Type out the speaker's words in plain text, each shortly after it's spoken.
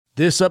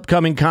This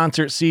upcoming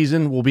concert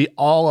season will be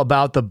all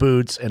about the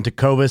boots, and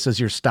Tecovas is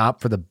your stop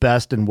for the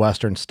best in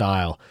Western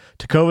style.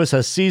 Tecovas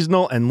has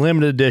seasonal and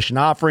limited edition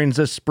offerings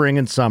this spring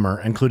and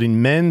summer,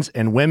 including men's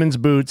and women's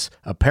boots,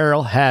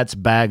 apparel, hats,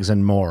 bags,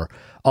 and more.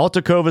 All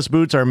Tecovas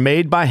boots are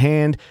made by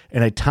hand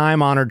in a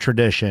time-honored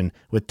tradition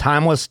with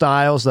timeless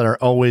styles that are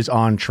always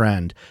on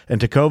trend. And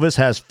Tecovas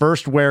has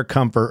first wear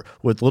comfort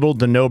with little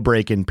to no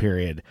break-in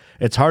period.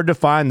 It's hard to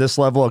find this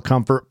level of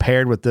comfort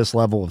paired with this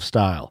level of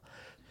style.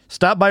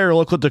 Stop by your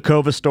local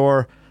Tecovas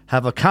store,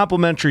 have a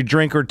complimentary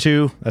drink or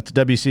two, that's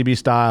WCB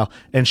style,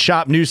 and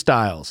shop new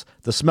styles.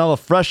 The smell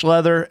of fresh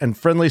leather and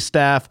friendly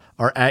staff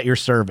are at your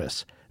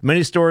service.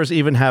 Many stores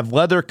even have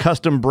leather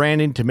custom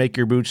branding to make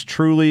your boots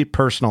truly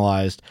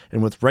personalized.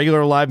 And with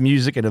regular live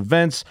music and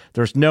events,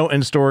 there's no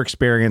in-store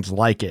experience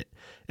like it.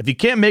 If you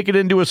can't make it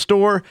into a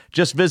store,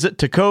 just visit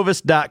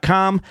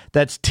tecovas.com.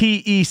 That's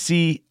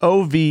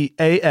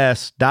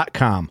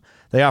TECOVAS.com.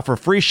 They offer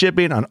free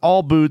shipping on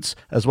all boots,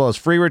 as well as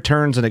free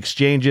returns and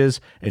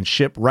exchanges, and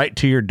ship right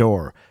to your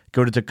door.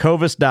 Go to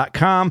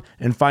tecovas.com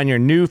and find your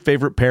new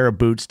favorite pair of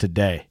boots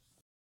today.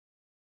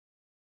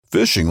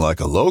 Fishing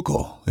like a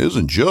local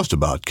isn't just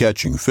about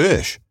catching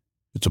fish.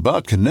 It's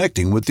about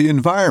connecting with the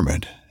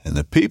environment and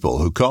the people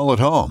who call it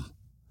home.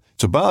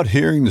 It's about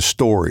hearing the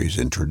stories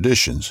and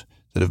traditions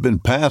that have been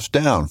passed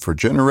down for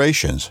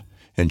generations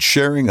and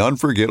sharing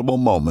unforgettable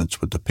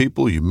moments with the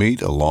people you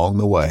meet along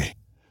the way.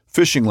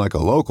 Fishing like a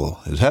local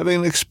is having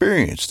an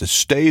experience that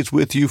stays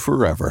with you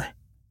forever.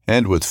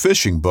 And with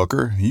Fishing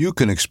Booker, you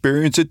can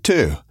experience it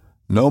too,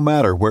 no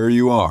matter where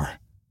you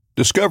are.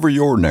 Discover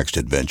your next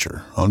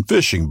adventure on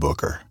Fishing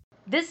Booker.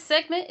 This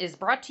segment is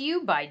brought to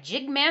you by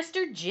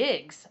Jigmaster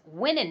Jigs.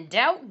 When in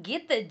doubt,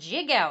 get the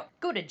jig out.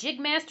 Go to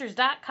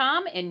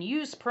jigmasters.com and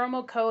use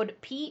promo code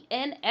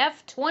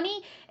PNF20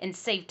 and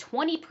save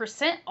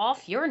 20%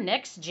 off your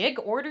next jig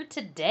order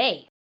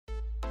today.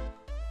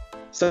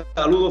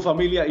 Saludos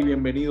familia y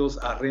bienvenidos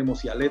a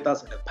Remos y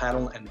Aletas en el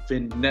Paddle and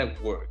Fin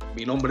Network.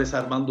 Mi nombre es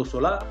Armando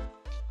Solá.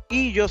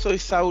 Y yo soy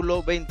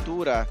Saulo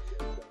Ventura.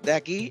 De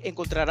aquí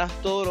encontrarás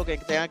todo lo que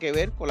tenga que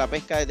ver con la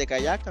pesca desde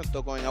kayak,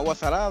 tanto en agua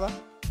salada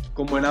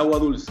como en agua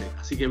dulce.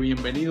 Así que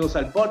bienvenidos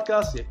al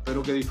podcast y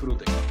espero que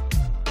disfruten.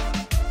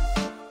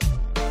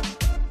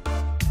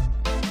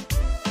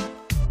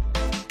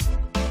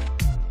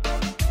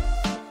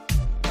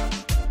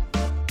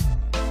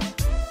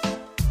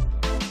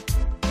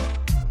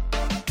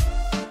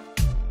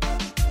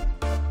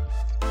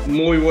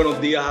 Muy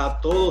buenos días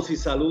a todos y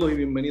saludos y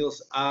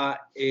bienvenidos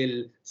a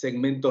el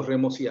segmento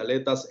Remos y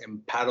Aletas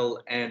en Paddle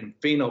and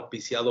Fin,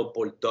 auspiciado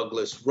por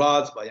Douglas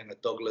Rods. Vayan a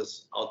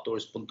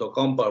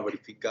douglasoutdoors.com para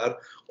verificar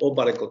o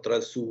para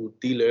encontrar su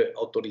dealer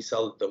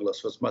autorizado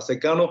Douglas Rods más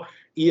cercano,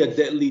 y a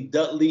Deadly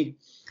Dudley.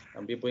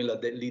 También pueden ir a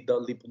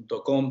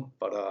deadlydudley.com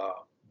para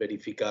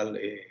verificar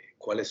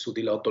cuál es su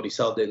dealer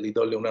autorizado. Deadly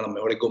Dudley es una de las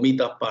mejores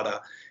gomitas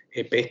para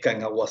pesca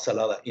en agua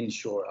salada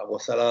inshore.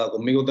 Agua salada.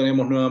 Conmigo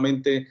tenemos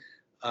nuevamente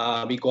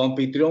a mi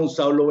coanfitrión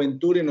Saulo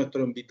Ventura y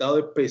nuestro invitado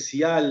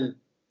especial,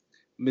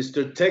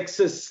 Mr.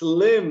 Texas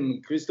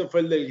Slim,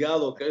 Kristopher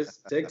Delgado.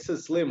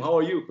 Texas Slim, how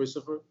are you,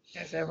 Christopher?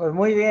 Pues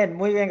muy bien,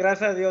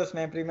 gracias a Dios,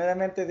 man.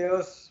 Primeramente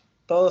Dios,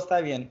 todo está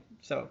bien.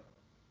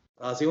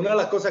 Así, una de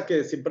las cosas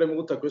que siempre me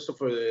gusta,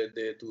 Christopher,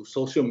 de tu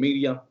social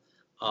media,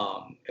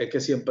 es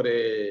que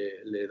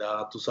siempre le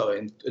da, tú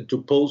sabes, en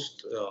tu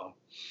post,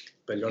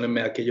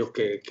 perdónenme a aquellos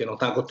que no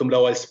están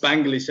acostumbrados al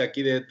Spanglish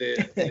aquí de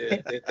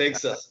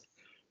Texas,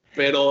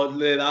 pero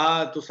le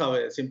da, tú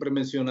sabes, siempre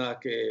menciona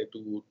que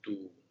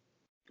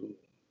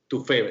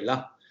tu fe,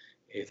 ¿verdad?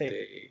 Sí.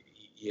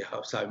 Y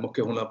sabemos que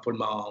es una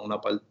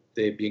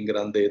parte bien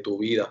grande de tu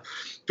vida.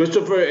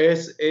 Kristopher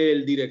es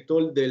el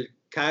director del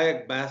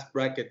Kayak Bass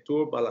Bracket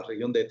Tour para la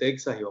región de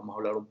Texas y vamos a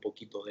hablar un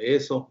poquito de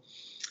eso.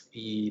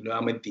 Y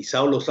nuevamente,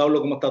 Saulo,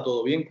 ¿cómo está?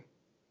 ¿Todo bien?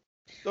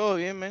 Todo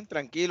bien, man,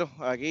 tranquilo.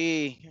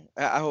 Aquí,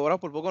 ahora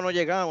por poco no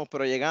llegamos,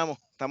 pero llegamos.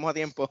 Estamos a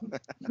tiempo.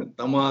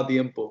 Estamos a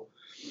tiempo.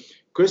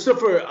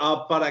 Kristopher,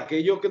 para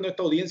aquellos que en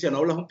nuestra audiencia no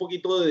hablas un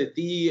poquito de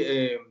ti,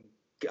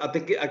 ¿a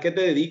qué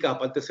te dedicas,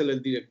 aparte de ser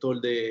el director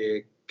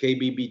de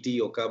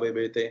KBBT o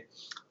KBBT?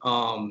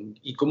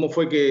 ¿Y cómo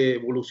fue que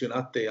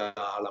evolucionaste a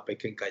la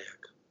pesca en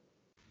kayak?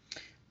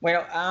 Bueno,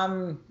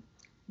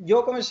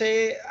 yo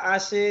comencé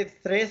hace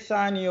 3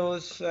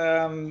 años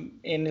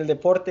en el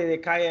deporte de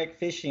kayak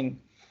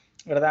fishing,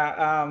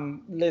 ¿verdad?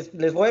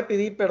 Les voy a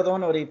pedir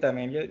perdón ahorita,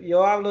 man.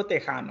 Yo hablo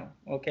tejano,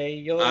 ¿ok?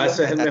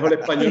 Ese es el mejor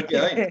español que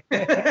hay.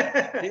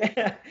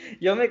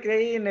 Yo me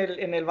creí en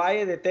el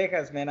Valle de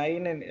Texas, man, ahí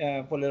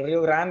por el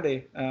Río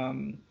Grande.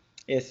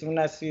 Es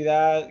una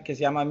ciudad que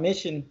se llama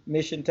Mission,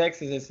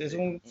 Texas. Es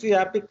una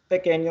ciudad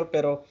pequeña,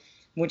 pero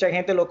mucha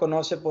gente lo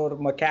conoce por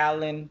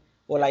McAllen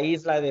o la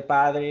Isla de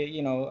Padre,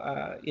 y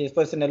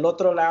después en el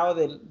otro lado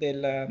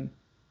de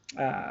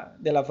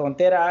la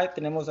frontera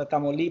tenemos a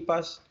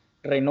Tamaulipas,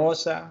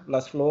 Reynosa,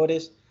 Las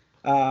Flores.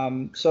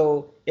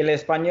 El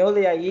español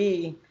de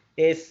allí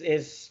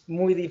es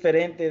muy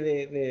diferente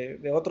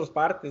de otras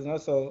partes, ¿no?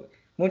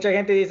 Mucha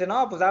gente dice,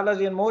 no, pues hablas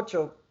bien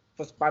mucho,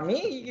 pues para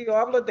mí, yo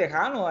hablo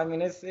tejano. I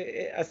mean,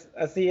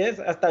 así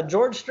es. Hasta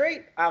George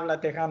Strait habla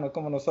tejano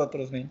como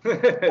nosotros, man.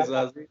 Es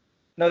así.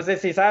 No sé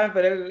si saben,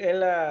 pero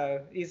él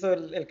hizo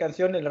el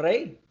canción El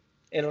Rey.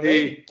 El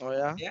Rey. Oh,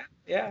 yeah.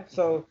 Yeah.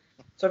 So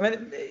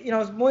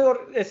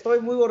estoy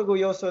muy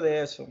orgulloso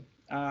de eso.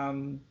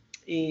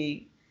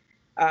 Y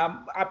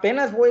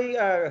apenas voy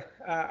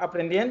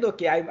aprendiendo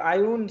que hay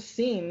un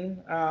scene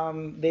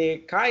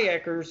de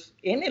kayakers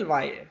en el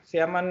valle. Se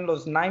llaman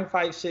los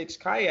 956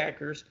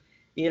 kayakers.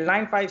 Y el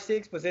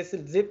 956 pues es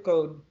el zip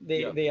code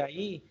de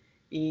ahí.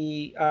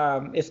 Y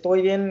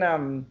estoy bien,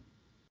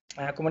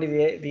 ¿cómo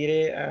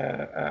diré?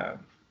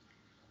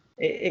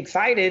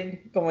 Excited,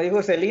 como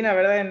dijo Celina,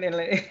 ¿verdad?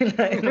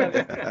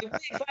 Estoy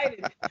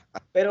excited.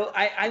 Pero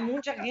hay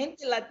mucha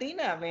gente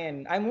latina,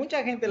 man. Hay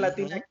mucha gente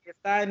latina que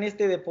está en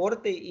este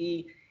deporte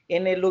y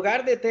en el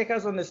lugar de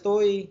Texas donde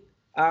estoy,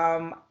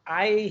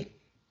 hay,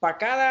 para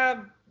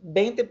cada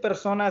 20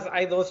 personas,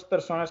 hay 2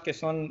 personas que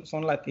son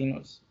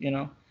latinos, you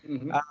know.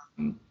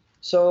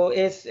 So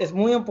es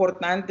muy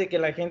importante que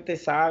la gente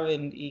sabe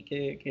y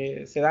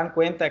que se dan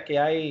cuenta que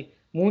hay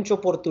mucha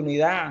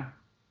oportunidad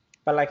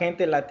para la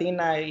gente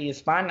latina y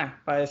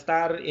hispana para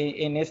estar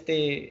en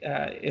este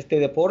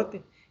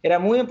deporte. Era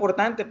muy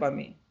importante para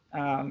mí.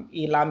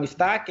 Y la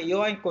amistad que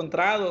yo he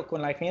encontrado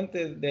con la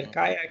gente del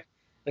kayak,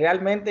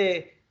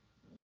 realmente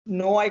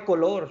no hay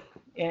color.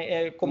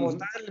 Como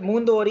está el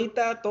mundo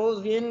ahorita,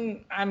 todos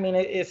bien,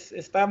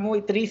 está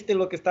muy triste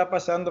lo que está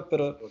pasando,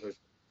 pero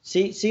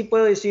sí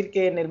puedo decir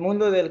que en el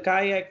mundo del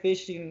kayak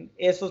fishing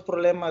esos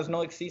problemas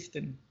no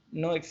existen,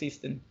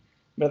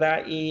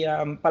 ¿verdad? Y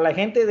para la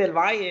gente del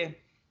valle,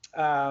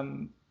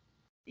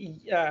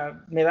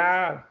 me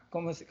da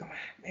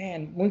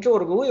mucho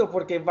orgullo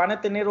porque van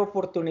a tener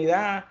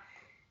oportunidad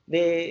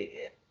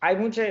hay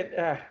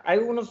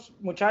unos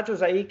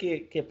muchachos ahí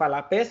que para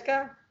la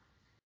pesca,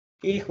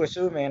 hijo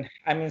Jesús,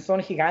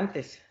 son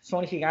gigantes,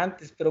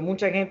 pero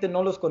mucha gente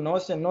no los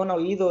conoce, no han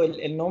oído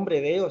el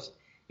nombre de ellos.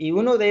 Y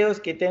uno de ellos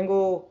que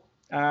tengo,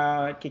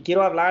 que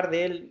quiero hablar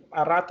de él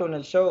a rato en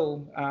el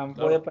show,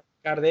 voy a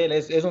platicar de él,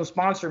 es un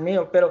sponsor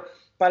mío, pero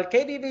para el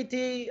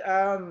KBBT,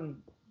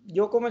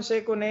 yo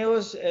comencé con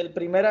ellos el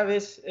primera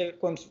vez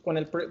con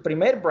el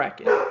primer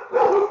bracket.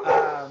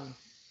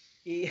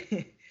 Y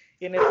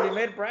en el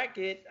primer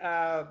bracket,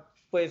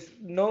 pues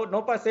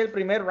no pasé el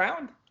primer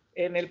round.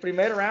 En el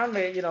primer round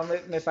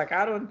me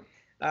sacaron,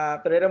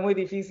 pero era muy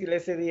difícil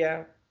ese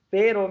día.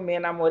 Pero me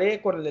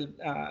enamoré con el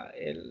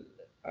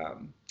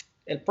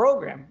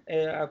programa,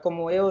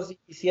 como ellos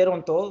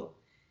hicieron todo.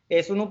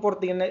 Es una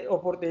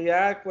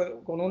oportunidad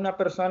con una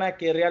persona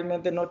que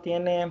realmente no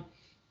tiene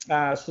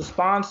sus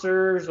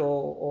sponsors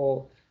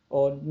o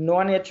no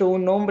han hecho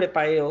un nombre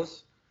para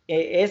ellos.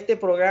 Este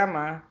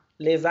programa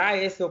les da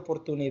esa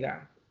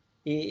oportunidad.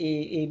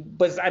 Y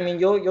pues,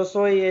 yo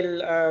soy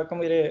el,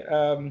 ¿cómo diré?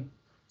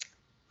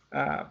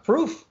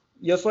 Proof.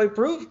 Yo soy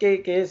proof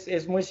que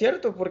es muy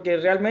cierto, porque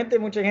realmente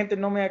mucha gente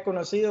no me ha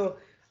conocido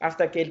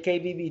hasta que el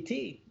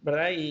KBBT,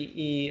 ¿verdad?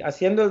 Y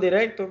haciendo el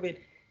directo,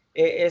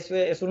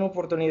 es una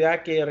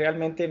oportunidad que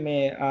realmente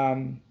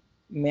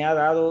me ha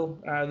dado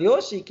a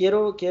Dios y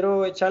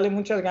quiero echarle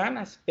muchas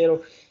ganas.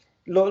 Pero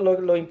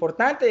lo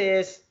importante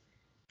es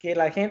que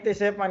la gente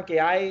sepan que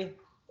hay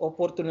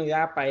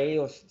oportunidad para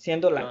ellos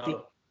siendo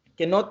latinos,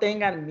 que no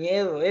tengan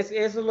miedo. Eso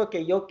es lo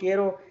que yo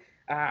quiero,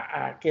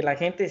 que la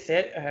gente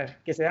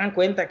que se dan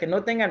cuenta, que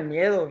no tengan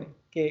miedo,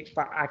 que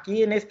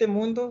aquí en este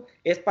mundo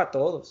es para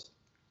todos,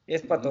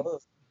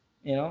 todos,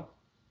 you know?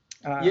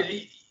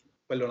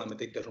 Perdóname,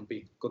 te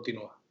interrumpí,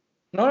 continúa.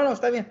 No,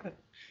 está bien.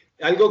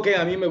 Algo que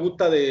a mí me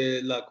gusta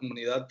de la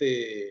comunidad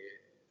de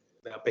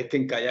la pesca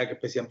en kayak,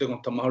 especialmente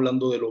cuando estamos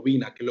hablando de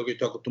lobina, que es lo que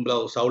estoy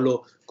acostumbrado.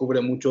 Saulo cubre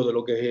mucho de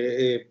lo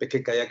que es pesca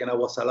en kayak en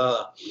agua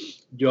salada.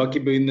 Yo aquí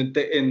viviendo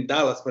en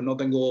Dallas, pues no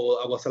tengo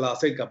agua salada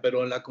cerca,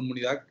 pero en la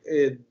comunidad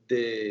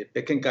de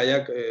pesca en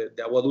kayak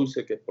de agua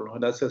dulce, que por lo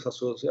general se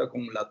asocia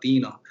con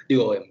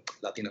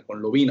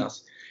con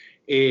lobinas,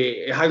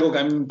 es algo que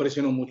a mí me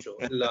impresionó mucho.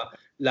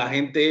 La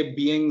gente es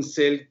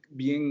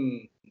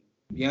bien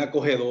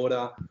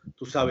acogedora,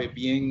 tú sabes,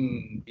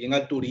 bien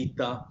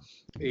alturista.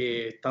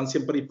 Están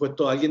siempre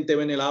dispuestos. Alguien te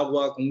ve en el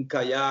agua con un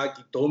kayak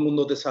y todo el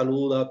mundo te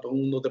saluda, todo el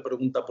mundo te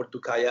pregunta por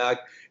tu kayak.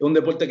 Es un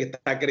deporte que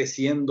está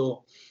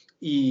creciendo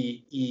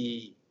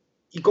y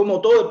como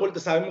todo deporte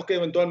sabemos que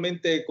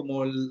eventualmente,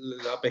 como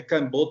la pesca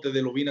en bote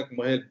de lobina,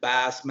 como es el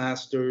Bass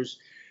Masters,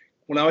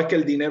 una vez que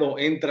el dinero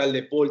entra al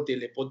deporte y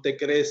el deporte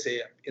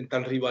crece,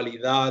 entran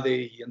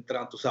rivalidades y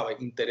entran, tú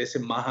sabes,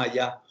 intereses más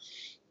allá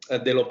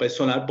de lo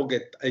personal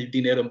porque hay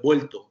dinero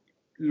envuelto.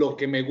 Lo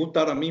que me gusta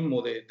ahora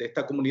mismo de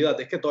esta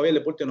comunidad es que todavía el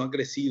deporte no ha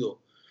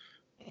crecido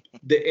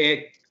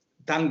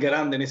tan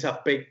grande en ese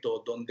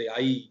aspecto donde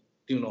hay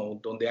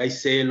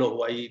celos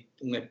o hay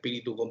un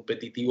espíritu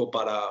competitivo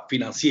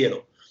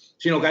financiero,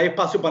 sino que hay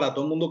espacio para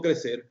todo el mundo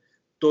crecer,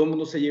 todo el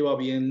mundo se lleva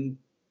bien,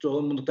 todo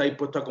el mundo está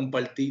dispuesto a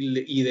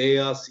compartir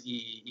ideas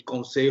y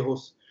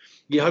consejos.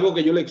 Y es algo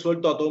que yo le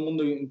exhorto a todo el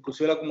mundo,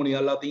 inclusive a la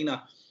comunidad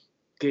latina,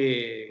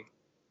 que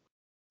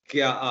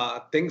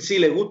si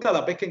les gusta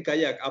la pesca en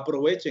kayak,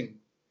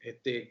 aprovechen,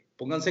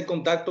 pónganse en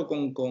contacto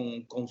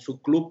con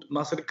su club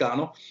más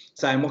cercano.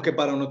 Sabemos que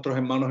para nuestros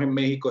hermanos en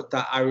México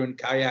está Iron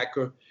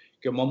Kayaker,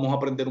 que vamos a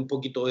aprender un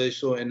poquito de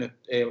eso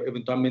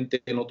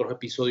eventualmente en otros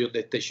episodios de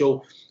este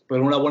show,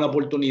 pero es una buena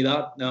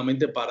oportunidad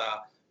nuevamente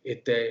para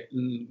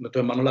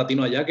nuestros hermanos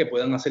latinos allá que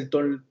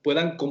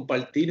puedan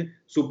compartir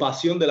su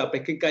pasión de la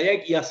pesca en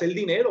kayak y hacer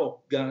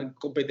dinero, ganar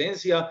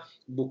competencia,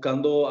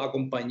 buscando a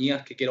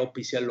compañías que quieran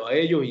auspiciarlo a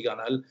ellos y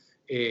ganar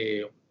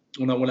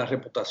una buena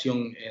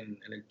reputación en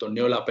el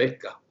torneo de la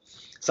pesca.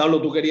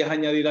 Saulo, tú querías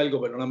añadir algo,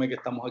 perdóname que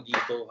estamos aquí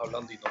todos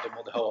hablando y no te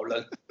hemos dejado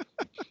hablar.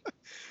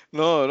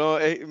 No,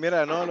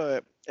 mira,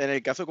 en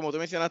el caso, como tú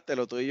mencionaste,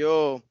 lo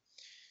tuyo,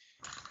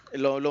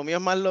 lo mío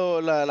es más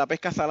la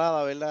pesca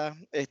salada, ¿verdad?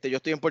 Yo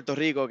estoy en Puerto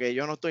Rico, que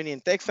yo no estoy ni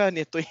en Texas, ni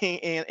estoy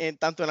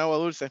tanto en agua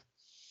dulce.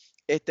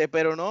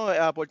 Pero no,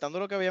 aportando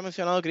lo que había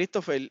mencionado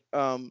Kristopher,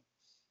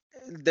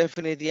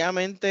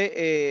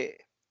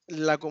 definitivamente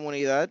la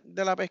comunidad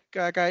de la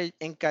pesca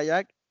en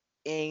kayak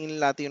en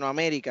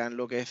Latinoamérica, en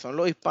lo que son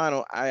los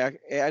hispanos,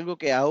 es algo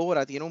que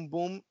ahora tiene un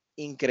boom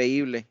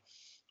increíble.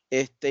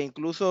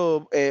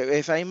 Incluso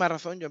esa misma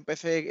razón yo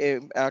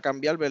empecé a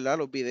cambiar, ¿verdad?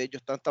 Los videos. Yo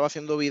estaba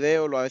haciendo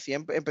videos,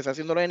 empecé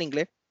haciéndolo en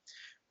inglés,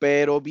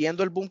 pero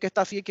viendo el boom que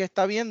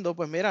está viendo,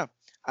 pues mira,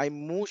 hay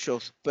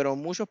muchos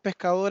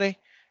pescadores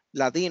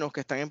latinos que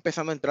están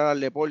empezando a entrar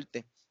al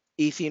deporte.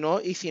 Y si no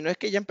es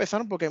que ya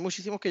empezaron, porque hay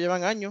muchísimos que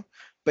llevan años,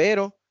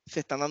 pero se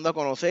están dando a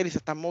conocer y se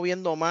están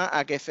moviendo más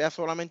a que sea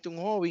solamente un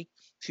hobby,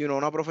 sino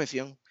una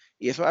profesión.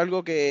 Y eso es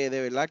algo que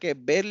de verdad que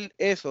ver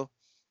eso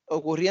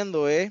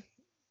ocurriendo es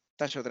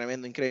tacho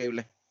tremendo,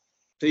 increíble.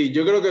 Sí,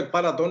 yo creo que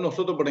para todos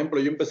nosotros, por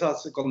ejemplo, yo empecé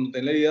cuando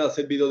tenía la idea de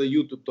hacer videos de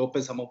YouTube, todos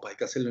pensamos, pues hay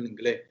que hacerlo en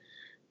inglés,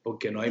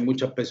 porque no hay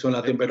muchas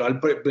personas, pero el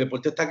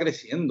deporte está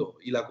creciendo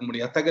y la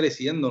comunidad está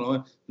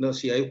creciendo, ¿no?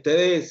 Si hay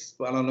ustedes,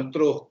 para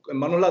nuestros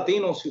hermanos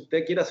latinos, si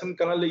usted quiere hacer un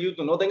canal de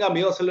YouTube, no tenga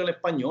miedo a hacerlo en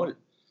español.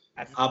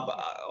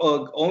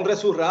 Honre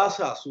su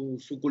raza,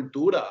 su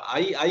cultura.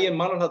 Hay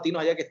hermanos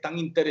latinos allá que están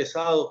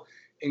interesados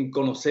en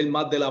conocer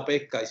más de la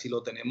pesca y si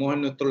lo tenemos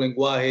en nuestro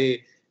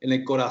lenguaje, en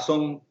el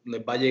corazón,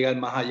 les va a llegar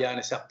más allá en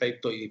ese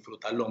aspecto y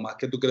disfrutarlo más.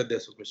 ¿Qué tú crees de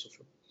eso,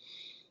 Kristopher?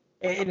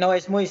 No,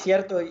 es muy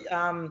cierto.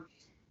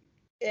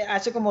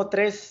 Hace como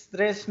tres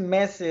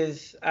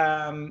meses,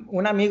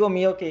 un amigo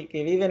mío que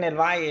vive en el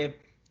Valle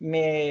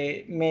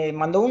me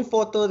mandó una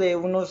foto de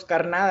unos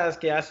carnadas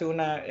que hace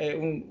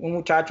un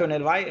muchacho en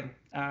el Valle.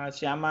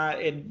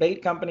 El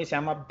bait company se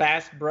llama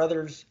Bass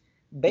Brothers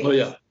Baits. Oh,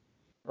 yeah.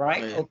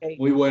 Right? Oh, yeah. Okay.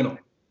 Muy bueno.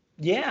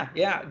 Yeah,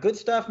 good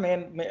stuff,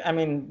 man.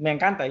 Me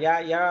encanta.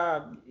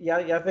 Ya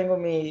tengo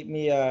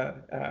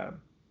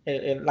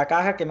la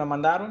caja que me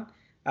mandaron.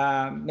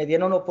 Me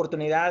dieron la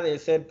oportunidad de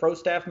ser Pro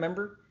Staff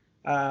Member,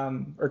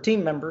 o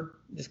Team Member,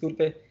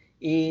 disculpe.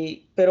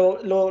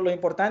 Pero lo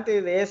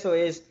importante de eso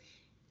es,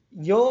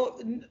 yo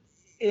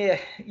he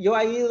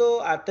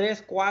ido a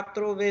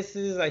 3-4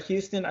 veces al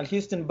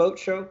Houston Boat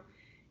Show,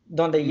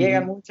 donde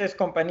llegan muchas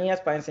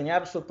compañías para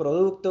enseñar su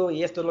producto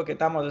y esto es lo que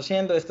estamos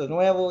haciendo, esto es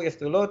nuevo,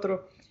 esto es lo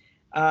otro.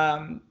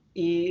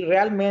 Y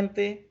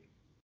realmente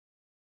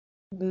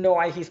no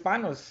hay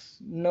hispanos,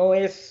 no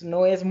es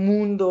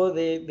mundo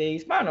de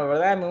hispanos,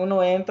 ¿verdad?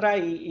 Uno entra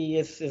y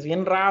es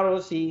bien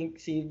raro si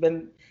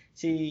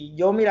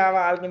yo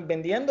miraba a alguien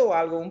vendiendo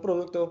algo, un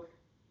producto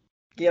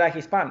que era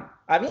hispano.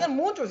 Había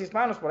muchos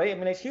hispanos por ahí,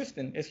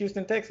 es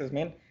Houston, Texas,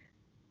 man.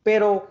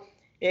 Pero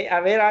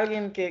a ver a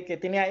alguien que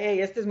tenía, hey,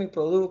 este es mi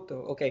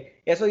producto, ok,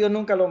 eso yo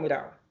nunca lo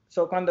miraba.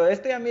 So, cuando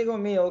este amigo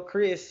mío,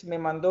 Chris, me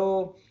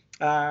mandó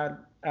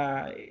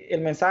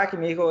el mensaje,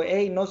 me dijo,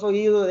 hey, no has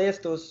oído de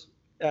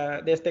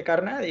de este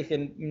carnal.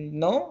 Dije,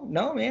 no,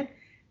 man.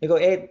 Digo,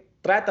 hey,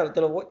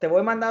 trátalo, te voy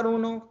a mandar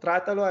uno,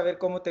 trátalo a ver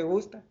cómo te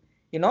gusta.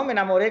 Y no, me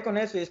enamoré con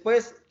eso. Y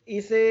después I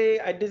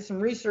did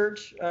some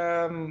research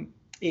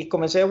y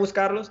comencé a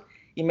buscarlos.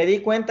 Y me di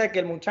cuenta que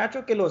el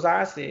muchacho que los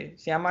hace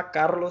se llama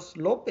Carlos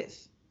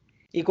López.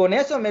 Y con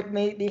eso me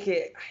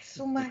dije, ay,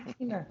 su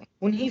máquina,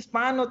 un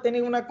hispano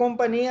tiene una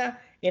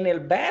compañía en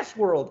el Bass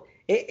World.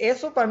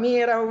 Eso para mí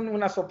era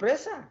una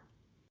sorpresa.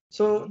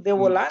 So, de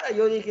volada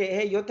yo dije,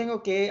 hey, yo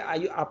tengo que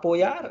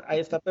apoyar a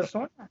esta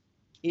persona.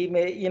 Y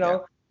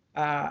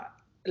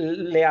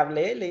le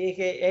hablé, le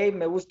dije, hey,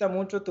 me gusta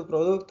mucho tu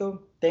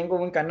producto, tengo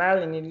un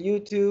canal en el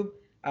YouTube.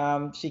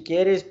 Si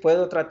quieres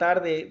puedo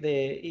tratar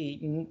y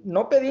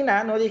no pedí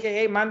nada, no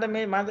dije, hey,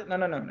 mándame,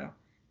 no.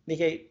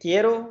 Dije,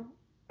 quiero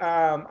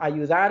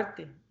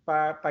ayudarte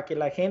para que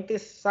la gente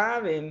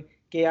sabe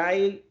que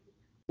hay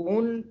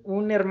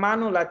un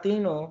hermano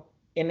latino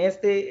en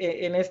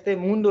este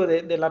mundo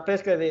de la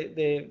pesca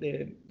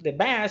de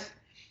bass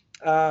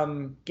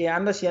que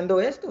anda haciendo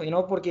esto,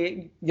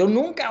 porque yo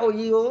nunca he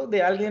oído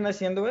de alguien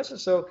haciendo eso.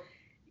 So,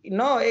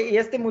 no, y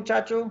este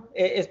muchacho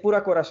es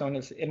pura corazón,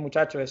 el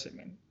muchacho ese,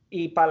 man.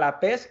 Y para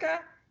la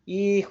pesca,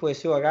 hijo de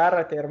su,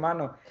 agárrate,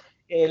 hermano.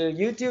 El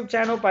YouTube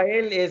channel para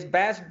él es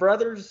Bass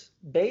Brothers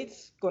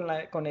Baits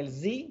con el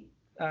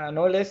Z,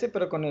 no el S,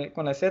 pero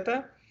con la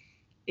Z.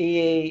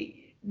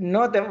 Y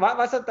no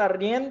vas a estar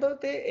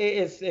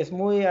riéndote, es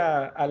muy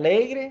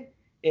alegre,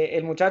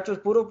 el muchacho es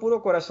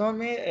puro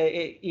corazón,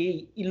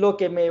 y lo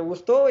que me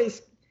gustó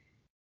es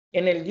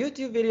en el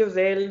YouTube videos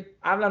de él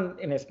hablan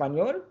en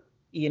español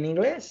y en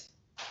inglés.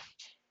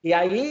 Y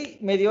ahí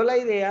me dio la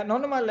idea, no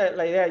nomás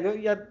la idea, yo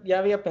ya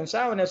había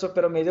pensado en eso,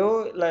 pero me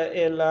dio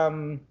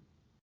el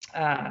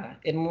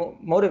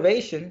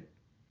motivation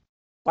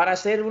para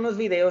hacer unos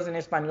videos en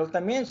español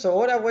también. So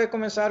ahora voy a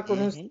comenzar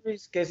con un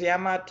series que se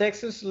llama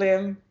Texas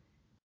Slim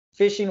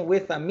Fishing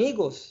with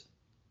Amigos.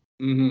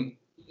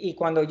 Y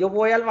cuando yo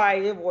voy al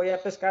valle, voy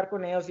a pescar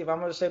con ellos y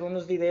vamos a hacer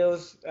unos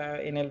videos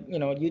en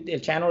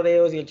el channel de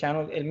ellos y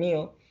el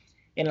mío,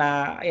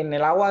 en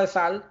el agua de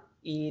sal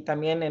y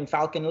también en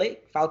Falcon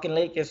Lake. Falcon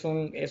Lake es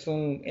un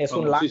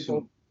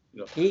lago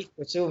y,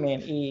 pues,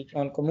 man, y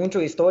con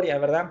mucha historia,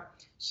 ¿verdad?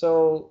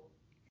 So,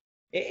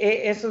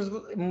 eso es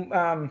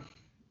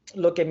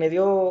lo que me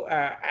dio,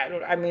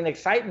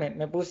 excitement.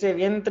 Me puse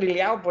bien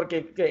trilleado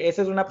porque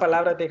esa es una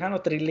palabra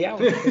tejano, trilleado.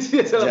 Sí,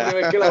 esa es la primera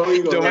vez que la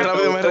oigo. Yo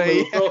rápido me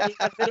reí.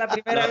 Esa es la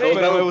primera vez.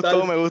 Pero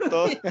me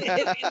gustó.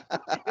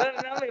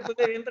 No, me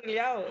puse bien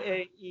trilleado.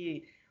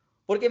 Y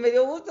porque me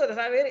dio gusto de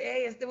saber,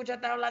 hey, este muchacho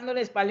está hablando en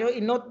español y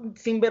no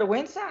sin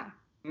vergüenza.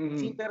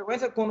 Sin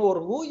vergüenza, con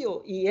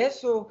orgullo. Y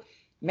eso,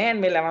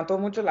 man, me levantó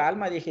mucho la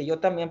alma. Dije, yo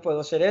también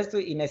puedo hacer esto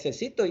y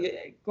necesito.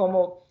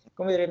 Como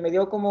diré, me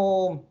dio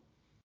como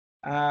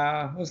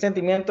un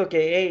sentimiento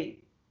que,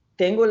 hey,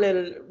 tengo la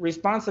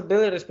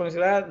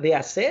responsabilidad de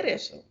hacer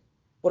eso.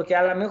 Porque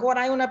a lo mejor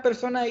hay una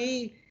persona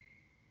ahí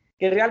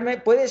que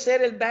realmente puede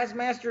ser el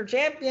Bassmaster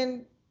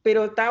Champion,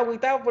 pero está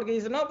agüitado porque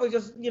dice, no, pues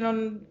yo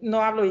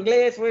no hablo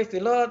inglés o esto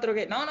y lo otro.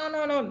 Que no,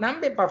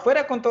 nambe, para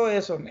afuera con todo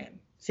eso,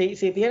 man. Si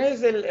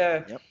tienes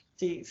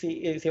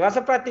si vas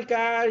a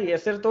practicar y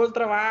hacer todo el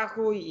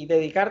trabajo y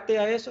dedicarte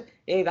a eso,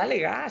 dale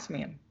gas,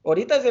 man.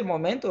 Ahorita es el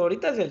momento,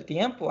 ahorita es el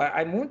tiempo.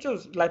 Hay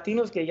muchos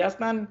latinos que ya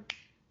están,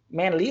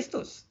 man,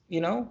 listos,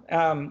 y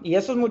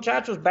esos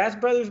muchachos, Bass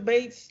Brothers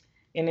Baits,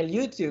 en el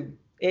YouTube,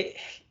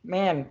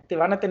 man, te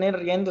van a tener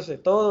riéndose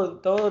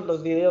todos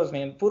los videos,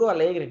 man, puro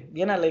alegre,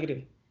 bien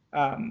alegre.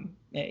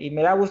 Y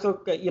me da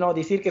gusto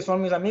decir que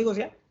son mis amigos,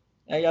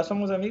 ya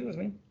somos amigos,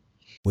 man.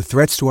 With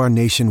threats to our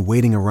nation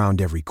waiting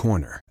around every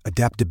corner,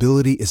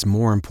 adaptability is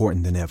more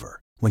important than ever.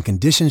 When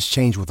conditions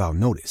change without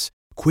notice,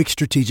 quick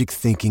strategic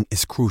thinking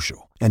is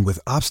crucial. And with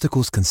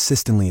obstacles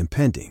consistently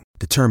impending,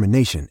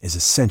 determination is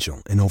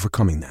essential in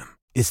overcoming them.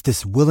 It's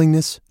this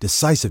willingness,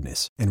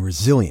 decisiveness, and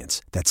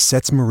resilience that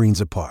sets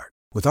Marines apart.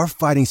 With our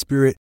fighting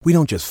spirit, we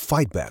don't just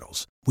fight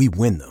battles, we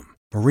win them.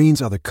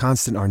 Marines are the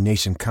constant our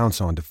nation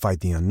counts on to fight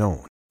the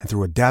unknown. And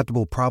through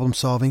adaptable problem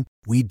solving,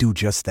 we do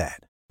just that.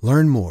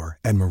 Learn more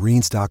at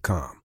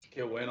marines.com.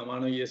 Qué bueno,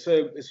 mano. Y eso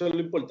es lo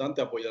importante,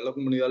 apoyar a la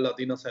comunidad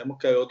latina. Sabemos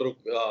que hay otro,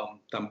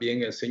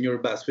 también el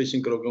señor Bass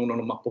Fishing, creo que es uno de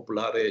los más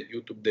populares de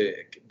YouTube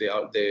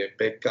de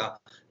pesca,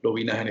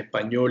 lobinas en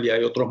español, y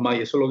hay otros más.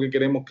 Y eso es lo que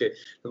queremos, que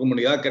la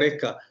comunidad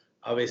crezca.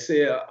 A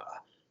veces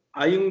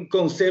hay un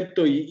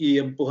concepto y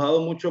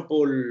empujado mucho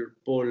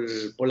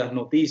por las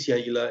noticias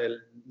y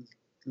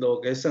lo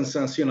que es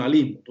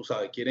sensacionalismo, tú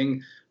sabes.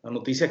 Las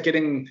noticias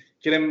quieren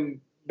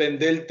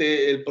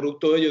venderte el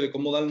producto de ellos, de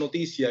cómo dar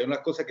noticias. Hay unas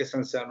cosas que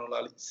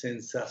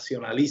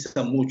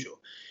sensacionalizan mucho.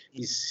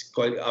 Y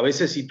a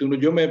veces,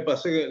 yo me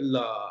pasé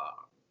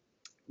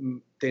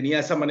tenía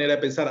esa manera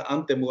de pensar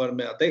antes de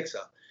mudarme a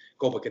Texas,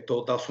 como que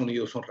todos Estados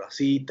Unidos son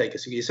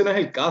racistas y ese no es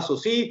el caso.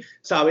 Sí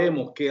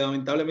sabemos que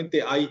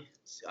lamentablemente hay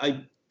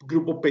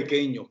grupos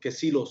pequeños que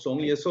sí lo son,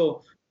 y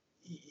eso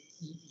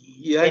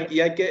y hay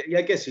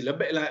que decirlo.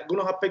 En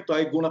algunos aspectos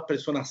hay algunas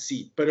personas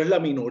sí, pero es la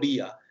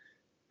minoría.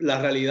 La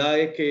realidad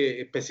es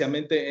que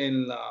especialmente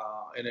en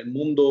el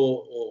mundo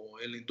o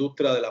en la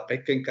industria de la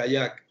pesca en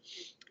kayak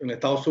en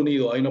Estados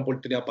Unidos hay una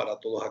oportunidad para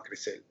todos a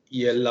crecer,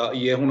 y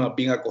es una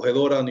bien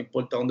acogedora. No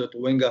importa dónde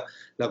tú vengas,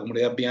 la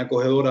comunidad es bien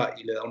acogedora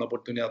y le da una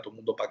oportunidad a todo el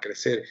mundo para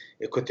crecer.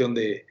 Es cuestión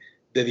de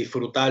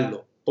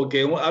disfrutarlo,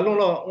 porque una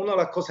de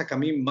las cosas que a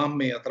mí más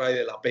me atrae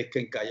de la pesca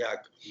en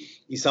kayak,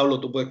 y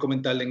Saulo, tú puedes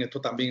comentarle en esto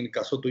también, en el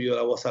caso tuyo de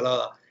agua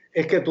salada,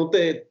 es que tú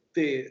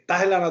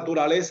estás en la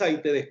naturaleza y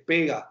te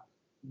despegas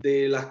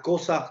de las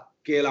cosas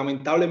que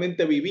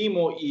lamentablemente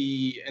vivimos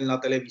y en la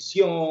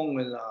televisión,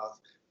 en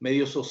los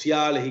medios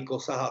sociales y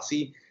cosas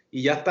así,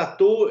 y ya estás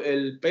tú,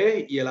 el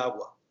pez y el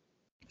agua,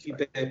 y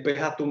te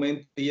despejas tu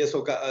mente. Y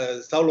eso,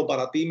 Saulo,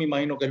 para ti me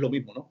imagino que es lo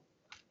mismo, ¿no?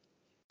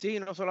 Sí,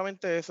 no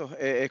solamente eso,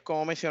 es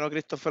como mencionó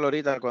Kristopher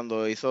ahorita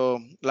cuando hizo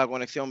la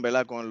conexión,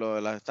 ¿verdad?, con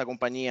esta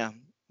compañía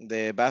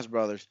de Bass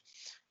Brothers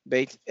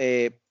Baits.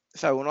 O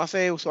sea,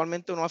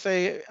 usualmente uno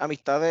hace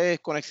amistades,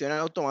 conexiones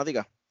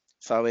automáticas,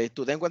 ¿sabes?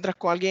 Tú te encuentras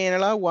con alguien en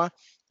el agua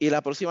y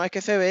la próxima vez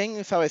que se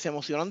ven, ¿sabes?, se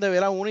emocionan de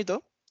ver a uno y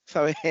todo,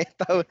 ¿sabes?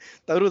 Está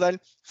brutal.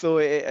 So,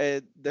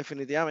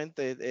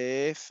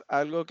 definitivamente es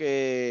algo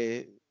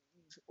que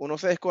uno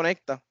se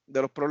desconecta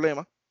de los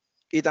problemas,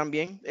 y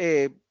también,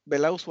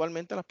 ¿verdad?,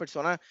 usualmente las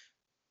personas,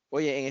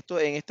 oye,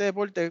 en este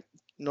deporte,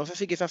 no sé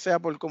si quizás sea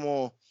por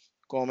como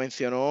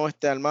mencionó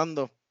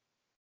Armando,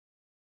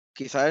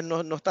 quizás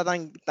no está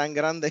tan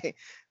grande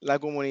la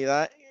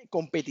comunidad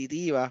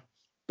competitiva,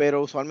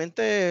 pero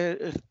usualmente,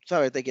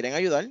 ¿sabes? Te quieren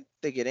ayudar,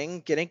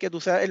 quieren que tú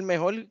seas el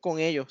mejor con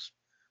ellos.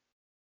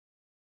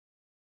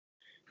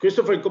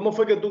 Christopher, ¿cómo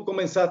fue que tú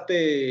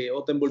comenzaste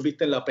o te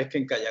envolviste en la pesca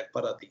en kayak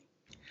para ti?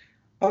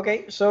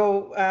 Okay,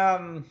 so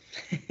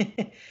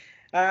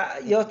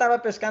yo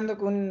estaba pescando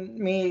con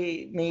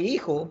mi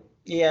hijo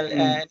y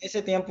en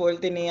ese tiempo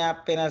él tenía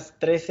apenas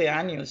 13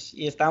 años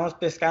y estábamos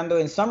pescando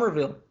en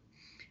Somerville.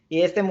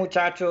 Y este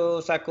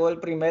muchacho sacó el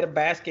primer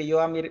bass que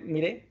yo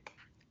miré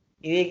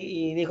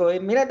y dijo,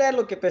 mira Dad,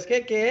 lo que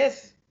pesqué, ¿qué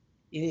es?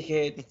 Y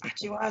dije,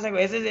 chivas,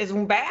 ese es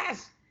un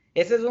bass,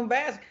 ese es un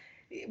bass.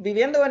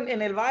 Viviendo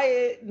en el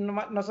valle,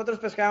 nosotros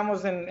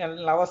pescábamos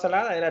en la agua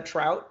salada, era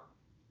trout,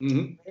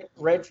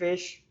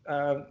 redfish,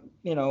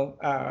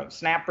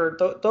 snapper,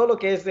 todo lo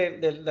que es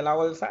del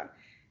agua del sal.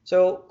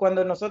 So,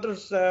 cuando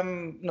nosotros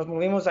nos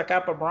movimos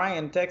acá para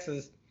Bryan,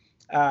 Texas,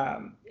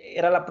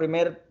 era la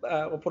primera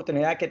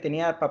oportunidad que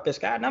tenía para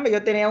pescar. No,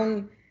 yo tenía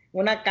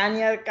una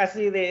caña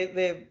casi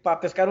para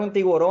pescar un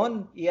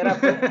tiburón y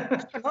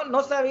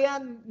no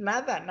sabía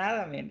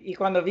nada, man. Y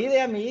cuando vi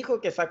a mi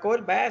hijo que sacó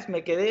el bass,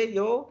 me quedé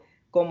yo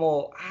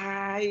como,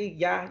 ay,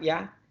 ya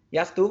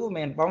estuvo,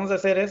 man, vamos a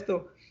hacer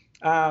esto.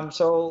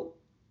 So,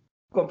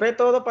 compré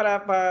todo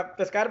para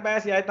pescar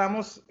bass y ahí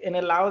estamos en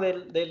el lado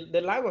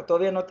del lago.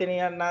 Todavía no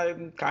tenía nada,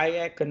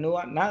 kayak,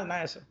 canoa, nada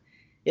de eso.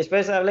 Y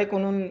después hablé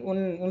con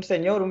un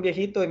señor, un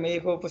viejito, y me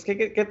dijo, pues,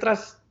 ¿qué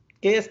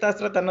estás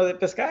tratando de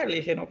pescar? Le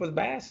dije, no, pues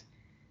bass.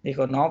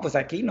 Dijo, no, pues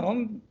aquí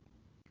no.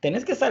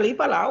 Tienes que salir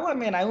para el agua,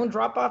 man. Hay un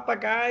drop-off para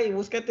acá y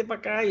búscate para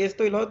acá y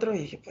esto y lo otro. Y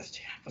dije,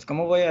 pues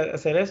 ¿cómo voy a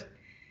hacer eso?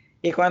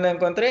 Y cuando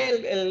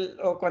encontré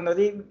cuando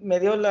me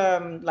dio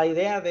la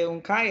idea de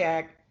un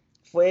kayak,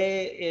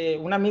 fue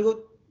un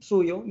amigo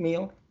suyo,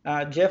 mío,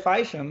 Jeff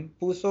Isham,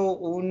 puso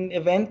un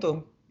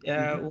evento,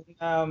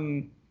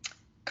 un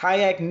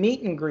kayak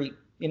meet and greet,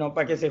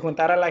 para que se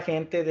juntara la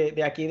gente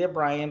de aquí de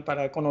Bryan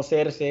para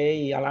conocerse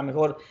y a lo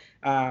mejor,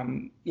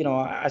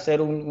 hacer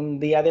un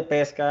día de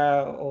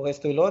pesca o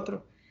esto y lo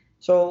otro.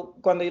 So,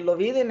 cuando lo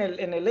vi en el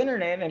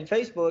internet, en el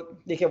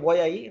Facebook, dije, voy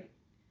a ir.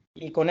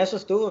 Y con eso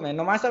estuvo, man.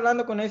 Nomás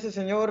hablando con ese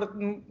señor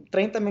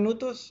 30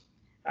 minutos,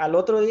 al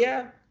otro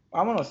día,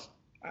 vámonos.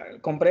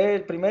 Compré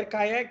el primer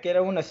kayak, que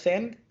era un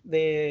Ascend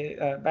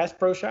de Bass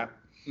Pro Shop.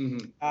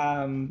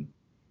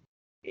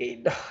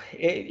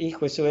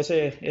 Hijo,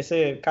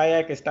 ese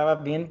kayak estaba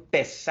bien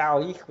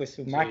pesado, hijo de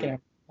su máquina.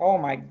 Oh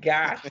my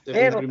gosh.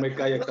 Pero el primer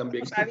kayak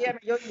también. Sabía,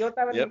 yo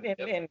estaba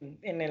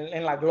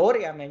en la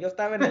gloria, man. Yo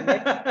estaba en el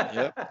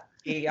medio.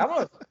 Y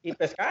vamos, y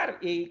pescar.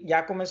 Y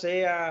ya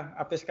comencé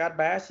a pescar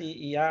bass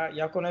y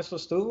ya con eso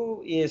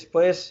estuvo. Y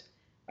después,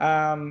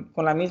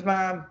 con la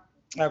misma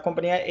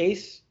compañía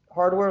Ace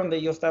Hardware,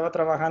 donde yo estaba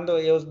trabajando,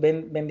 ellos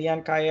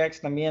vendían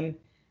kayaks también.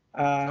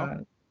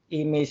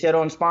 Y me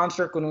hicieron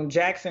sponsor con un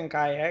Jackson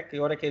kayak, y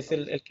ahora que es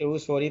el que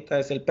uso ahorita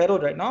es el pedal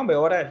drive. No, hombre,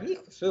 ahora,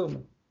 hijo,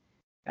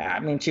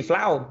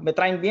 chiflado, me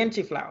traen bien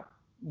chiflado.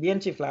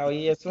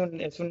 Y es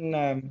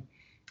un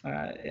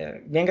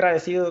bien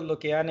agradecido lo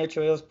que han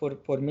hecho ellos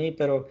por mí,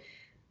 pero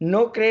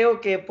no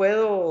creo que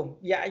puedo,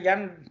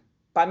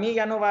 para mí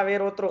ya no va a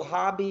haber otro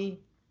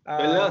hobby.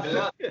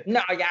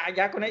 No,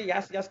 ya con él, ya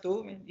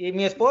estuvo. Y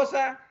mi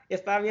esposa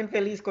está bien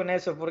feliz con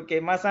eso,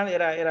 porque más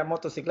era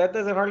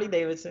motocicletas de Harley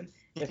Davidson,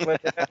 después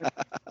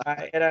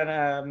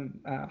eran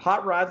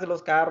hot rods de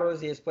los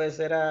carros, y después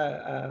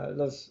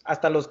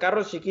hasta los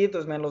carros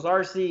chiquitos, los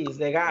RCs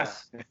de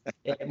gas.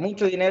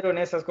 Mucho dinero en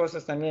esas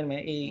cosas también.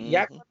 Y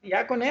ya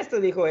con esto,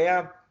 dijo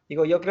ella,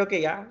 yo creo que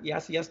ya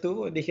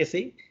estuvo. Dije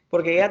sí,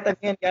 porque ella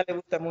también ya le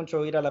gusta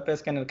mucho ir a la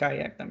pesca en el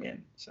kayak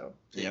también. So.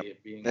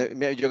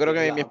 Yo creo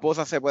que mi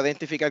esposa se puede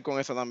identificar con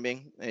eso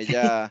también.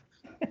 Ella,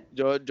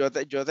 yo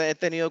he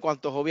tenido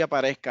cuanto hobby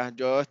aparezca.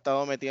 Yo he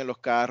estado metido en los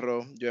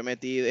carros,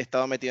 he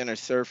estado metido en el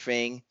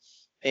surfing,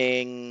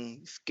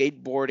 en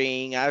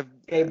skateboarding.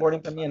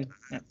 Skateboarding también.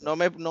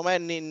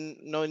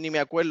 Ni me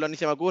acuerdo, ni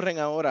se me ocurren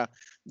ahora.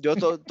 Yo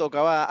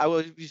tocaba, I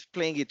was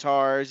playing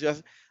guitars, yo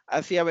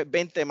hacía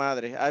 20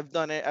 madres. I've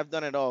done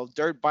it all.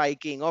 Dirt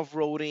biking,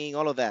 off-roading,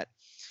 all of that.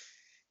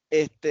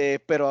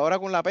 Pero ahora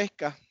con la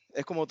pesca,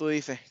 es como tú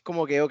dices,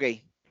 como que, ok,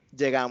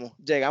 llegamos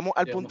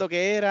al punto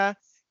que era.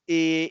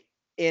 Y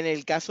en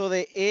el caso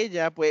de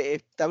ella, pues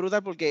está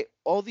brutal porque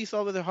all these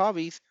other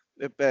hobbies,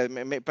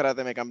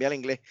 espérate, me cambié al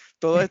inglés,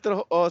 todos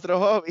estos otros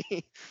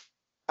hobbies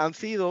han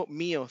sido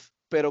míos,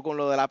 pero con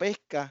lo de la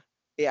pesca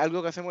es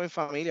algo que hacemos en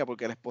familia,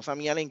 porque a la esposa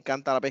mía le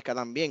encanta la pesca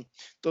también.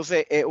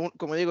 Entonces,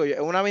 como digo yo,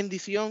 es una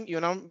bendición y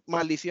una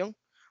maldición,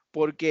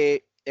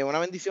 porque es una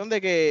bendición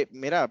de que,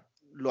 mira,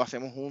 lo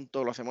hacemos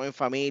juntos, lo hacemos en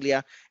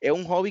familia, es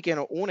un hobby que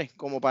nos une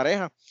como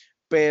pareja,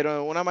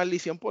 pero es una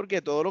maldición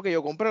porque todo lo que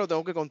yo compre lo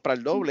tengo que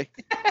comprar doble.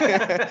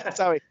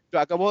 ¿Sabes? Yo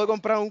acabo de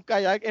comprar un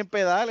kayak en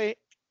pedales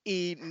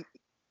y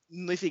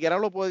ni siquiera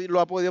lo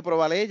ha podido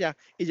probar ella,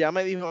 y ya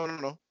me dijo,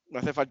 no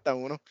hace falta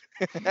uno.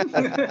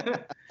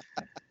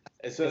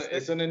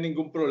 Eso no es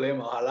ningún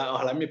problema.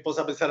 Ojalá mi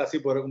esposa pensara así,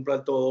 poder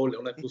comprar todo doble,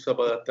 una excusa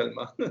para gastar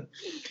más.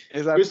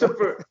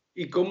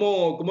 ¿Y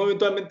cómo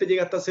eventualmente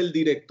llegaste a ser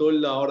director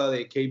ahora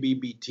de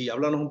KBBT?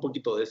 Háblanos un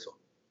poquito de eso.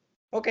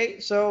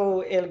 Okay,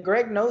 so el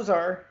Greg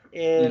Nozar,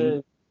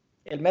 el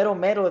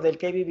mero del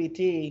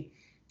KBBT,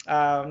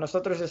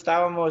 nosotros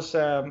estábamos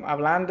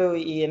hablando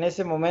y en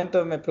ese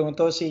momento me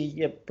preguntó si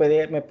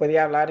me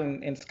podía hablar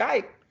en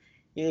Skype.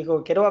 Y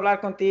dijo, quiero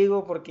hablar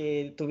contigo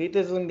porque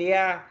tuviste un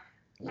día,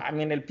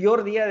 el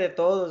peor día de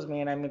todos,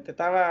 te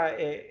estaba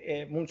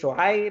mucho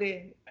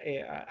aire,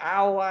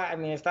 agua,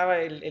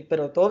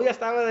 pero todavía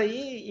estaba de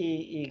ahí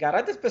y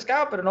ganaste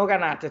pescado, pero no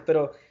ganaste,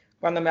 pero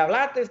cuando me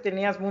hablaste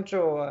tenías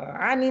mucho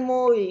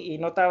ánimo y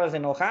no estabas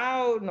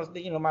enojado,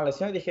 no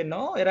maldición. Dije,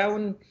 no,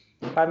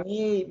 para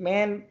mí,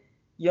 man,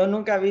 yo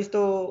nunca he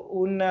visto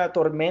una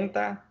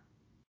tormenta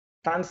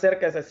tan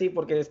cerca así,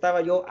 porque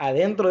estaba yo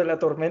adentro de la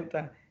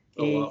tormenta.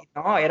 Oh, Y wow.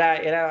 no,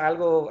 era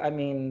algo,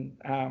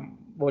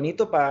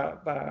 bonito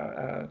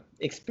para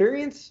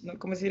experience, ¿no?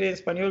 ¿Cómo se dice en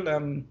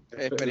español?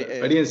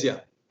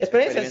 Experiencia.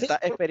 Experiencia, sí.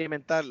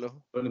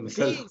 Experimentarlo.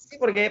 Sí,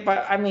 porque,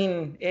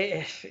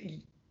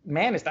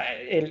 man, está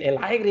el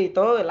aire y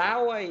todo, el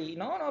agua, y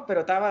no,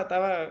 pero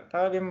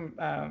estaba bien,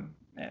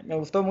 me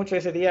gustó mucho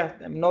ese día.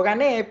 No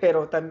gané,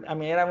 pero a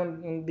mí era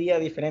un día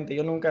diferente.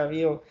 Yo nunca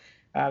había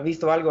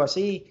visto algo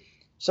así.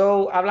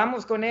 So,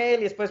 hablamos con él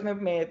y después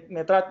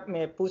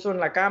me puso en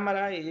la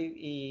cámara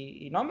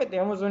y no,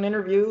 teníamos un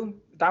interview,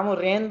 estábamos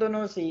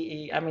riéndonos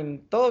y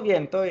todo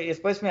bien, todo. Y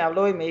después me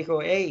habló y me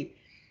dijo, hey,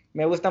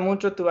 me gusta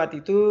mucho tu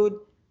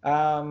actitud.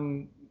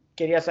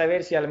 Quería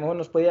saber si a lo mejor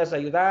nos podías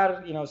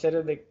ayudar, ser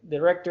el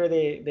director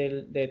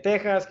de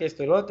Texas, que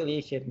esto y lo otro. Y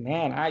dije,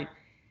 man,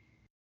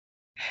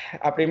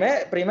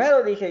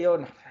 primero dije yo,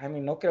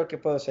 no creo que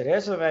puedo hacer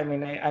eso.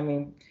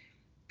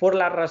 Por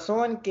la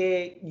razón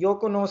que yo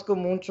conozco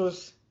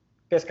muchos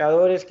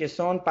pescadores que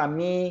son para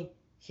mí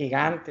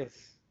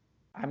gigantes.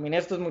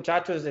 Estos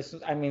muchachos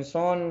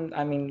son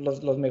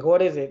los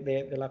mejores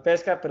de la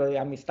pesca, pero de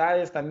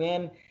amistades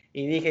también.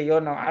 Y dije yo,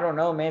 no, I don't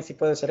know, man, si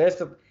puedo hacer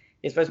esto.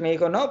 Y después me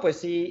dijo, no, pues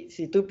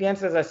si tú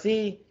piensas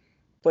así,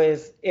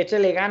 pues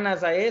échale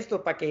ganas a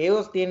esto para que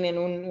ellos tienen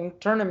un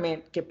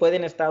tournament que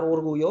pueden estar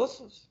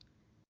orgullosos.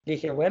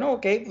 Dije, bueno,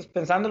 ok, pues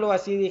pensándolo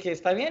así, dije,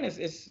 está bien,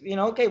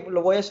 ok,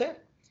 lo voy a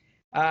hacer.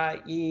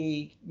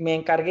 Y me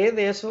encargué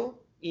de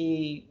eso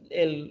y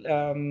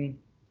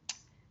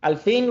al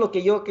fin lo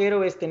que yo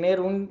quiero es tener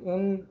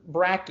un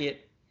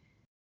bracket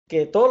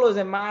que todos los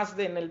demás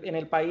en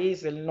el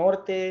país, el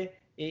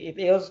norte, y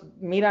ellos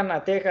miran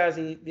a Texas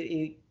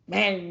y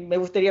man, me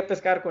gustaría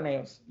pescar con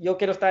ellos. Yo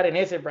quiero estar en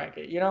ese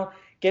bracket,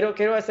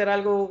 quiero hacer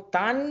algo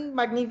tan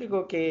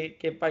magnífico que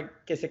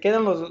se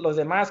queden los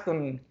demás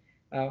con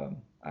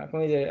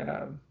 ¿cómo dice?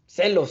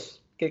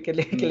 Celos, que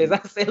les da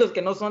celos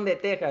que no son de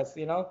Texas,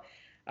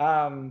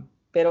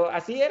 pero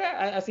así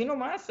era, así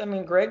nomás.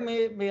 Greg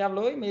me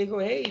habló y me dijo,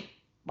 hey,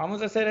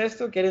 vamos a hacer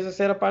esto, ¿quieres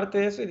hacer aparte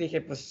de eso? Y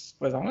dije, pues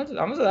vamos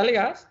a darle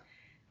gas.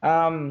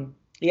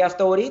 Y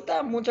hasta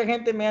ahorita mucha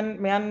gente me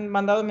han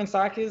mandado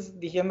mensajes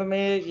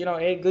diciéndome,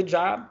 hey, good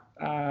job,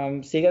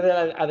 sigue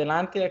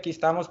adelante, aquí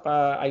estamos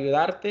para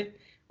ayudarte,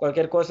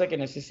 cualquier cosa que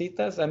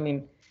necesitas.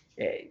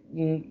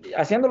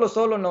 Haciéndolo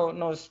solo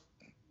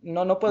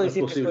no puedo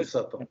decir posible, que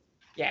exacto.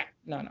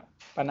 No,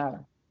 para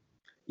nada.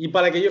 Y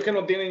para aquellos que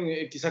no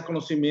tienen quizás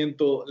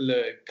conocimiento,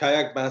 el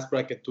Kayak Bass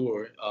Bracket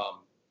Tour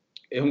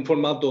es un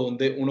formato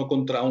donde 1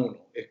 contra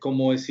 1. Es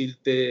como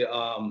decirte...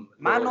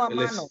 mano a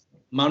mano.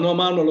 Mano a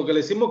mano, lo que le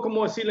decimos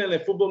como decirle en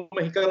el fútbol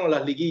mexicano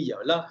las liguillas,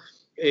 ¿verdad?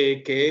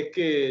 Que es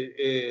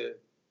que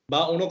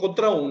va 1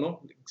 contra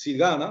 1, si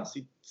gana,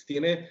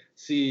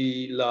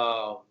 si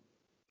la,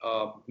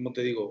 ¿cómo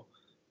te digo?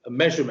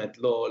 Measurement,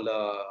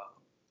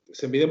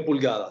 se mide en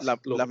pulgadas.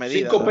 La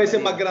medida. 5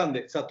 peces más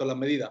grandes, exacto, la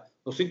medida.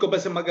 Los 5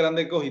 peces más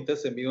grandes que cogiste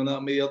se mide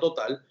una medida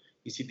total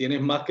y si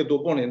tienes más que tu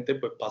oponente,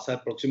 pues pasa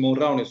al próximo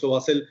round. Eso va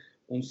a ser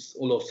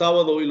los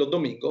sábados y los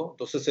domingos.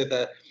 Entonces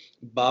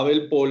va a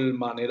haber por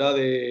manera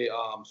de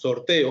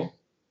sorteo.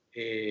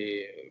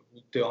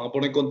 Te van a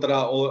poner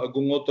contra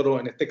algún otro,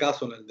 en este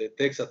caso, en el de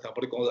Texas, te van a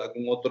poner contra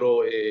algún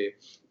otro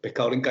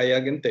pescador en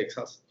kayak en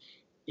Texas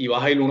y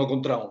vas a ir 1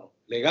 contra 1.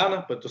 Le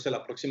ganas, pues entonces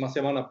la próxima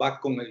semana vas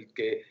con el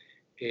que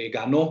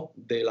ganó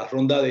de la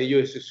ronda de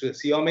ellos y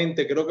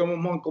sucesivamente. Creo que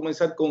vamos a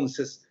comenzar con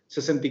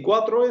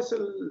 64 es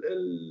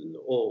el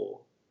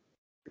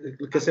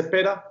que se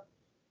espera.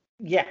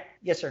 Yeah,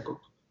 yes, sir.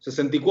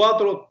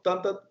 64,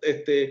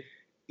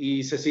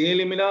 y se sigue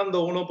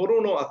eliminando uno por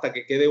uno hasta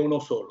que quede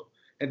uno solo.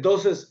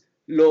 Entonces,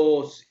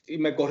 y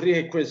me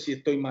corrige Chris si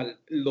estoy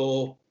mal,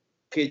 los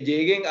que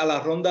lleguen a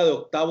la ronda de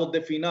octavos de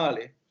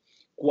finales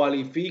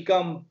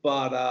cualifican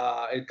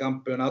para el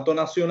campeonato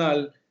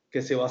nacional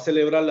que se va a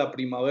celebrar la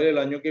primavera del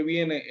año que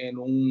viene en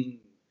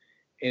un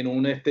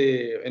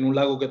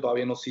lago que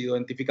todavía no ha sido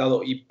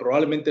identificado y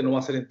probablemente no va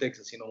a ser en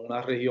Texas, sino en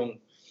una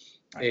región.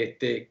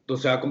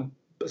 Entonces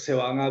se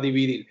van a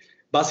dividir.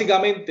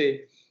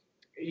 Básicamente,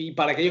 y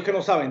para aquellos que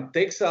no saben,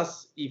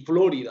 Texas y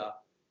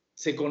Florida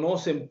se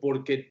conocen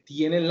porque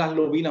tienen las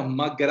lobinas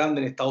más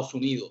grandes en Estados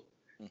Unidos.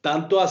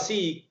 Tanto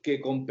así que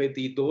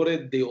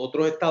competidores de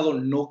otros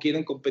estados no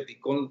quieren competir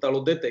contra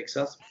los de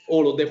Texas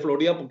o los de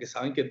Florida porque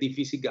saben que es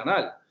difícil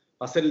ganar.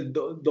 Va a ser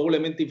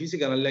doblemente difícil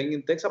ganarle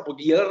en Texas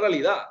porque y es la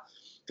realidad.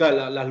 O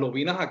sea, las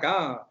lobinas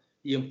acá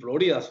y en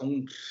Florida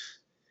son,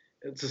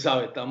 tú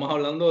sabes, estamos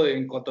hablando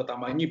en cuanto a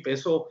tamaño y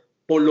peso,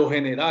 por lo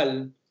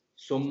general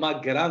son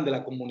más grandes.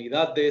 La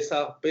comunidad de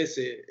esas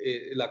peces,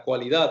 la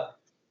cualidad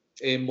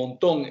en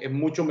montón es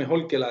mucho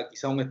mejor que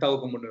quizá un estado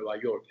como Nueva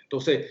York.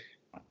 Entonces,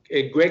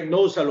 Greg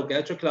Nosa lo que ha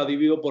hecho es que la ha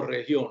dividido por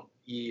región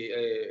y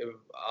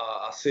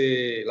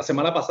la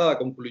semana pasada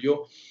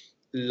concluyó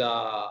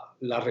la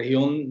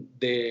región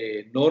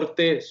de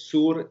norte,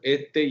 sur,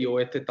 este y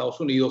oeste de Estados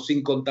Unidos,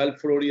 sin contar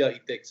Florida y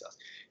Texas.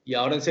 Y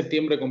ahora en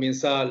septiembre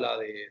comienza la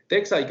de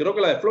Texas y creo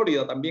que la de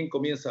Florida también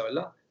comienza,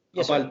 ¿verdad?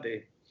 Yes,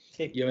 aparte.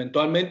 Sí. Y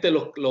eventualmente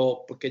los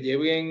que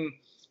lleguen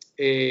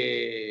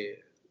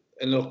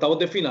en los octavos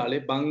de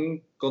finales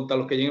van contra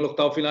los que lleguen en los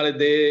octavos finales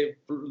de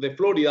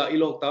Florida y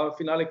los octavos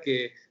finales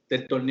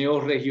del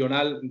torneo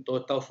regional en todo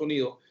Estados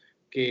Unidos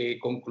que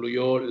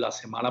concluyó la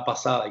semana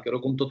pasada. Y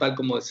creo que un total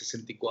como de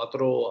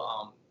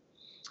 64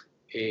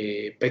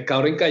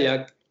 pescadores en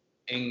kayak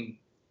en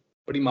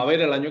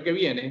primavera el año que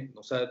viene,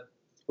 no se ha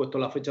puesto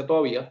la fecha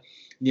todavía,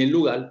 ni el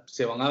lugar,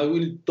 se van a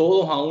ir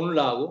todos a un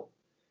lago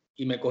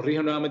y me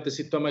corrige nuevamente el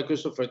sistema de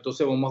Kristopher,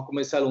 entonces vamos a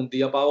comenzar un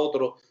día para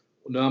otro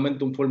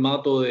nuevamente un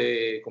formato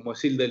de, como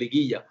decir, de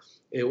liguilla,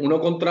 uno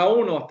contra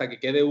uno hasta que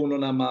quede uno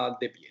nada más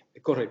de pie.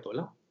 ¿Es correcto,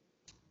 verdad?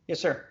 Yes,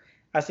 sir.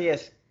 Así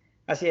es.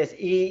 Así es.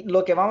 Y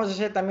lo que vamos a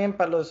hacer también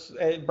para los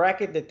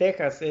brackets de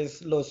Texas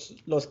es los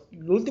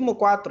últimos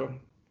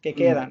 4 que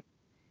quedan.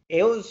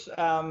 Ellos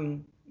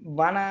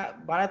van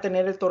a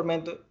tener el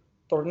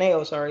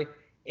torneo,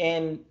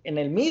 en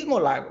el mismo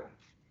lago.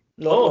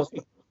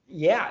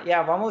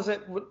 Vamos a,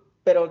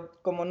 pero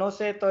como no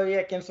sé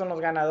todavía quién son los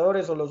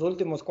ganadores o los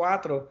últimos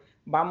 4,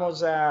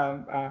 vamos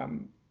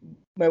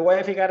me voy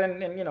a fijar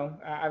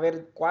a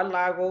ver cuál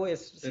lago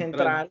es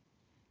central.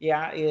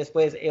 Y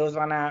después ellos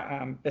van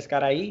a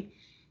pescar ahí,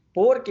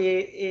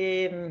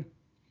 porque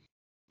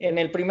en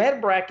el primer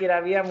bracket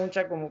había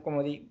mucha, como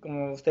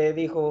usted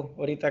dijo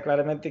ahorita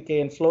claramente,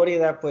 que en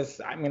Florida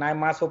pues hay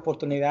más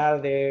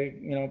oportunidad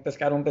de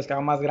pescar un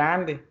pescado más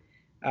grande.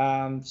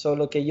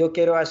 Lo que yo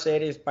quiero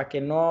hacer es para que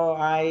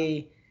no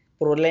hay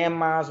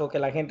problemas o que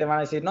la gente va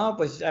a decir, no,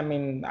 pues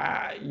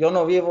yo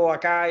no vivo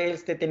acá,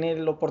 tener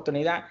la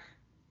oportunidad.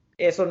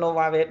 Eso no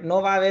va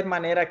a haber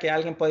manera que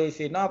alguien pueda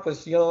decir, no,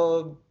 pues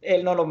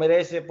él no lo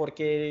merece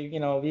porque,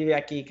 vive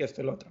aquí, que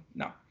esto y lo otro.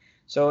 No.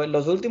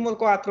 Los últimos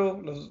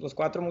 4, los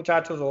 4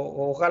 muchachos,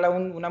 o ojalá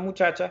una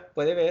muchacha,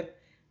 puede ver,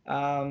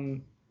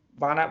 van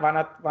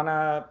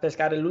a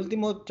pescar el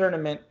último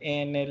tournament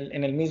en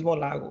el mismo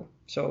lago.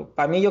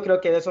 Para mí yo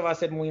creo que eso va a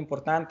ser muy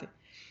importante.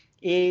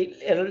 Y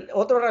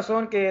otra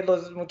razón que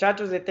los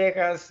muchachos de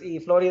Texas y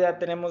Florida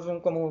tenemos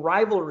como un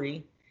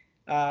rivalry,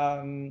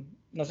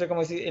 no sé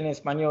cómo decir en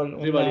español.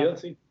 Rivalidad,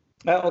 sí.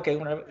 Ok,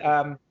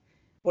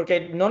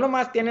 porque no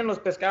nomás tienen los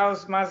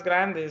pescados más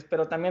grandes,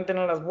 pero también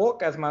tienen las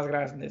bocas más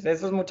grandes. A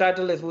esos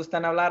muchachos les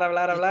gustan hablar.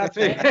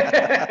 Sí.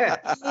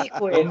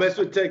 Pues, don't mess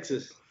with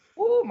Texas.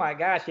 Oh my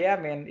gosh, yeah,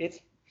 man.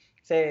 It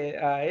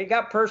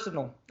got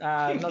personal.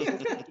 No sé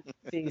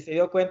si se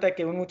dio cuenta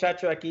que un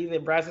muchacho aquí de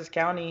Brazos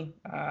County,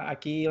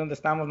 aquí donde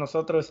estamos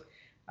nosotros,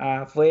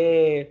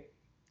 fue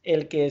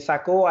el que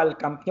sacó al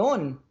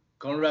campeón.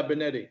 Conrad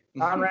Benetti,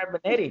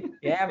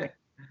 yeah, man.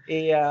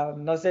 Y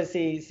no sé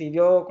si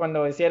vio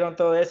cuando hicieron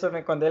todo eso,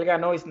 cuando él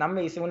ganó,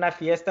 me hizo una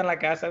fiesta en la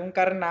casa, un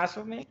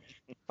carnazo,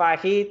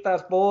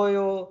 fajitas,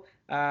 pollo,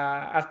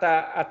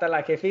 hasta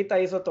la jefita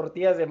hizo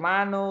tortillas de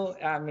mano.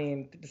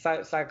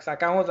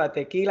 Sacamos la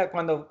tequila.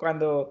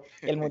 Cuando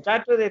el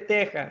muchacho de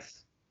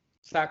Texas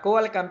sacó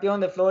al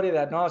campeón de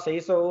Florida, no, se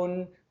hizo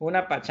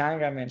una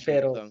pachanga,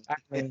 pero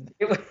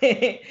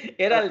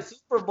era el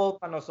Super Bowl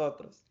para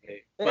nosotros.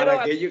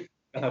 Para aquello...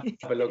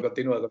 Pero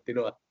continúa.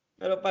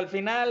 Pero para el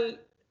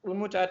final, un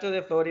muchacho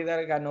de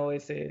Florida ganó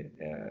ese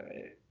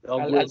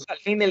al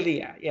fin del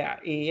día.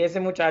 Y ese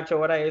muchacho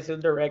ahora es el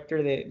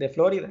director de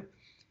Florida.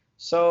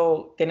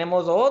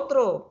 Tenemos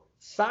otro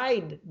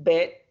side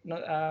bet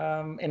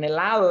en el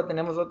lado,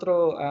 tenemos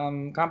otro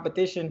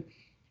competition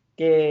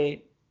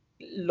que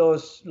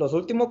los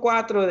últimos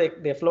 4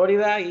 de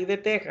Florida y de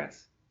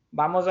Texas.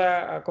 Vamos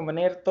a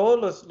componer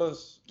todas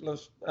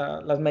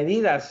las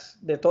medidas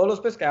de todos los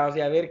pescados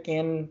y a ver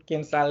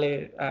quién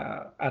sale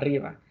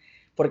arriba.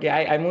 Porque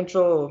hay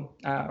mucho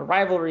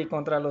rivalry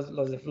contra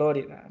los de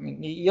Florida.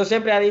 Y yo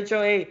siempre he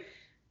dicho,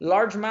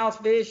 largemouth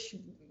fish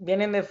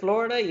vienen de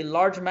Florida y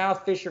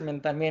largemouth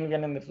fishermen también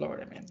vienen de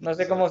Florida, man. No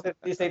sé cómo se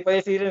puede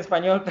decir en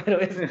español,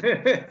 pero es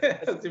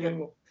así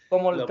mismo.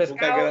 Como el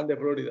pescado grande de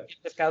Florida. Y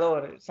el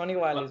pescador, son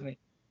iguales, man.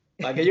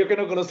 Aquellos que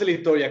no conocen la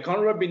historia,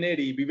 Conrad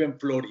Benetti vive en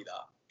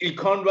Florida. Y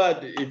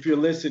Conrad, if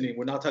you're listening,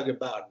 we're not talking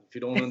about, if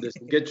you don't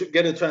understand,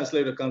 get a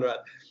translator, Conrad.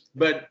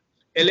 But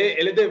él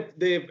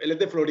es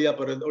de Florida,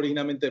 pero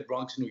originalmente de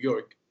Bronx, New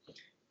York.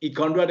 Y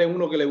Conrad es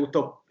uno que le gusta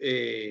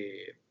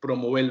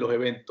promover los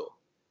eventos.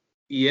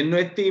 Y él no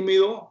es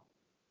tímido,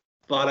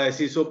 para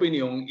decir su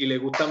opinión y le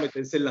gusta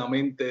meterse en la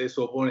mente de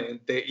su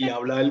oponente y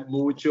hablar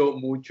mucho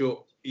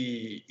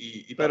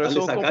y Pero tratar es de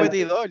un sacar.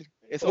 competidor.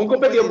 Es un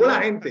competidor,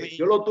 buena gente.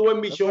 Yo lo tuve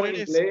en mi show en That's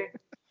what it is. inglés.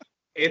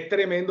 Es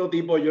tremendo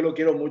tipo, yo lo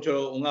quiero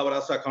mucho. Un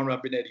abrazo a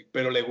Conrad Pinetti,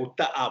 pero le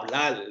gusta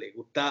hablar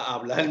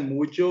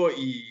mucho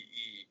y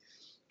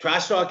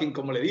trash talking,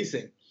 como le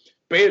dicen.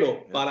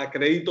 Pero para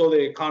crédito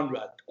de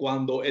Conrad,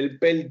 cuando él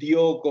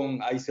perdió con,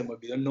 ay, se me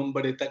olvidó el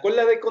nombre, ¿te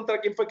acuerdas de contra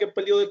quién fue que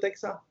perdió de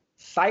Texas?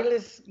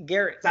 Silas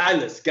Garrett.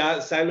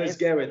 Silas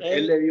Garrett.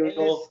 Él le dio es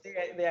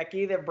de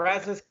aquí, de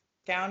Brazos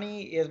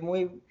County.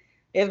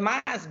 Es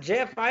más,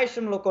 Jeff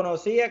Isham lo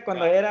conocía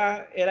cuando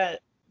era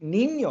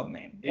niño,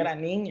 man. Era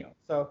niño.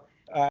 So,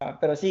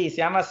 pero sí, se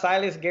llama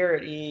Silas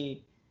Garrett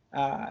y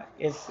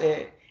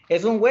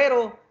es un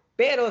güero,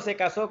 pero se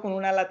casó con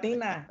una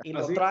latina y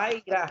lo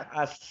trae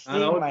así.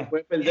 No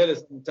puede perder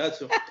ese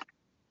muchacho.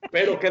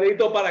 Pero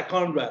crédito para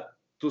Conrad.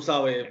 Tú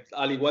sabes,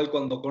 al igual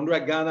cuando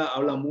Conrad gana,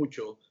 habla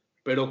mucho.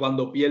 Pero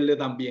cuando pierde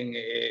también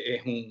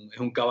es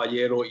un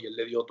caballero y él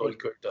le dio todo el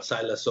crédito a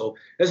Silas. So,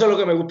 eso es lo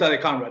que me gusta de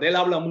Conrad. Él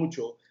habla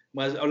mucho,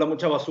 habla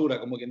mucha basura,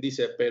 como quien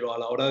dice, pero a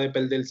la hora de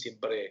perder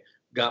siempre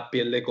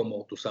pierde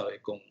como, tú sabes,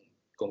 con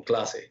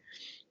clase.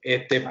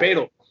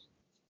 Pero,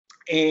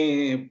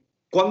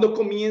 cuando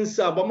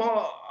comienza, vamos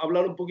a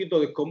hablar un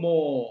poquito de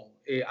cómo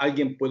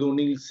alguien puede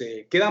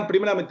unirse. ¿Quedan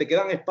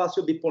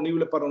espacios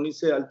disponibles para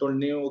unirse al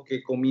torneo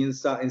que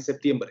comienza en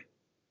septiembre?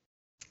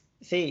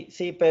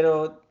 Sí,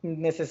 pero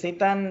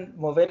necesitan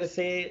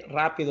moverse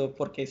rápido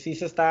porque sí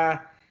se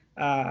está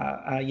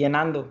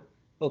llenando,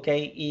 ¿ok?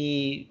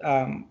 Y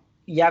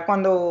ya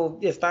cuando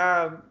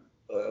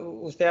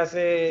usted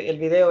hace el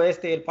video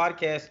el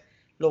podcast,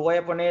 lo voy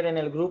a poner en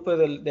el grupo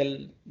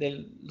de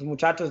los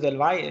muchachos del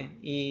Valle.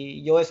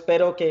 Y yo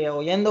espero que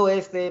oyendo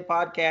este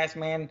podcast,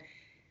 man,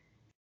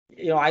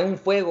 hay un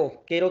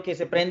fuego. Quiero que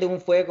se prende un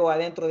fuego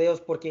adentro de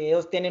ellos porque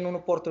ellos tienen una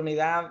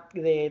oportunidad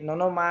de no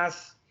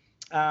nomás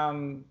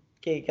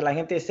que la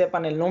gente sepa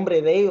el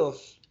nombre de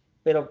ellos,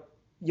 pero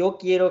yo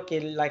quiero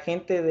que la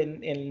gente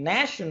del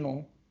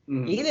National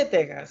y de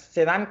Texas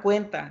se dan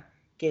cuenta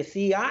que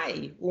sí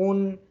hay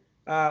un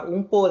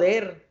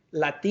poder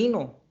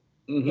latino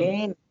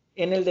en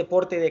el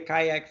deporte de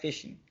kayak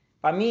fishing.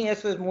 Para mí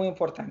eso es muy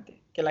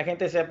importante, que la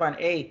gente sepa,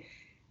 hey,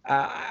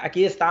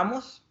 aquí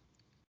estamos,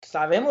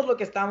 sabemos lo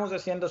que estamos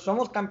haciendo,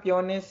 somos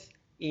campeones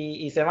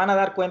y se van a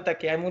dar cuenta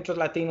que hay muchos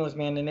latinos,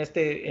 man, en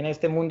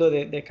este mundo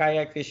de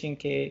kayak fishing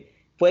que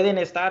pueden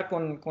estar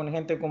con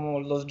gente como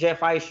los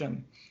Jeff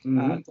Isham,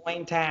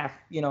 Dwayne Taft,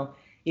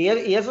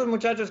 y esos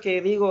muchachos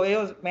que digo,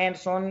 ellos,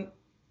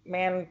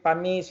 para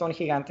mí son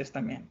gigantes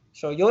también.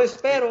 So, yo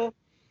espero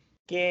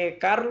que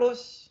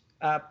Carlos,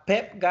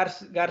 Pep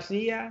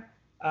García,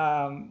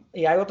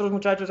 y hay otros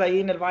muchachos ahí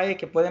en el Valle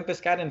que pueden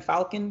pescar en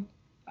Falcon.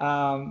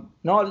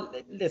 No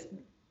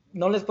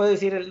les puedo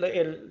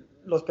decir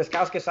los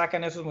pescados que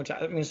sacan esos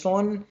muchachos.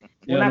 Son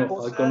una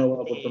cosa.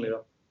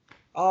 Oportunidad.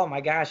 Oh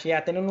my gosh,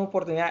 tienen una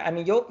oportunidad.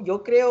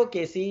 Yo creo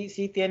que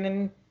sí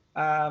tienen,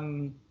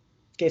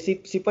 que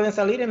sí pueden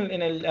salir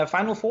en el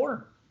Final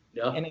Four.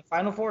 Yeah. En el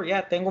Final Four,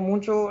 tengo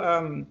mucho,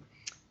 I'm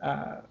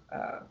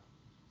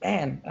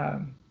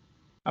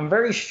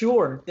very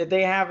sure that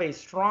they have a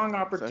strong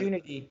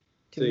opportunity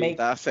to make.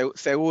 Estás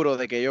seguro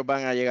de que ellos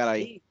van a llegar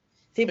ahí.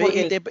 Sí,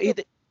 porque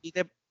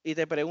y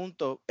te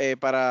pregunto,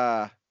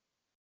 para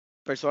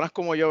personas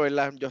como yo,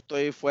 ¿verdad? Yo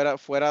estoy fuera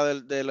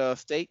de los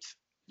States,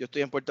 yo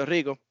estoy en Puerto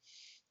Rico.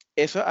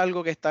 ¿Eso es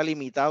algo que está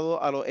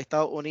limitado a los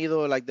Estados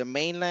Unidos, like the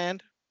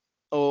mainland?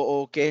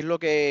 ¿O qué es lo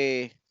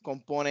que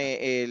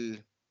compone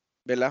el,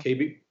 ¿verdad?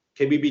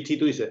 KBBT,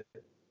 tú dices.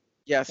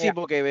 Sí,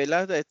 porque,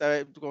 ¿verdad?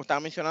 Como estaba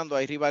mencionando,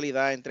 hay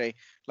rivalidad entre,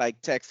 like,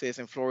 Texas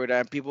and Florida,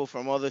 and people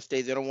from other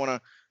states, they don't want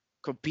to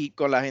compete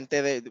con la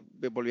gente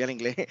volví al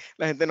inglés.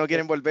 La gente no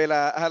quiere volver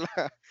 ¿verdad?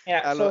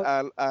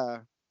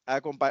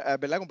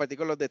 Compartir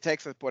con los de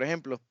Texas, por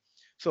ejemplo.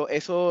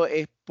 ¿Eso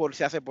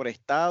se hace por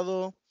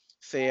estado?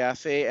 ¿Se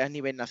hace a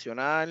nivel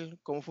nacional?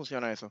 ¿Cómo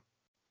funciona eso?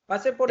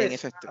 Pase por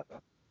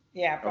estado.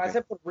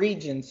 Pase por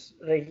regions,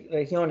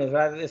 regiones,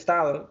 ¿verdad?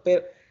 Estado.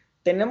 Pero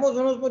tenemos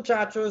unos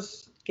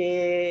muchachos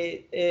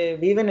que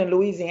viven en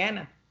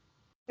Louisiana,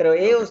 pero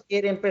ellos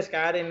quieren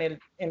pescar en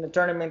el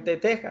tournament de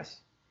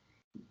Texas.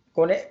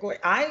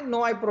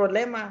 No hay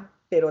problema,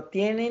 pero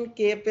tienen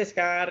que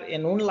pescar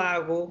en un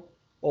lago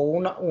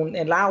o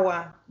el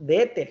agua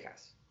de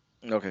Texas.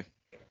 Okay.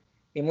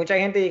 Y mucha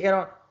gente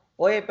dijeron,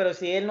 oye, pero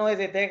si él no es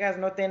de Texas,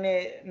 no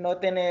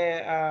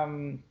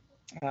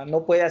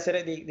puede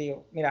hacer.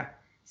 Digo,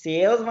 mira, si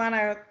ellos van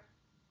a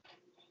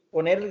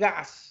poner el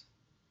gas,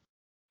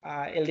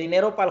 el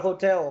dinero para el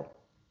hotel,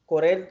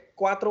 correr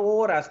 4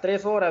 horas,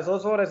 3 horas,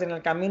 2 horas en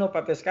el camino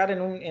para pescar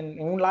en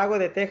un lago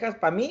de Texas,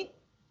 para mí,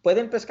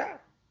 pueden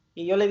pescar.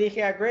 Y yo le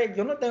dije a Greg,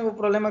 yo no tengo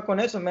problema con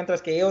eso,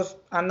 mientras que ellos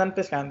andan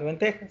pescando en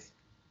Texas.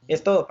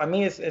 Es todo, para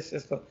mí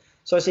es todo.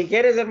 Si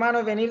quieres,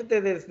 hermano,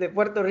 venirte desde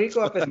Puerto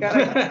Rico a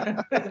pescar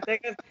en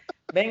Texas,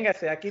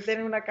 véngase. Aquí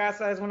tiene una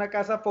casa, es una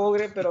casa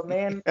pobre, pero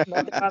no te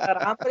va a dar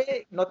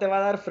hambre, no te va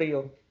a dar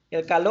frío.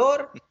 El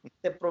calor,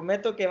 te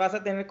prometo que vas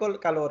a tener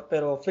calor,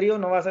 pero frío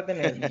no vas a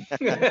tener.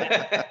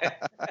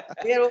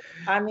 Pero,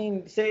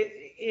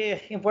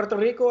 en Puerto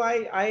Rico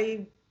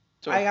hay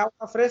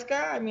agua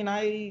fresca.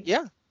 hay...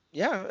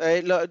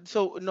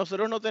 So,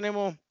 nosotros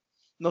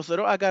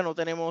acá no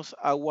tenemos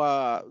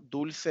agua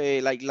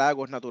dulce, like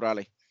lagos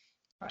naturales.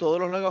 Todos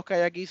los lagos que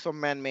hay aquí son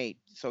man-made,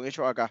 son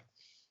hechos acá.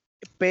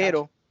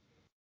 Pero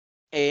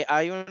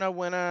hay una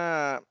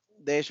buena,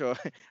 de hecho,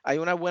 hay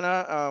una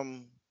buena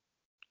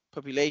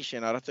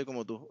population, ahora estoy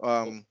como tú.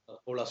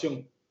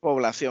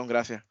 Población,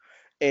 gracias.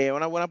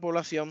 Una buena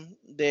población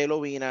de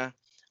lobina.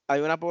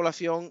 Hay una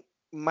población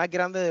más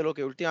grande de lo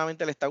que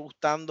últimamente le está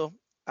gustando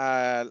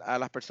a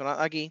las personas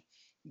aquí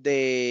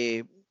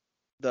de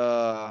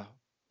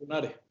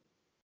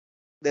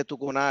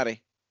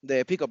tucunares,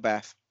 de pick-up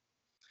bass.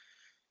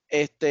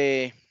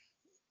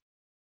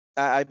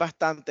 Hay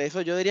bastante.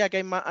 Eso yo diría que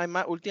hay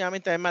más,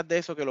 últimamente hay más de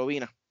eso que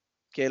lobina.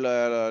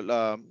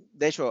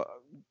 De hecho,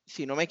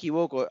 si no me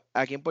equivoco,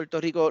 aquí en Puerto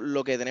Rico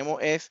lo que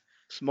tenemos es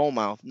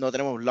smallmouth, no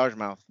tenemos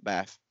largemouth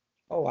bass.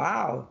 Oh,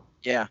 wow.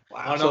 Yeah.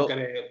 Wow. No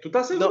creo. ¿Tú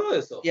estás seguro de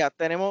eso?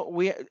 Tenemos,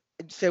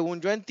 según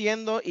yo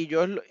entiendo, y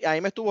a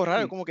mí me estuvo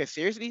raro, como que,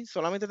 seriously,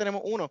 solamente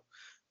tenemos uno.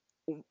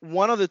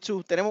 One of the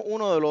two, tenemos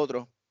uno del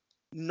otro.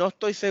 No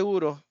estoy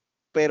seguro,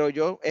 pero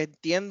yo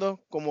entiendo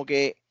como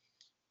que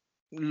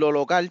lo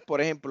local,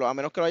 por ejemplo, a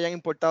menos que lo hayan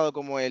importado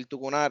como el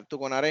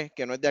tucunaré,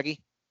 que no es de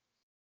aquí,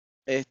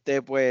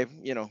 pues,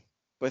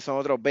 pues son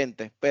otros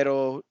 20,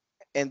 pero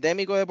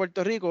endémico de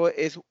Puerto Rico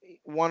es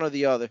one or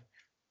the other.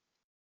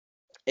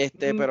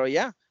 Pero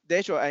ya, de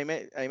hecho,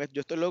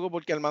 yo estoy loco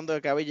porque Armando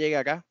de Cabe llegue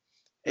acá,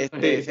 se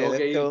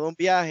de un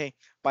viaje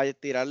para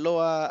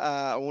tirarlo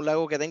a un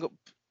lago que tengo.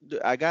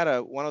 I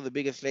got one of the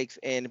biggest lakes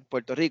en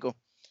Puerto Rico.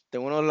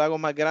 Tengo unos lagos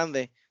más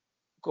grandes,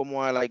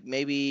 como a like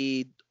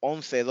maybe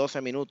 11,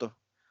 12 minutos.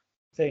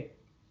 Sí.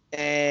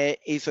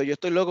 Y yo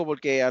estoy loco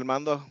porque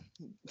Armando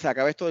se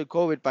acaba esto del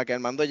COVID para que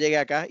Armando llegue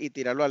acá y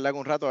tirarlo al lago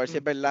un rato a ver si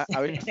es verdad,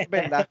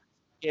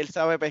 que él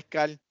sabe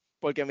pescar,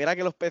 porque mira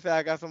que los peces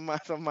acá son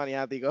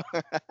maniáticos.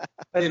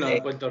 Sí, no,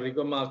 en Puerto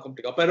Rico es más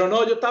complicado. Pero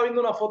no, yo estaba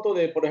viendo una foto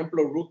de, por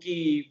ejemplo,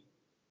 Rookie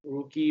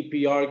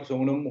PR, que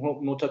son unos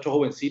muchachos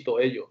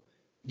jovencitos ellos,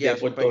 de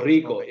Puerto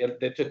Rico. Y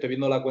de hecho estoy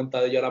viendo la cuenta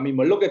de ellos ahora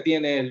mismo. Es lo que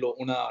tiene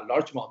una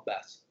largemouth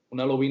bass,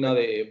 una lobina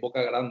de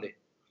boca grande.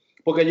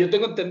 Porque yo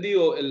tengo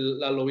entendido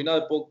la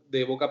lobina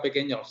de boca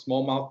pequeña, o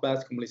smallmouth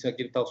bass, como le dicen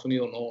aquí en Estados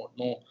Unidos,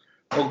 no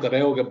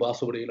creo que pueda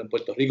sobrevivir en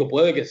Puerto Rico.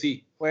 Puede que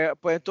sí. Pues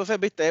entonces,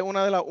 viste, es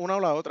una o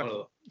la otra.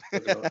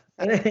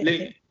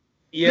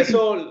 Y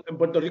eso en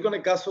Puerto Rico, en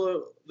el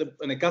caso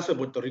de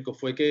Puerto Rico,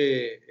 fue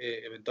que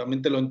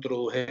eventualmente lo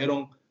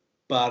introdujeron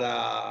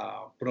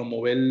para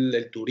promover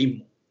el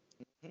turismo.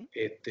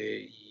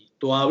 Y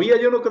todavía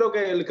yo no creo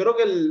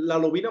que la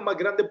lobina más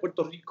grande de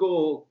Puerto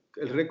Rico,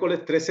 el récord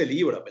es 13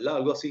 libras, ¿verdad?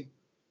 Algo así.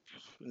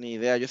 Ni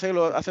idea. Yo sé que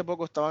hace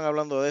poco estaban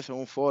hablando de eso en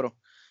un foro.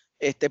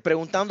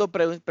 Preguntando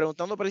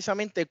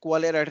precisamente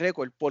cuál era el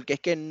récord, porque es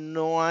que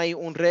no hay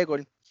un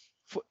récord.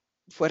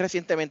 Fue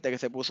recientemente que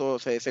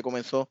se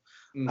comenzó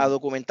a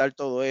documentar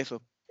todo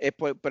eso.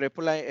 Pero es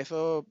por esa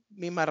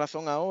misma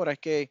razón ahora, es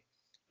que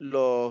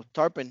los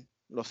tarpon,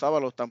 los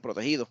sábalos, están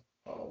protegidos.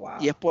 Oh, wow.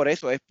 Y es por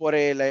eso, es por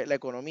la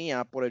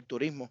economía, por el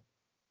turismo.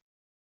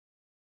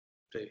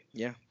 Sí.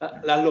 Yeah.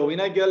 Las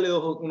lobinas hay que darle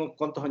unos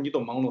cuantos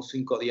añitos más, unos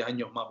 5 o 10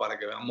 años más para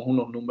que veamos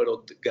unos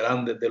números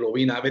grandes de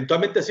lobinas.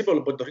 Eventualmente sí, pero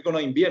en Puerto Rico no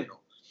hay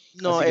invierno.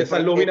 No, así que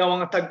esas lobinas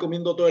van a estar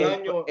comiendo todo el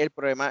año. El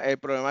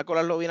problema con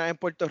las lobinas en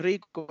Puerto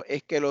Rico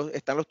es que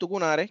están los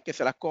tucunares que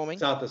se las comen.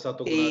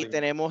 Exacto. Y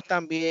tenemos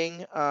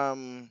también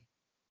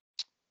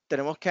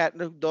tenemos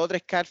 2 o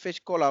 3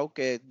 catfish colados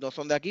que no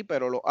son de aquí,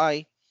 pero los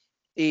hay.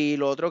 Y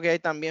lo otro que hay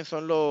también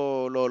son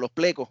los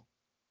plecos.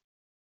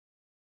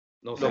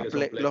 No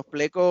sé los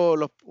plecos,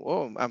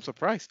 I'm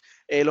surprised.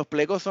 Los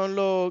plecos son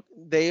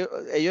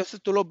ellos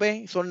tú los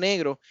ves, son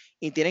negros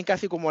y tienen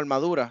casi como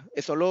armadura.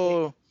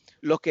 Son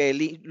los que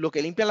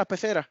limpian las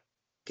peceras,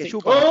 que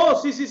chupan. Oh,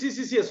 sí,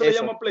 eso le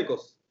llaman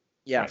plecos.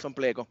 Son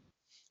plecos.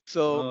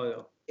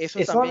 Eso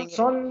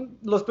también.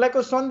 ¿Los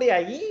plecos son de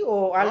allí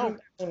o algo?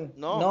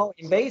 No,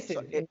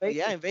 invasive.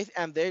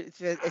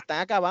 Se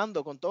están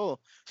acabando con todo.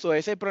 Ese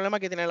es el problema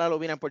que tiene la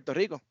lobina en Puerto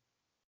Rico.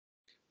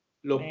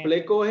 Los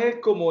plecos es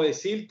como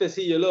decirte,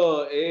 sí,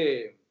 los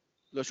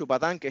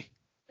chupatanques.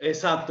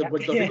 Exacto, en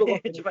Puerto Rico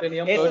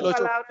teníamos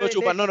los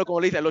chupanos,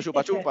 como le dicen, los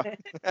chupachupas.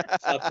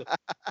 Exacto.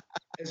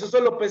 Esos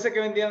son los peces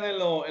que vendían en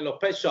los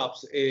pet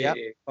shops.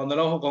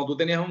 Cuando tú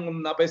tenías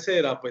una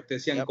pecera, pues te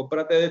decían,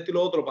 cómprate de esto y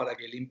lo otro para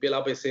que limpie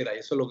la pecera. Y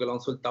eso es lo que lo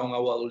han soltado en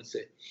agua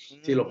dulce.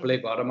 Sí, los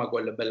plecos, ahora me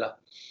acuerdo, es verdad.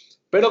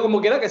 Pero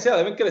como quiera que sea,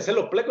 deben crecer.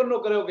 Los plecos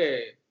no creo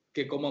que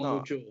coman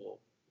mucho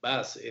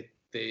bass.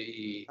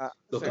 Y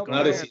los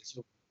tucunares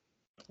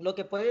lo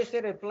que puede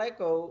ser el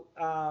pleco,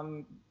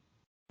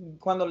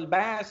 cuando el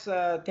bass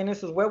tiene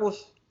sus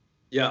huevos,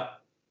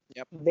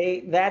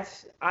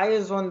 ahí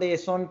es donde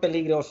son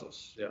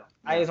peligrosos.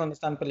 Ahí es donde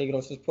están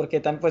peligrosos, porque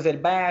pues el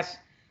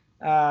bass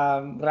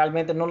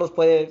realmente no los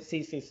puede,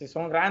 si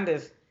son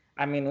grandes,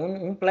 I mean,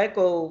 un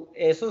pleco,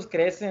 esos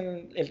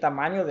crecen el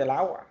tamaño del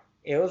agua.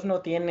 Ellos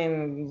no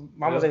tienen,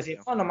 vamos a decir,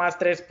 no, nomás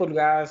 3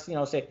 pulgadas,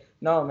 no sé.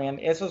 No, man,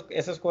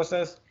 esas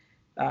cosas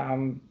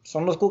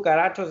son los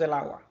cucarachos del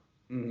agua.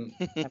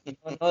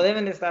 No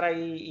deben de estar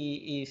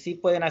ahí y sí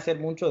pueden hacer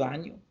mucho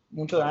daño.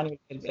 Mucho daño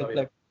el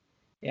pleco.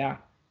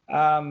 Yeah.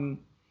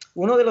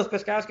 Uno de los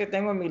pescados que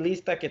tengo en mi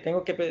lista que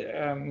tengo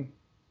que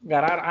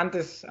ganar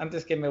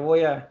antes que me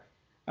voy a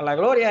la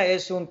gloria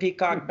es un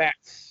peacock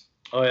bass.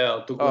 Oh,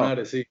 yeah,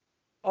 tucunares, sí.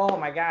 Oh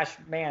my gosh,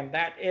 man,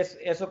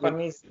 eso para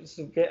mí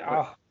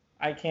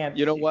I can't.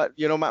 You know what?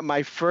 You know,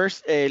 my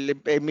first,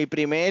 mi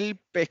primer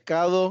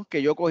pescado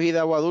que yo cogí de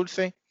agua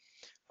dulce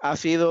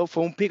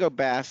fue un peacock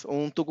bass,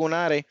 un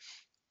tucunare,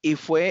 y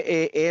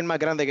fue el más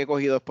grande que he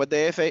cogido. Después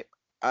de ese,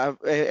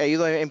 he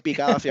ido en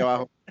picada hacia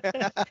abajo.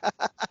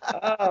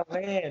 Oh,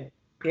 man.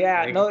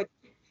 Yeah, no,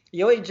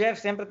 yo y Jeff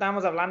siempre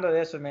estamos hablando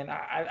de eso, man.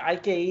 Hay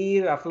que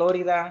ir a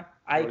Florida,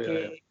 hay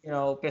que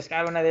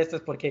pescar una de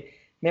estas porque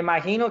me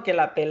imagino que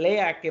la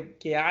pelea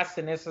que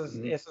hacen esos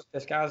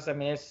pescados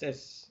también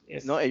es...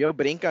 No, ellos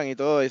brincan y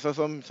todo, esos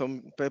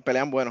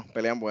pelean bueno.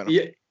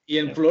 Y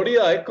en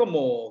Florida es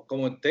como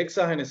en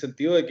Texas en el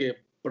sentido de que,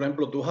 por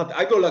ejemplo,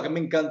 algo lo que me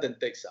encanta en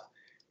Texas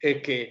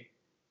es que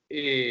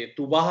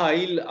tú vas a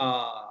ir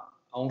a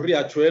un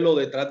riachuelo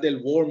detrás del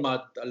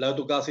Walmart al lado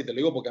de tu casa, y te lo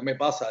digo porque me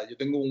pasa, yo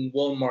tengo un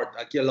Walmart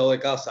aquí al lado de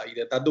casa y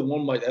detrás de un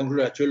Walmart hay un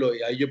riachuelo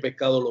y ahí yo he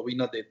pescado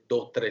lobinas de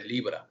 2-3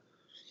 libras.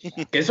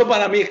 Que eso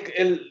para mí es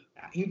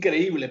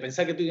increíble,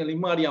 pensar que tú en el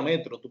mismo área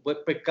metro, tú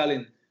puedes pescar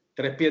en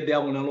 3 pies de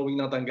agua una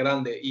lobina tan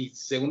grande, y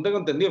según tengo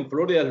entendido en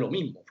Florida es lo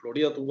mismo. En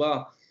Florida tú vas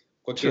a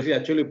cualquier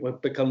riachuelo y puedes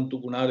pescar un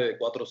tucunare de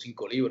 4 o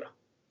 5 libras.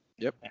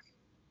 Yep.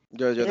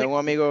 Yo tengo un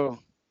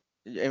amigo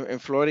en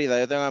Florida,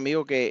 yo tengo un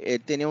amigo que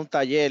él tenía un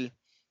taller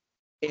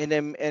en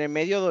el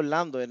medio de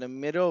Orlando, en el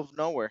middle of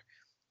nowhere,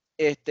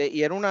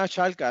 y era una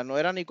charca, no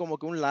era ni como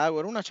que un lago,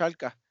 era una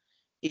charca,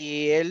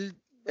 y él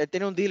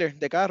tenía un dealer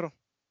de carro,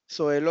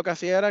 él lo que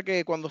hacía era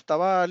que cuando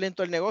estaba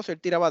lento el negocio,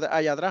 él tiraba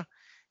allá atrás,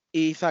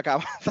 y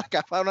sacaba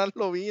unas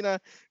lobinas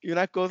y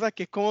unas cosas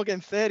que es como que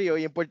en serio,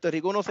 y en Puerto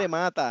Rico uno se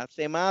mata,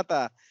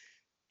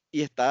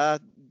 y está,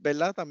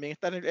 ¿verdad? También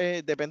está,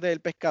 depende del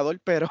pescador,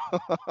 pero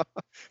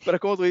es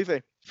como tú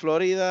dices,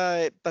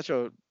 Florida,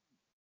 tacho,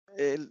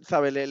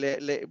 ¿sabe?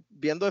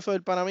 Viendo eso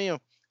del pana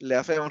mío, le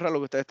hace honra a lo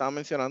que ustedes estaban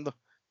mencionando.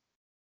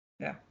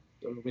 Yeah.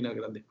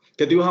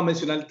 ¿Qué te ibas a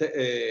mencionar,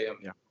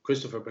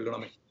 Christopher?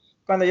 Perdóname.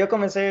 Cuando yo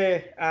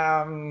comencé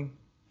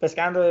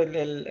pescando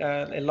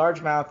el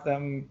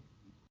largemouth,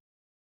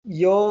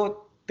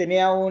 yo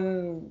tenía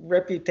un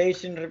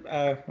reputation,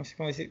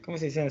 ¿cómo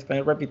se dice en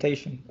español?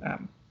 Reputation.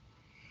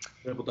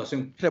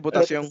 Reputación.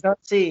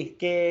 Sí,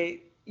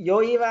 que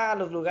yo iba a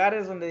los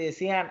lugares donde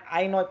decían,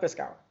 ahí no hay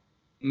pescado.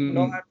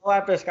 No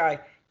hay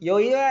pescado. Yo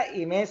iba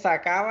y me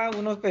sacaba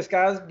unos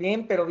pescados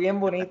pero bien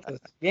bonitos,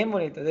 bien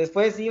bonitos.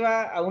 Después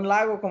iba a un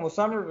lago como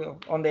Somerville,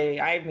 donde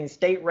hay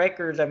state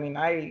records, y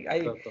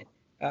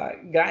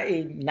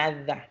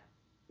nada.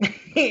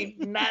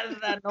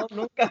 Nada,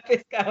 nunca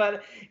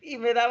pescaba. Y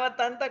me daba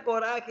tanta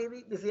coraje.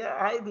 Y decía,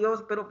 ay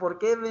Dios, pero ¿por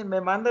qué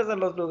me mandas a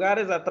los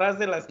lugares atrás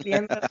de las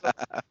tiendas?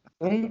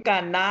 Un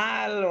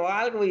canal o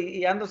algo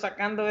y ando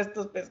sacando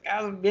estos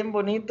pescados bien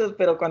bonitos,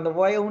 pero cuando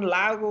voy a un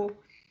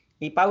lago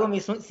y pago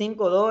mis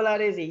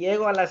 $5 y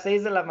llego a las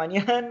 6 de la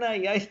mañana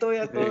y ahí estoy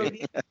a todo el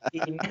día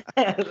y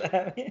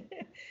nada.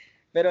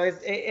 Pero eso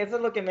es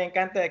lo que me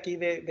encanta aquí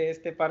de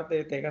esta parte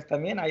de Texas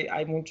también.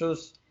 Hay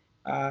muchos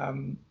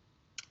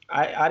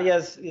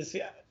áreas.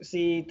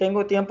 Si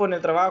tengo tiempo en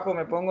el trabajo,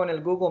 me pongo en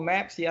el Google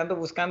Maps y ando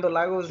buscando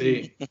lagos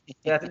y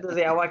haciendo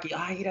de agua aquí.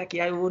 Ay, mira,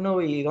 aquí hay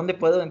uno y ¿dónde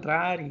puedo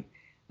entrar? Y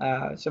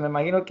me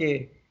imagino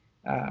que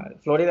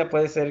Florida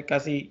puede ser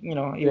casi,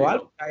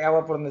 igual, hay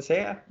agua por donde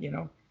sea,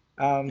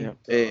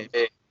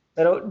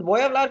 Pero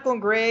voy a hablar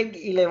con Greg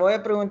y le voy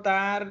a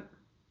preguntar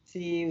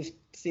si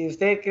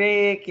usted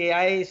cree que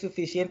hay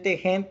suficiente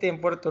gente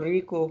en Puerto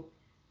Rico,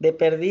 de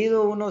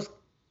perdido unos,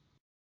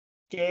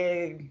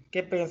 ¿qué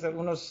piensa?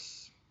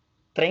 Unos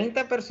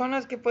 30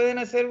 personas que pueden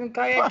hacer un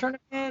kayak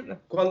tournament.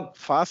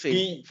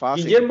 Fácil.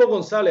 Guillermo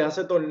González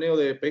hace torneo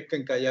de pesca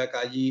en kayak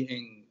allí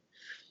en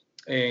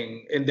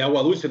de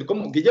agua dulce.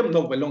 ¿Cómo?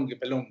 Guillermo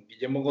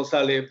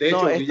González. De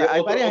hecho, hay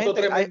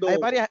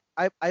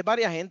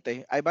varias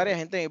gente en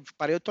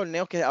varios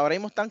torneos que ahora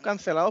mismo están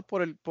cancelados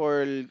por el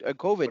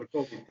COVID,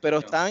 pero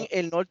están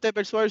el norte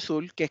versus el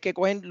sur, que es que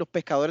cogen los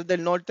pescadores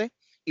del norte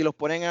y los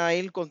ponen a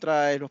ir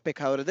contra los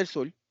pescadores del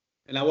sur.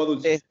 En agua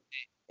dulce.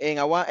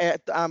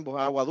 Ambos,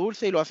 agua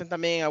dulce, y lo hacen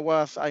también en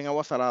agua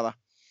salada.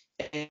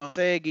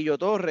 Entonces, Guillo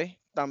Torres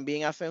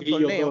también hace un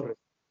torneo.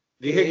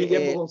 Dije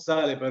Guillermo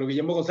González, pero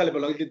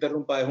no que te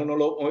interrumpa, es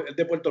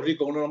de Puerto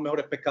Rico, uno de los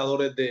mejores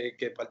pescadores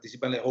que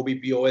participan en el Hobby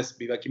POS,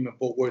 vive aquí en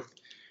Fort Worth.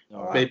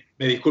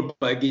 Me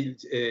disculpa,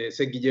 es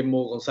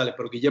Guillermo González,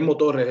 pero Guillermo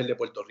Torres es el de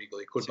Puerto Rico,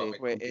 discúlpame.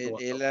 Sí,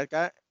 pues,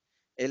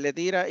 él le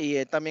tira, y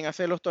él también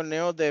hace los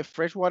torneos de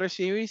Freshwater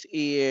Series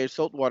y el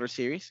Saltwater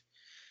Series.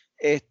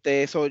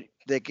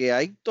 De que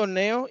hay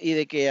torneos y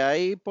de que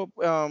hay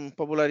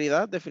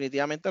popularidad,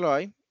 definitivamente lo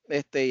hay.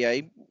 y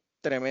hay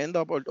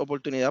tremenda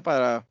oportunidad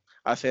para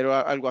hacer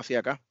algo así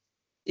acá.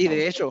 Y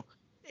de hecho,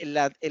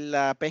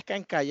 la pesca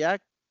en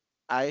kayak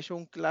ha hecho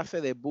un clase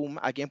de boom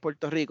aquí en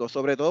Puerto Rico,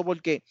 sobre todo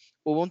porque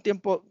hubo un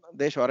tiempo,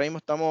 de hecho, ahora mismo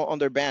estamos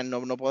under ban,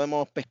 no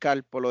podemos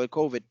pescar por lo de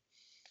COVID.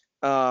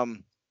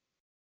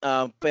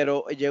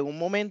 Pero llegó un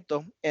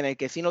momento en el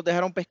que sí nos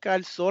dejaron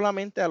pescar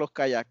solamente a los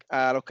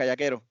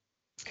kayakeros,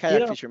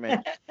 kayak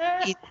fishermen.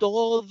 Y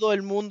todo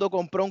el mundo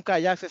compró un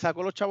kayak, se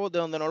sacó los chavos de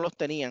donde no los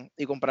tenían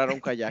y compraron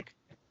un kayak.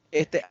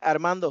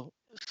 Armando,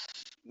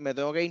 me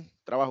tengo que ir,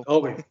 trabajo.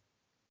 Okay.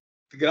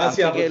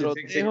 Gracias. Así que lo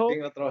dejo.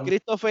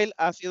 Kristopher,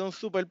 ha sido un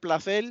súper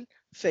placer.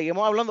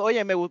 Seguimos hablando.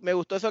 Oye, me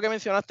gustó eso que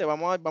mencionaste.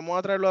 Vamos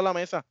a traerlo a la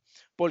mesa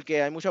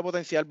porque hay mucho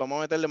potencial. Vamos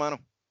a meterle mano.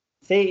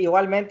 Sí,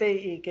 igualmente,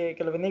 y que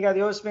lo bendiga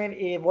Dios, man.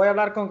 Y voy a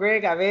hablar con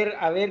Greg a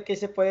ver qué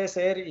se puede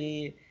hacer.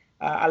 Y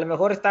a lo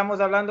mejor estamos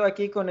hablando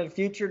aquí con el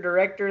Future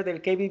Director del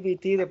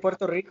KBBT de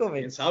Puerto Rico, man.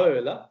 ¿Quién sabe,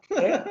 verdad?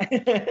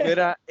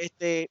 Mira,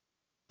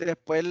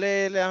 después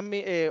le das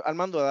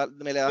Armando,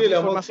 me le das mi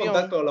información.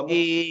 Contacto,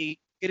 y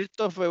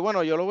Kristopher,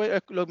 bueno, yo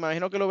lo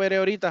imagino que lo veré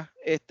ahorita.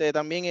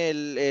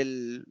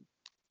 También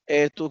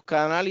tu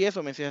canal y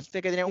eso. Me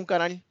enseñaste que tenías un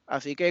canal.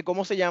 Así que,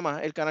 ¿cómo se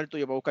llama el canal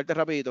tuyo? Para buscarte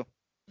rapidito.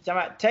 Se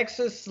llama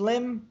Texas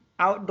Slim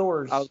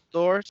Outdoors.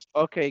 Outdoors,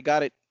 ok,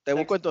 got it. Te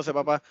busco entonces,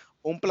 papá.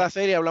 Un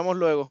placer y hablamos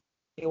luego.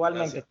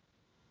 Igualmente.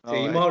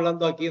 Seguimos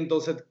hablando aquí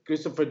entonces,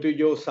 Kristopher, tú y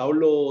yo.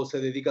 Saulo se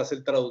dedica a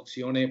hacer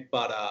traducciones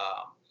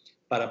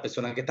para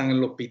personas que están en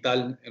el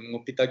hospital, en un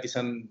hospital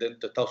quizás de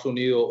Estados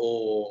Unidos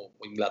o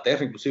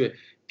Inglaterra inclusive,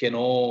 que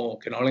no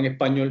hablan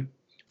español.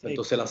 Sí.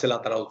 Entonces él hace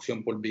la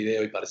traducción por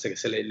video y parece que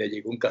se le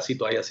llegó un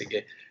casito ahí, así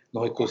que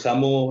nos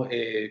excusamos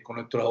con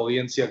nuestra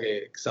audiencia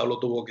que Saulo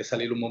tuvo que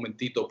salir un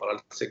momentito para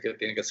hacer que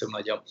tiene que hacer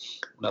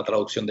una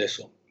traducción de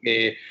eso.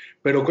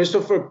 Pero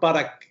Kristopher,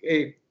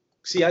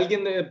 si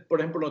alguien, por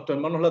ejemplo, nuestros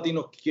hermanos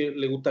latinos que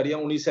le gustaría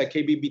unirse a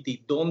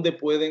KBBT, ¿dónde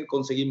pueden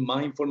conseguir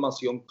más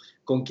información?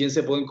 ¿Con quién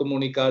se pueden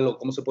comunicar o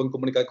cómo se pueden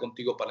comunicar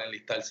contigo para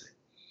enlistarse?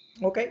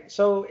 Ok,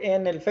 so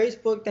en el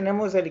Facebook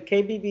tenemos el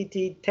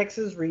KBBT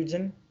Texas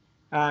Region.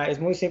 Es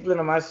muy simple,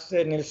 nomás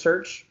en el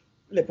search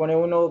le pone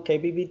uno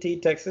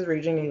KBBT Texas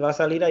Region y va a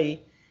salir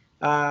ahí.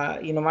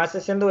 Y nomás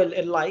haciendo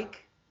el like,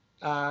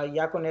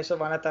 ya con eso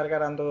van a estar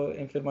ganando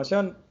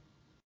información.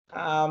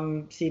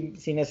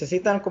 Si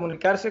necesitan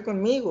comunicarse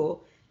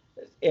conmigo,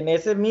 en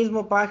esa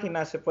misma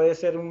página se puede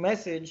hacer un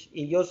message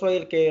y yo soy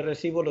el que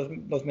recibo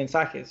los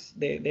mensajes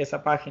de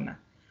esa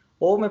página.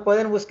 O me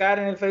pueden buscar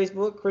en el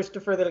Facebook,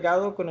 Kristopher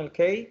Delgado con el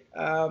K,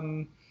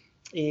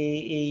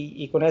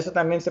 y con eso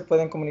también se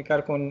pueden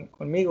comunicar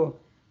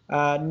conmigo.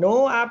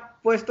 No ha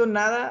puesto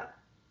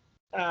nada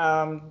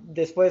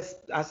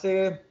después,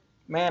 hace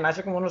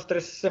como unos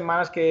 3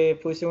 semanas que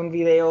puse un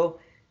video.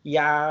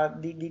 Ya,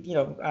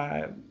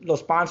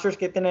 los sponsors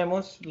que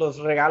tenemos, los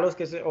regalos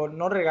o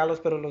no regalos,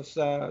 pero los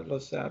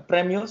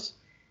premios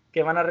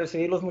que van a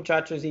recibir los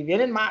muchachos, y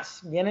vienen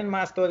más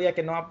todavía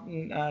que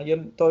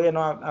yo todavía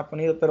no ha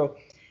ponido, pero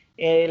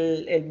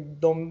el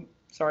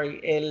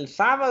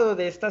sábado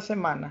de esta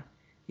semana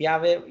ya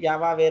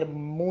va a haber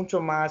mucho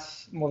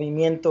más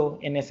movimiento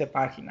en esa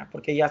página,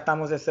 porque ya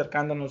estamos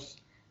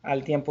acercándonos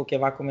al tiempo que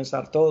va a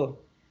comenzar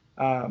todo.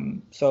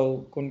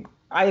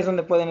 Ahí es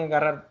donde pueden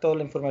agarrar toda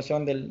la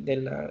información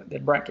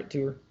del Bracket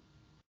Tour.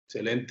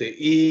 Excelente.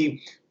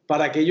 Y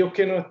para aquellos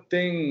que no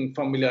estén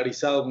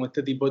familiarizados con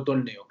este tipo de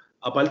torneo,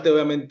 aparte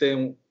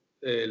obviamente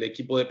el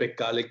equipo de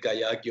pescar, el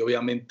kayak y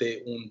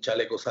obviamente un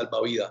chaleco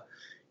salvavidas,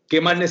 ¿qué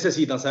más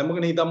necesitan? Sabemos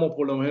que necesitamos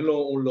por lo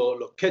menos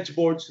los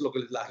catchboards,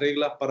 las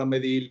reglas para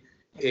medir,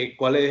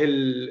 cuáles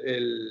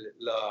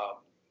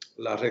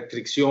las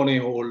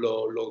restricciones o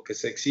lo que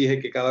se exige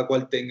que cada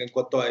cual tenga en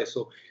cuanto a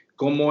eso,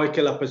 cómo es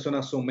que las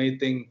personas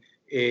someten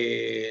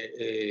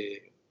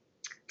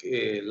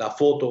las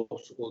fotos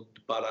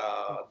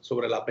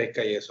sobre la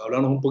pesca y eso.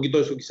 Háblanos un poquito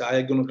de eso, quizás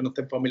hay algunos que no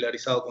estén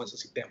familiarizados con ese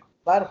sistema.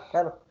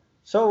 Claro.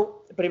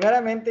 So,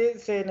 primeramente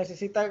se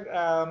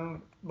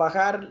necesita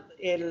bajar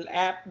el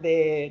app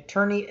de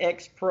Tourney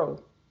X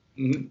Pro.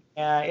 Uh-huh.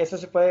 Eso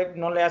se puede,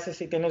 no le hace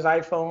si tienes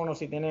iPhone o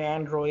si tienes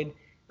Android.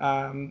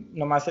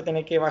 Nomás se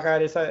tiene que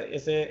bajar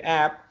ese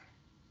app,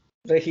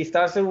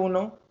 registrarse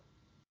uno.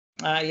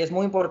 Y es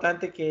muy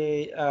importante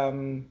que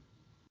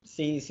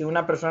si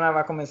una persona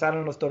va a comenzar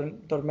en los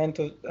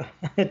torneos,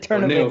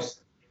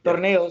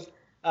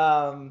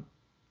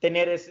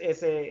 tener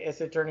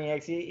ese Tourney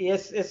X. Y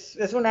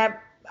es una app,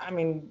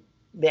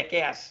 de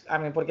qué es,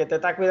 porque te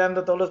está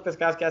cuidando todos los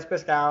pescados que has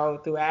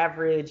pescado, tu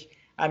average.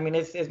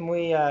 Es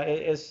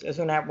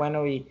una app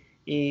bueno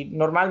y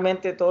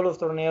normalmente todos los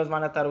torneos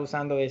van a estar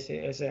usando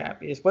ese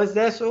app. Y después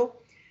de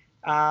eso,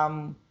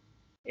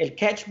 el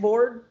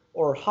catchboard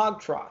o hog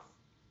trough.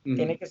 Uh-huh.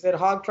 Tiene que ser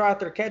hog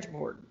trough o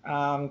catchboard.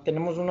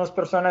 Tenemos unas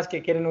personas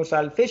que quieren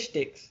usar el fish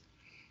sticks.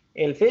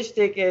 El fish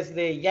stick es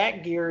de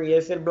Yak Gear y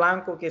es el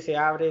blanco que se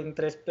abre en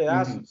 3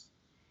 pedazos. Uh-huh.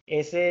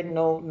 Ese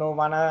no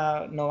van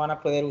a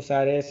poder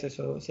usar ese.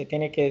 Se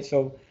tiene que...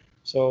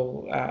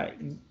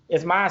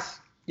 es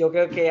más, yo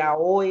creo que a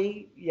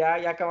hoy, ya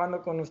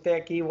acabando con usted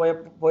aquí, voy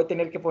a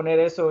tener que poner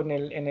eso en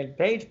el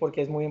page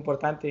porque es muy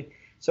importante.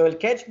 So, el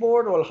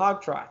catchboard o el hog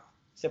trough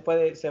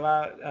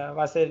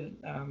va a ser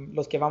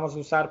los que vamos a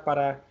usar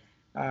para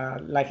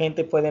la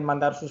gente puede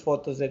mandar sus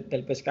fotos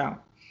del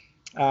pescado.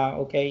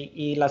 Ok,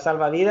 y las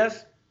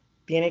salvavidas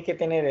tiene que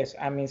tener eso.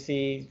 I mean,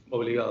 si...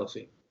 Obligado,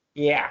 sí.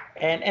 Yeah,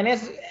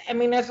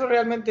 eso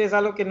realmente es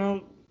algo que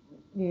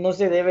no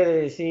se debe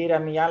de decir. A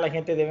mí ya la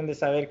gente debe de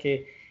saber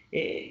que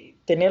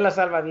tener la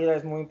salvavidas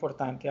es muy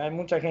importante. Hay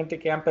mucha gente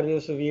que han perdido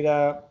su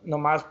vida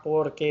nomás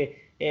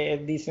porque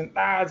dicen,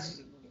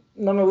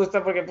 no me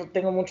gusta porque pues,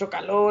 tengo mucho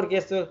calor y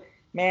esto,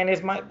 man,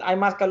 hay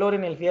más calor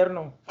en el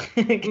infierno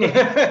que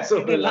Eso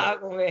es en el verdad.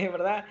 lago, man,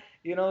 ¿verdad?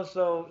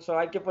 So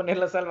hay que poner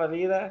la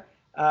salvavidas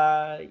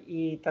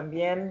y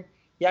también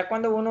ya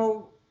cuando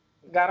uno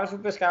agarra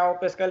su pescado,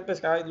 pesca el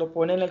pescado, lo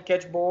pone en el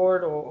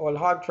catchboard o el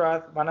hog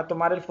trough, van a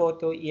tomar el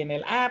foto y en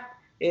el app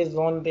es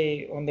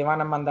donde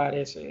van a mandar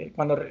eso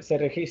cuando se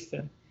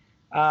registren.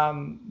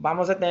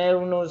 Vamos a tener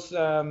los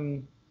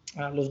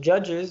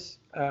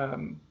judges,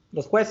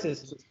 los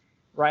jueces,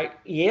 right?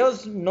 Y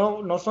ellos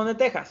no son de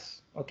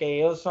Texas, ok,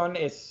 ellos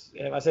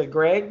va a ser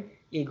Greg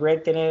y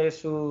Greg tiene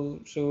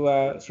su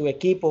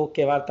equipo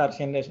que va a estar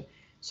haciendo eso.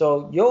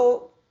 So,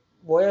 yo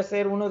voy a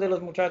ser uno de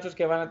los muchachos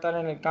que van a estar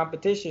en el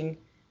competition.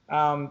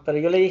 Pero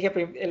yo le dije,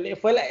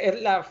 fue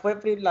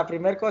la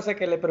primera cosa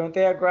que le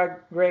pregunté a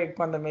Greg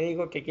cuando me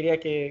dijo que quería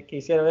que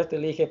hiciera esto.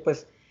 Le dije,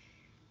 pues,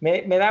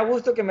 me da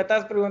gusto que me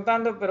estás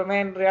preguntando, pero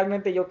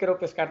realmente yo quiero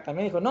pescar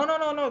también. Dijo,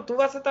 no, tú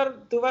vas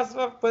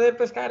a poder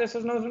pescar,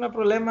 eso no es un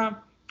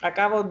problema.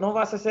 Acabo, no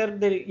vas a ser,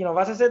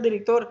 vas a ser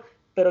director,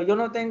 pero yo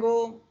no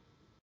tengo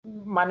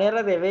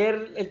manera de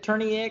ver el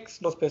Tourney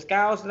X, los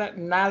pescados,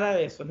 nada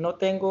de eso. No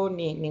tengo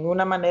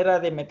ninguna manera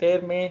de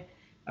meterme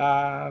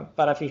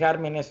para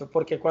fijarme en eso,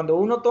 porque cuando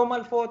uno toma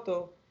el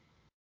foto,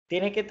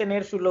 tiene que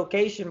tener su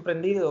location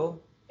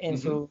prendido en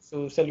su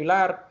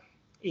celular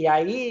y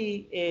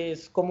ahí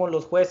es como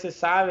los jueces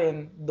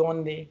saben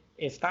dónde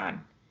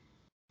están.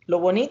 Lo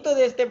bonito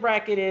de este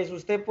bracket es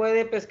usted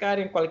puede pescar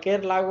en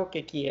cualquier lago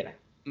que quiera.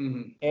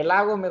 El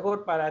lago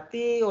mejor para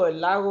ti o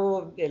el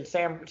lago del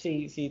Sam.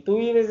 Si tú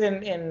vives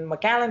en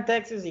McAllen,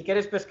 Texas y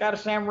quieres pescar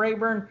Sam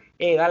Rayburn,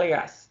 dale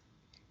gas,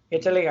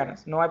 échale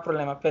ganas, no hay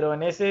problema. Pero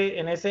en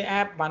ese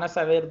app van a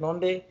saber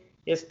dónde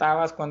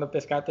estabas cuando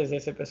pescaste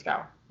ese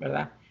pescado,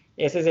 ¿verdad?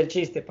 Ese es el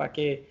chiste,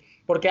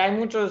 porque hay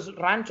muchos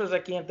ranchos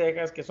aquí en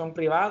Texas que son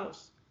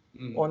privados,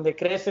 donde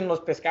crecen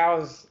los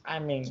pescados,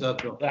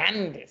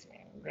 grandes,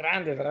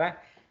 ¿verdad?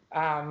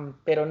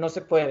 Pero no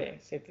se puede.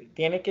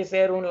 Tiene que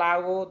ser un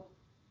lago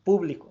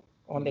público,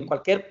 donde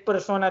cualquier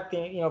persona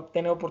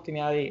tiene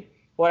oportunidad de ir.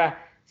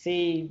 Ahora,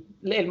 si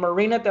el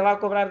marina te va a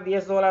cobrar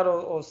 $10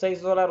 o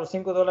 $6 o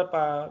 $5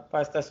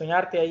 para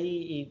estacionarte ahí,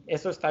 y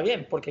eso está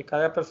bien, porque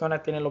cada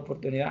persona tiene la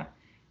oportunidad.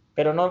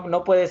 Pero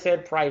no puede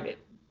ser private.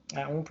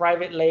 Un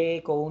private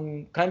lake o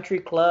un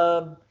country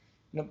club,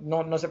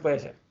 no se puede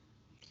hacer.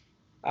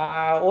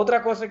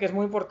 Otra cosa que es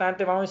muy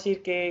importante, vamos a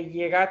decir que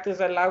llegaste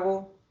al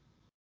lago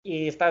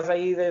y estás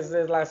ahí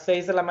desde las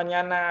 6 de la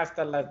mañana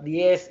hasta las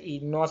 10 y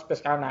no has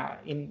pescado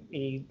nada.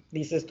 Y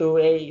dices tú,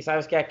 hey,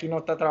 sabes que aquí no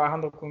está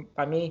trabajando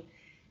para mí.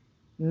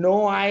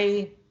 No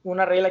hay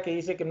una regla que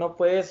dice que no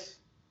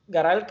puedes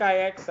agarrar el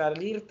kayak,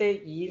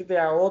 salirte y irte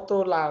a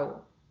otro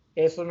lago.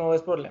 Eso no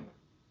es problema.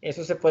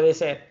 Eso se puede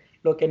hacer.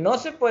 Lo que no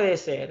se puede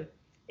hacer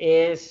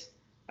es,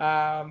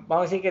 vamos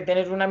a decir que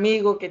tienes un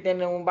amigo que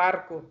tiene un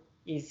barco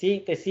y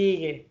sí, te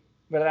sigue,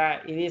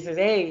 ¿verdad? Y dices,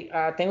 hey,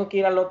 tengo que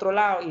ir al otro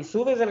lado. Y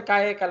subes el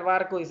kayak al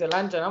barco y se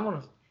lancha,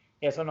 vámonos.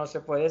 Eso no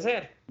se puede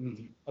hacer.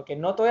 Porque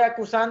no estoy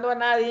acusando a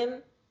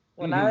nadie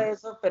o nada de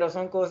eso, pero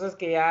son cosas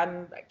que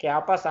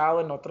ha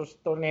pasado en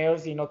otros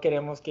torneos y no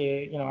queremos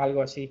que,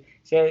 algo así.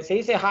 Se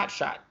dice hot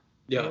shot.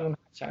 Un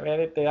hot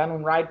shot, te dan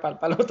un ride para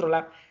el otro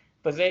lado.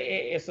 Pues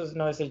eso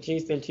no es el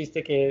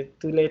chiste que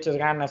tú le eches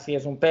ganas, si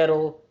es un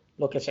pedal,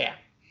 lo que sea.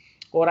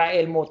 Ahora,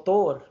 el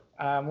motor.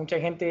 Mucha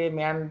gente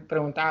me han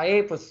preguntado,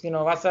 pues si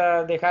no vas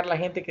a dejar la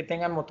gente que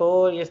tenga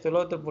motor y esto y lo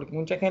otro, porque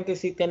mucha gente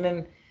sí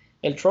tienen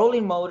el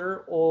trolling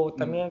motor o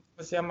también,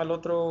 ¿cómo se llama el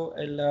otro?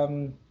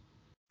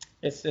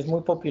 Es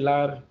muy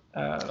popular.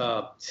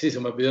 Sí, se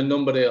me olvidó el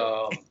nombre.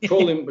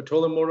 Trolling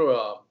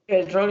motor.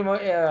 El trolling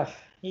motor.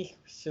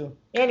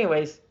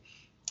 Anyways,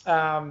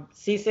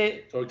 sí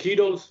se...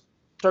 Torquedos.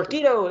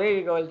 Torquedo,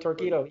 there you go, el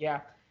torquedo,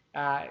 ya.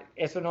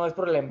 Eso no es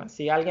problema.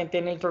 Si alguien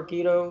tiene el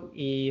torquedo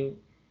y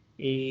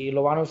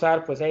lo van a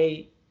usar, pues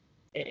hey,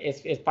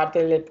 es parte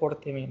del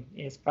deporte, man.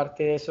 Es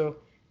parte de eso.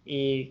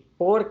 Y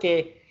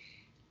porque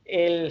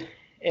el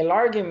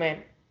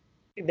argument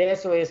de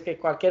eso es que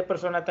cualquier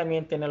persona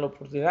también tiene la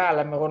oportunidad.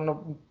 A lo mejor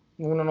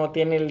uno no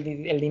tiene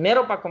el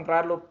dinero para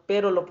comprarlo,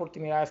 pero la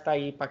oportunidad está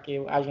ahí para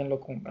que alguien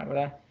lo compre,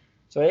 ¿verdad?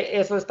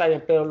 Eso está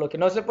bien, pero lo que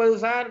no se puede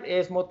usar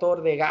es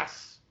motor de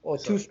gas o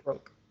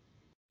two-stroke.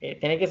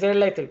 Tiene que ser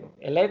eléctrico.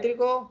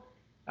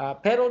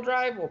 Pedal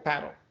drive o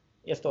paddle.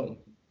 Y es todo.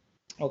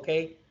 Ok.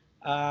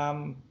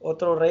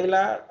 Otra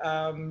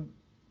regla.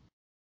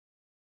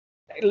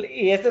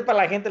 Y este es para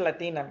la gente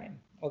latina,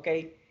 man. ¿ok?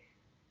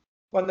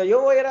 Cuando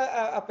yo voy a ir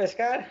a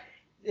pescar,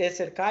 es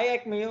el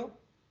kayak mío,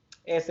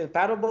 es el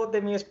paddleboat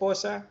de mi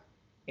esposa,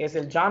 es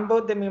el John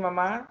boat de mi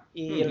mamá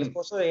y el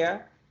esposo de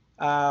ella.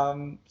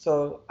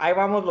 So, ahí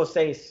vamos los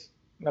 6,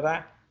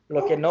 ¿verdad?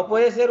 Lo que no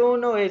puede ser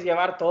uno es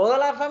llevar toda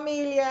la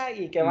familia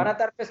y que van a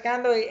estar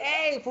pescando y,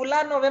 hey,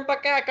 fulano, ven para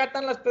acá, acá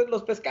están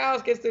los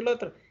pescados, que esto y lo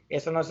otro.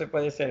 Eso no se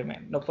puede hacer,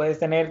 man. No puedes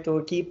tener tu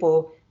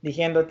equipo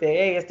diciéndote,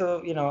 hey,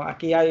 esto,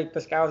 aquí hay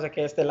pescados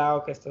aquí a este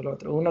lado, que esto y lo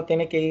otro. Uno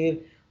tiene que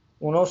ir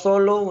uno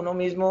solo, uno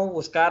mismo,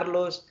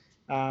 buscarlos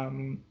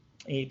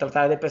y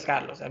tratar de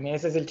pescarlos. A mí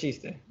ese es el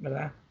chiste,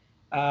 ¿verdad?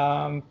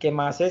 ¿Qué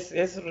más?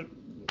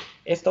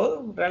 Es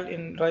todo,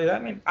 en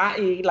realidad.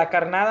 Y la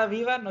carnada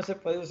viva no se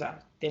puede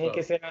usar. Tiene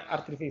que ser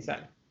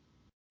artificial.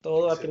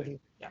 Todo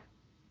artificial.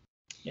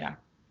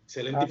 Ya.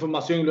 Excelente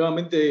información. Y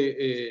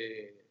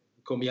nuevamente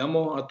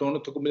comíamos a toda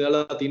nuestra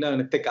comunidad latina, en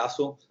este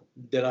caso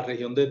de la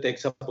región de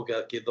Texas, porque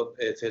aquí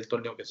es el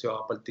torneo que se va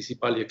a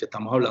participar y el que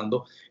estamos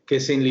hablando, que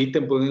se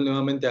enlisten, pueden ir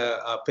nuevamente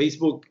a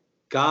Facebook,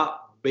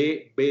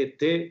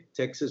 KBBT,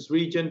 Texas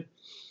Region,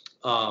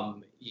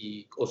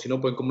 o si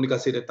no, pueden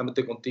comunicarse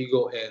directamente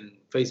contigo en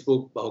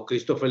Facebook bajo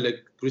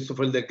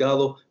Kristopher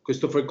Delgado,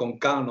 Kristopher con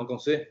K, no con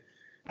C,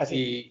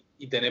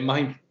 y tener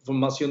más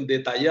información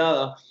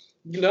detallada.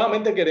 Y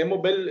nuevamente queremos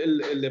ver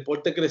el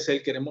deporte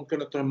crecer, queremos que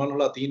nuestros hermanos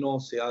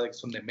latinos, sea que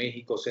son de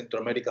México,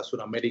 Centroamérica,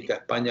 Sudamérica,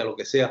 España, lo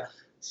que sea,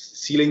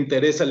 si les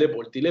interesa el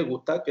deporte y les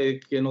gusta, que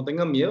no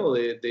tengan miedo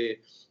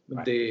de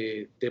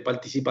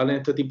participar en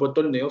este tipo de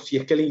torneos, si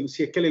es que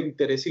les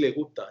interesa y les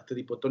gusta este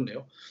tipo de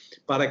torneos,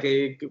 para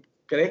que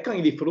crezcan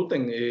y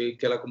disfruten,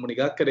 que la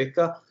comunidad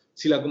crezca.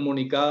 Si la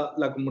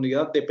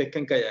comunidad de pesca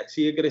en kayak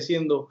sigue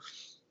creciendo,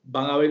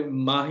 van a haber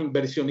más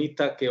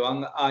inversionistas que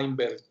van a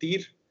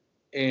invertir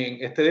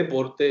en este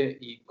deporte,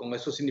 y con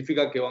eso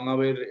significa que van a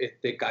haber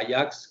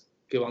kayaks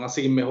que van a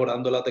seguir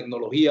mejorando la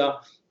tecnología,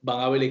 van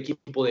a haber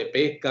equipo de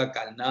pesca,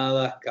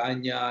 carnadas,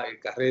 caña, el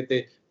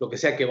carrete, lo que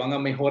sea, que van a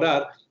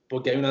mejorar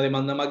porque hay una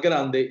demanda más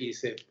grande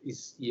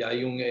y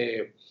hay una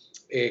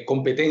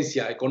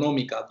competencia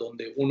económica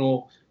donde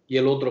uno y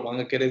el otro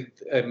van a querer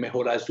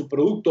mejorar su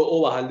producto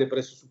o bajar de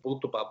precio su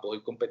producto para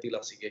poder competir.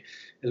 Así que es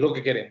lo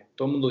que queremos.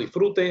 Todo el mundo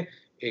disfrute,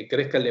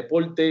 crezca el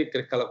deporte,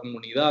 crezca la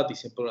comunidad, y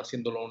siempre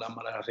haciéndolo de una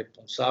manera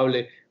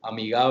responsable,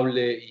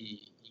 amigable,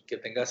 y que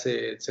tenga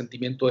ese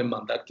sentimiento de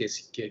hermandad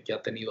que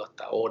ha tenido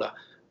hasta ahora,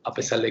 a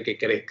pesar de que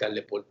crezca el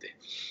deporte.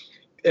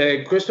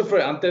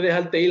 Kristopher, antes de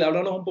dejarte ir,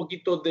 háblanos un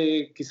poquito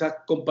de quizás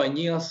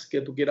compañías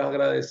que tú quieras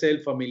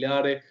agradecer,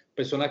 familiares,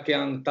 personas que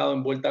han estado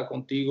envueltas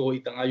contigo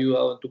y te han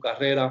ayudado en tu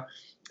carrera,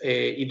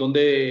 y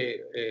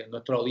donde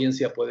nuestra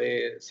audiencia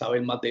puede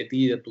saber más de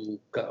ti y de tus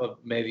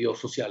medios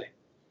sociales.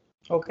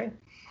 Ok.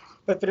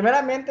 Pues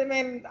primeramente,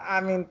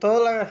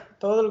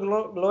 todo el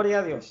gloria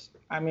a Dios.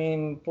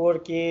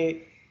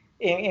 Porque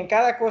en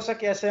cada cosa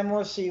que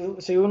hacemos,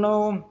 si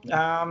uno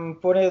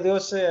pone a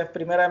Dios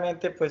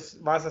primeramente,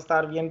 pues vas a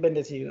estar bien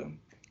bendecido.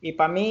 Y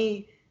para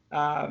mí,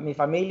 mi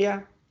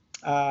familia,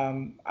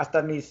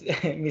 hasta mis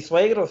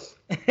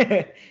suegros,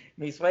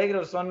 mis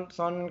suegros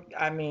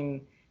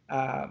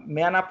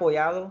me han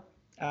apoyado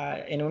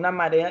en una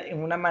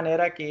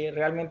manera que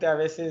realmente a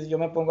veces yo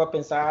me pongo a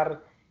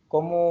pensar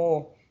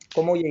cómo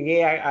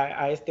llegué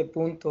a este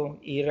punto,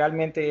 y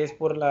realmente es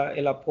por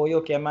el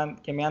apoyo que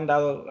me han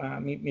dado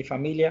mi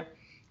familia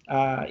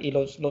y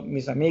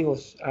mis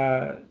amigos,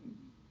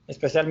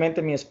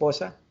 especialmente mi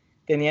esposa,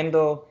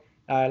 teniendo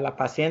la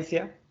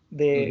paciencia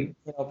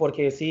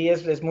porque sí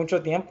es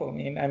mucho tiempo,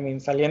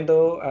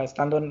 saliendo,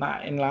 estando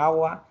en la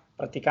agua,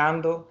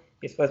 practicando,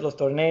 después los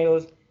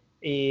torneos,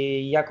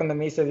 y ya cuando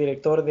me hice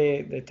director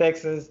de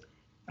Texas,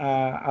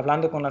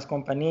 hablando con las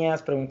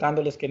compañías,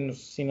 preguntándoles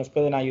si nos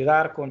pueden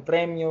ayudar con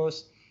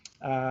premios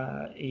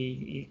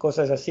y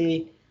cosas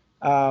así.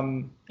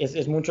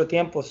 Es mucho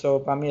tiempo.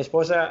 Para mi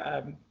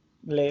esposa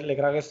le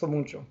agradezco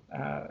mucho.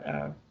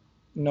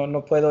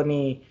 No puedo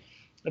ni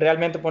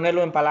realmente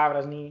ponerlo en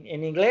palabras, ni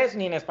en inglés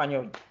ni en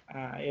español.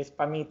 Es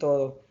para mí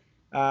todo.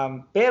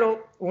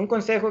 Pero un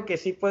consejo que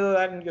sí puedo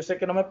dar, yo sé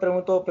que no me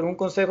preguntó, pero un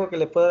consejo que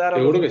le puedo dar a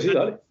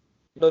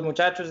los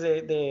muchachos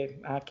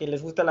que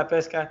les gusta la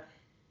pesca.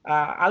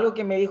 Algo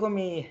que me dijo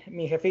mi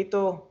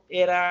jefito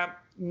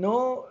era,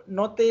 no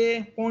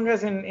te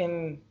pongas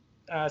en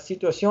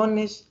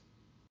situaciones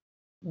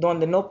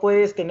donde no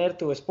puedes tener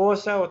tu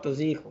esposa o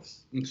tus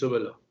hijos.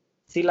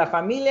 Si la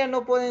familia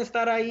no puede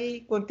estar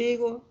ahí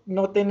contigo,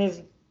 no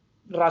tienes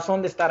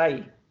razón de estar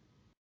ahí.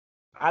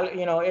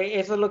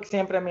 Eso es lo que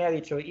siempre me ha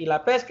dicho. Y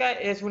la pesca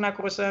es una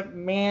cosa,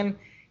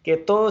 que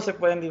todos se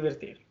pueden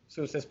divertir.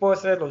 Sus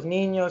esposas, los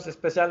niños,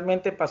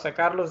 especialmente para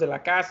sacarlos de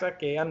la casa,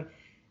 que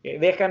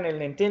dejan el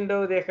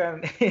Nintendo,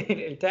 dejan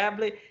el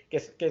tablet,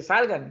 que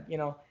salgan,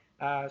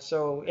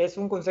 es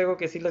un consejo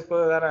que sí les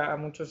puedo dar a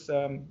muchos,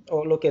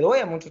 o lo que doy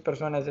a muchas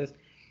personas es,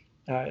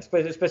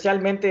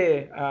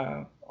 especialmente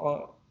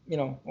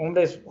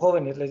hombres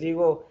jóvenes, les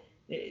digo,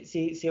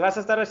 si vas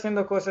a estar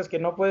haciendo cosas que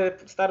no puede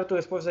estar tu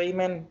esposa ahí,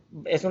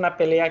 es una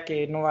pelea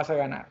que no vas a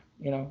ganar,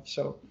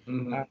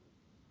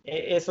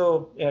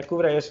 Eso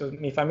cubre eso.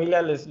 Mi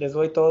familia les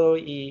doy todo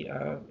y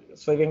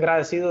soy bien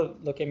agradecido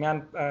lo que me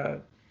han,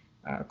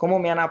 cómo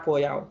me han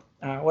apoyado.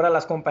 Ahora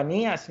las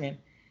compañías,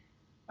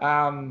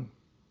 man.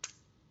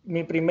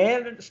 Mi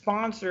primer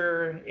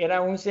sponsor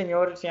era un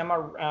señor, se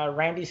llama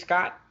Randy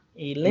Scott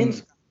y Lynn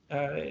Scott.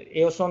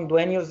 Ellos son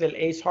dueños del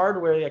Ace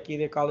Hardware de aquí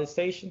de College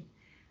Station.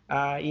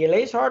 Y el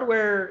Ace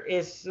Hardware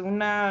es un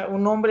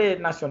nombre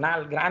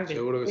nacional grande.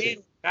 Seguro que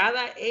sí.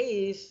 Cada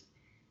Ace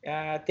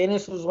tiene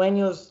sus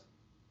dueños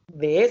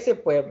de ese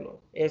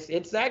pueblo.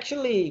 It's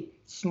actually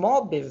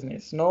small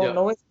business,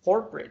 no es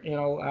corporate. You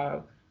know,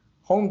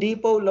 Home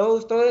Depot,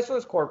 Lowe's, todo eso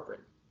es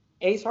corporate.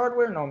 Ace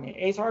Hardware no,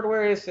 Ace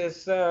Hardware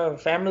es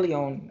family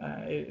owned.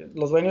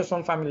 Los dueños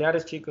son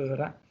familiares chicos,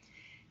 ¿verdad?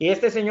 Y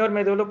este señor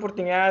me dio la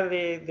oportunidad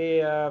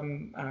de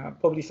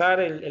publicar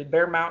el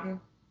Bear Mountain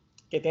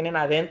que tienen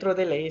adentro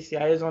del Ace.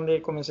 Ya es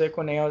donde comencé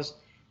con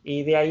ellos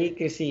y de ahí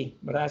crecí,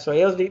 ¿verdad? So,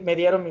 ellos me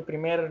dieron mi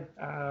primer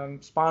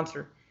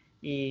sponsor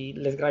y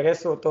les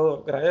agradezco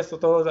todo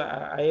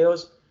a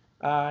ellos.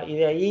 Y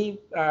de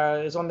ahí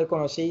es donde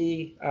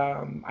conocí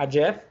a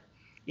Jeff.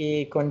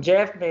 Y con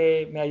Jeff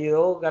me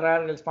ayudó a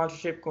agarrar el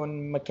sponsorship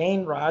con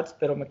McCain Rods,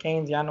 pero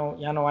McCain ya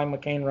no hay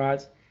McCain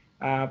Rods.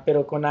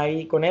 Pero con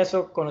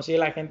eso conocí a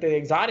la gente de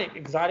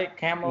Exotic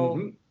Camo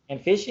and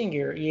Fishing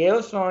Gear. Y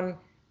ellos son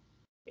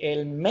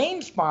el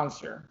main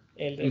sponsor,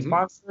 el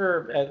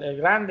sponsor el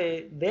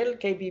grande del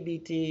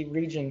KBBT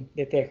Region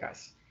de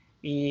Texas.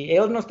 Y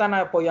ellos nos están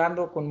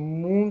apoyando con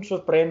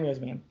muchos premios,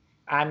 man.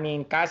 I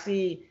mean,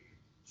 casi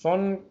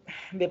son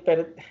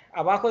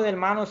abajo del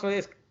mano, eso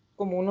es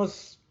como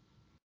unos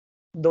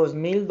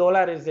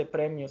 $2,000 de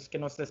premios que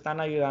nos están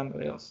ayudando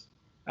ellos.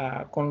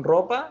 Con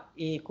ropa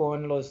y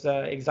con los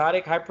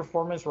Exotic High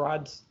Performance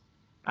Rods.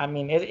 I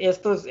mean,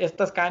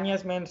 estas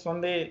cañas, man,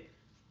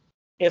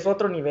 es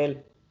otro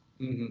nivel.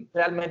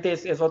 Realmente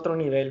es otro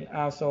nivel.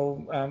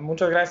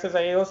 Muchas gracias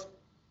a ellos.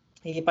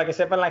 Y para que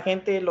sepan la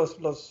gente,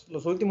 los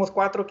últimos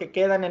 4 que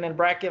quedan en el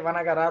bracket van a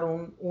agarrar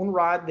un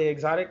rod de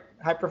Exotic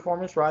High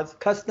Performance Rods,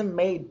 custom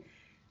made,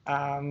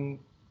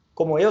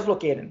 como ellos lo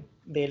quieren.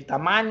 Del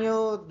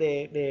tamaño,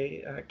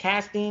 de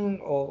casting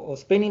o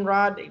spinning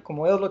rod,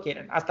 como ellos lo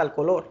quieren, hasta el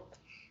color.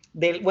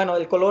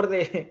 El color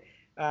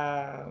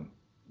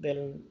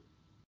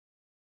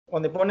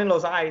donde ponen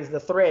los eyes, the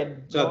thread.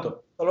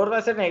 Exacto. El color va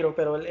a ser negro,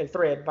 pero el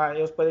thread,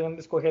 ellos pueden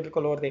escoger el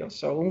color de ellos.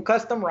 So, un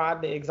custom rod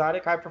de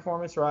Exotic High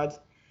Performance Rods.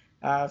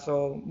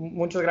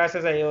 Muchas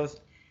gracias a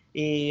ellos.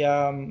 Y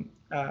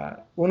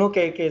uno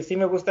que sí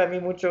me gusta a mí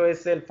mucho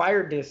es el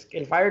Fire Disc.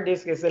 El Fire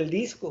Disc es el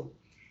disco.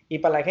 Y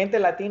para la gente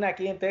latina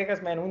aquí en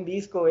Texas, man, un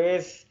disco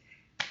es,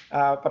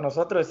 para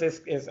nosotros,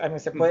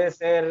 se puede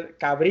ser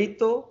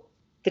cabrito,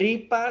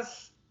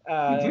 tripas,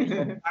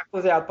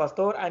 tacos de al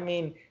pastor. I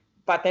mean,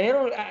 para tener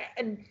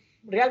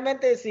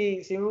realmente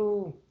si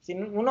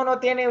uno no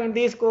tiene un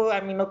disco,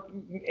 I mean,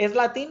 ¿es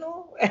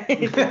latino?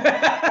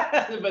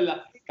 Es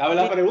verdad. Cabe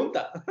la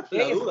pregunta,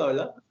 la duda,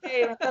 ¿verdad?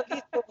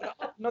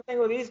 No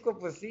tengo disco,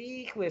 pues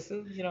sí, pues,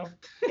 you know,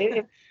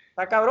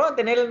 está cabrón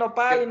tener el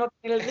nopal y no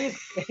tener el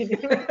disco.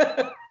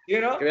 You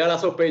know? Que vea la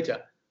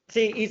sospecha.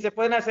 Sí, y se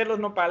pueden hacer los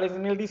nopales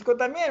en el disco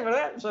también,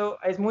 ¿verdad?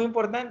 Es muy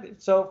importante.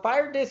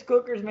 Fire Disc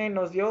Cookers, man,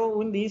 nos dio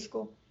un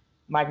disco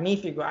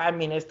magnífico. I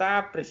mean,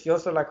 está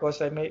precioso la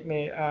cosa.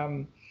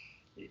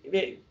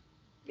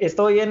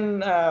 Estoy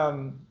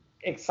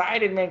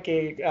excited, man,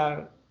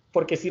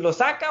 porque si lo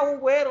saca un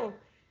güero,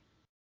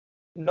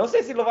 no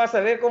sé si lo va a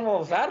saber cómo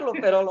usarlo,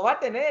 pero lo va a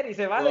tener y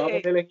se va a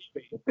meter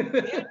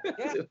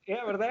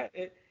 ¿verdad?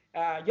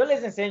 Yo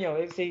les enseño.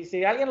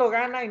 Si alguien lo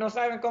gana y no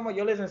saben cómo,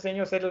 yo les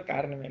enseño a hacer el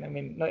carne. Man. I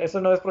mean, no, eso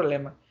no es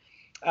problema.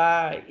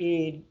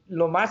 Y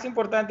lo más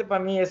importante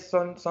para mí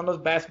son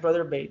los Bass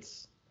Brother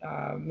Baits.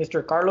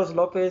 Mr. Carlos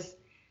López.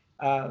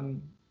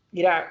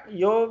 Mira,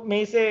 yo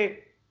me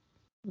hice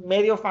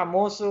medio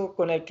famoso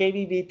con el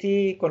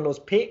KBBT, con los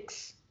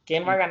picks.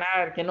 ¿Quién va a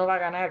ganar? ¿Quién no va a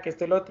ganar? Que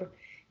esto y lo otro.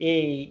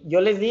 Y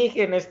yo les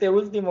dije en este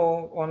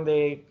último,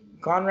 donde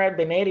Conrad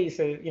Benetti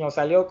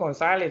salió con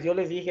Sales, yo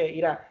les dije,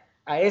 mira,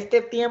 a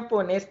este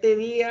tiempo, en este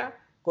día,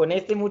 con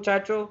este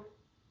muchacho,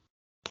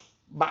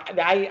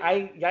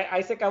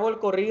 ahí se acabó el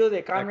corrido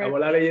de Conrad. Se acabó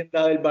la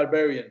leyenda del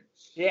Barbarian.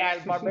 Yeah,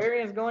 el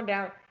Barbarian is going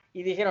down.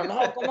 Y dijeron,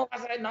 no, ¿cómo va a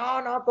ser?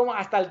 No, ¿cómo?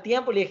 Hasta el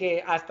tiempo. Le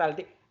dije,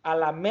 a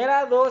la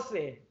mera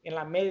 12, en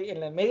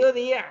el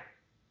mediodía,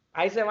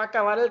 ahí se va a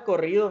acabar el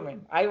corrido,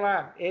 man. Ahí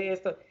va,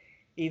 esto.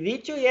 Y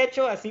dicho y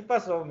hecho, así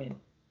pasó, man.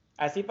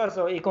 Así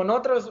pasó. Y con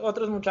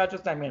otros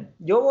muchachos también.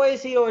 Yo voy a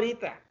decir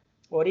ahorita,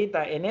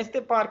 en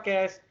este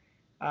podcast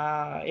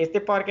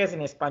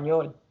en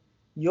español,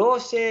 yo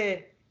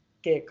sé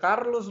que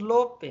Carlos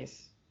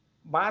López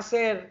va a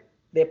ser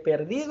de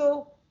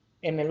perdido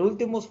en el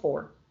últimos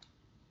 4.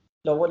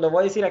 Lo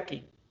voy a decir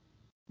aquí.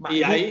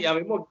 Y hay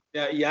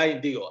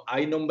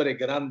nombres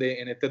grandes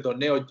en este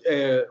torneo.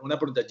 Una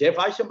pregunta, ¿Jeff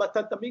Ashton va a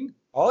estar también?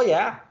 Oh,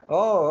 yeah.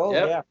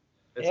 Yeah.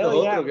 Ese es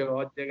otro que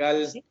va a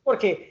llegar. Sí,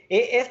 porque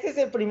este es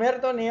el primer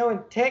torneo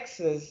en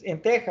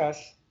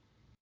Texas,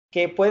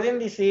 que pueden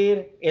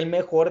decir el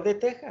mejor de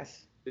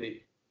Texas.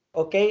 Sí.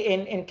 Ok,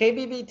 en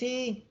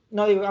KBBT,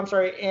 no digo, I'm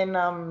sorry, en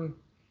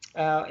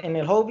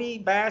el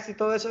Hobie, Bass y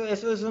todo eso,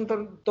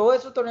 todos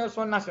esos torneos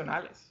son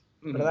nacionales,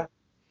 ¿verdad?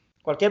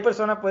 Cualquier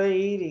persona puede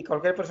ir y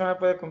cualquier persona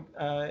puede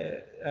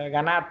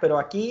ganar, pero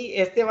aquí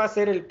este va a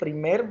ser el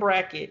primer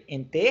bracket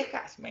en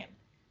Texas, man.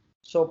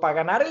 So, para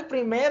ganar el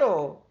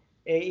primero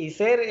y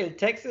ser el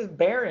Texas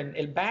Baron,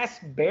 el Bass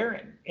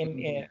Baron,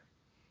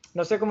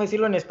 no sé cómo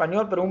decirlo en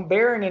español, pero un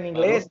Baron en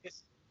inglés.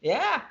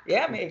 Yeah,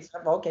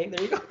 okay,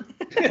 there you go.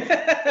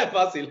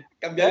 Fácil,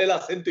 cambiar el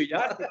acento y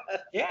ya.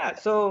 Yeah,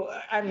 so,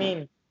 I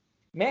mean,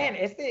 man,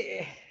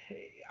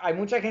 hay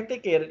mucha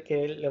gente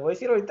que le voy a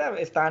decir ahorita,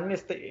 están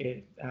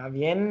están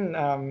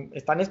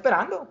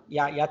esperando,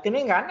 ya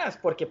tienen ganas,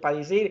 porque para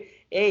decir,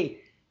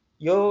 hey,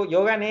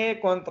 yo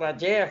gané contra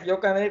Jeff, yo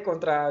gané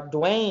contra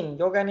Dwayne,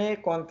 yo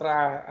gané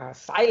contra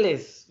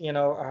Silas,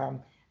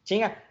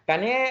 chinga,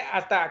 gané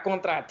hasta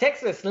contra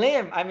Texas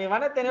Slim. A mí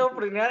van a tener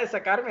oportunidad de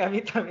sacarme a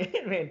mí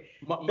también, man.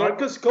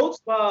 Marcus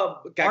Coates,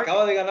 que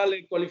acaba de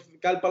ganarle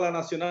cualificar para la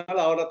nacional,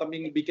 ahora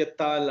también vi que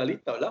está en la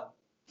lista, ¿verdad?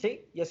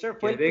 Sí, yes sir.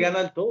 Quiere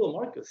ganar todo,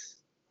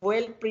 Marcus. Fue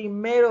el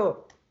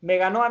primero, me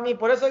ganó a mí,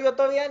 por eso yo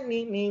todavía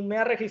ni me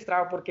he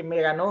registrado, porque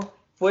me ganó,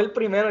 fue el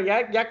primero.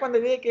 Ya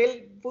cuando vi que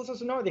él puso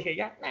su nombre, dije,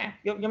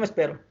 yo me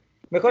espero,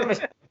 mejor me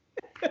espero.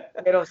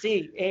 Pero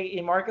sí,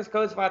 y Marcus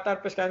Coates va a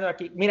estar pescando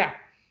aquí. Mira,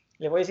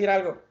 le voy a decir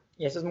algo,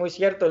 y eso es muy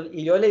cierto,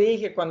 y yo le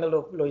dije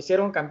cuando lo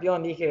hicieron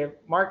campeón, dije,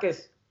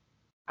 Marcus,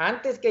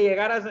 antes que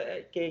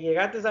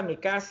llegaste a mi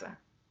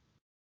casa,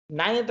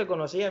 nadie te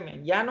conocía,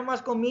 man. Ya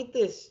nomás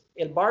comites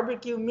el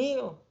barbecue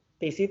mío,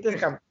 te hiciste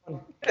campeón.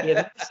 Y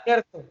es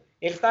cierto.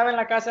 Él estaba en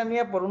la casa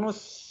mía por unos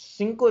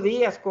 5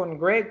 días con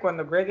Greg,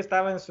 cuando Greg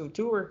estaba en su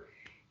tour,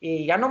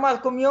 y ya nomás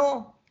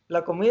comió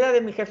la comida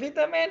de mi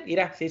jefita, man.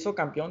 Mira, se hizo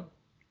campeón.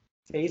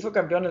 Se hizo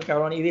campeón el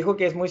cabrón, y dijo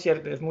que es muy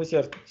cierto, es muy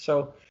cierto.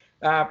 So,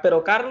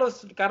 pero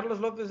Carlos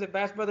López de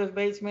Bass Brothers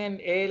Batesman,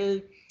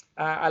 él...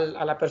 a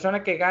la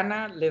persona que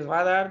gana les va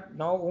a dar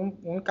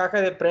un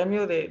caja de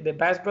premio de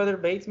Bass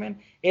Brothers Batesman.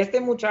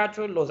 Este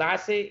muchacho los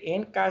hace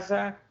en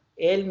casa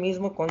él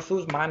mismo con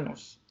sus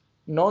manos.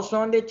 No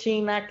son de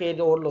China que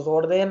los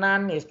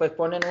ordenan y después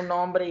ponen un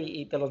nombre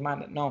y te los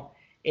mandan. No,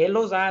 él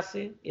los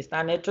hace,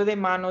 están hechos de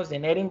manos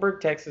en Edinburgh,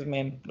 Texas,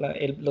 man,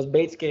 los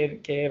baits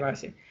que él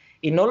hace.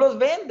 Y no los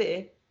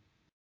vende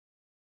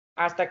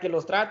hasta que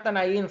los tratan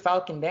ahí en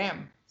Falcon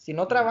Dam. Si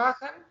no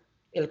trabajan,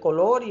 el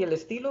color y el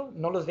estilo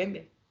no los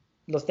venden.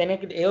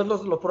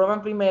 Ellos lo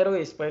prueban primero y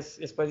después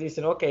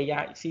dicen, ok,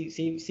 ya,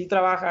 si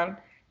trabajan,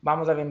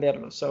 vamos a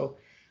venderlos. So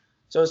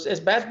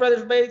it's Bass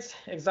Brothers Baits,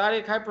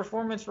 exotic high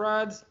performance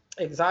rods,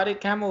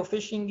 exotic camo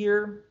fishing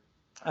gear,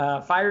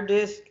 fire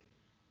disc,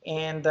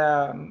 and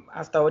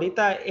hasta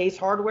ahorita Ace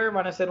Hardware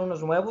van a ser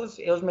unos nuevos.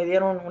 Ellos me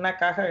dieron una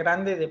caja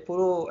grande de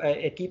puro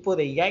equipo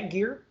de Yak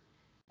Gear.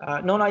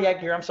 No Yak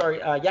Gear, I'm sorry,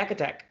 Yak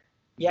Attack.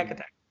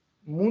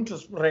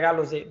 Muchos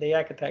regalos de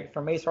Yak Attack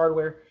from Ace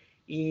Hardware.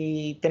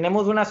 Y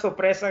tenemos una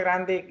sorpresa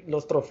grande,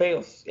 los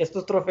trofeos.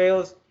 Estos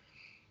trofeos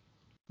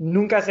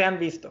nunca se han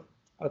visto.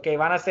 Ok,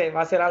 va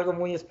a ser algo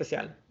muy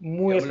especial.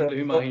 Muy especial.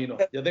 Me imagino.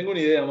 Ya tengo una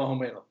idea más o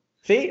menos.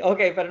 Sí, ok,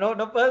 pero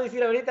no puedo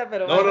decir ahorita,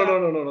 pero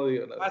no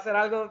digo nada. Va a ser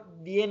algo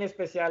bien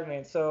especial,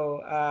 man.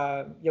 So,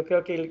 yo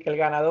creo que el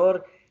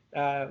ganador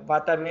va a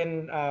estar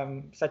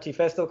bien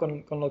satisfecho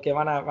con lo que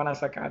van a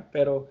sacar.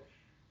 Pero,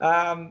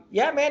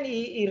 man,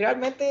 y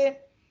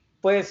realmente,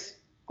 pues,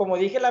 como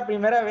dije la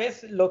primera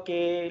vez, lo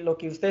que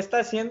usted está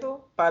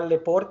haciendo para el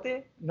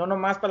deporte, no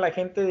nomás para la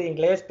gente de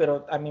inglés,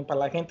 pero también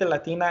para la gente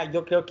latina,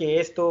 yo creo que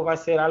esto va a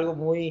ser algo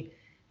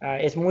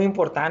es muy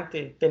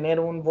importante, tener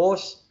un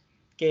voz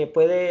que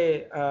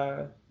puede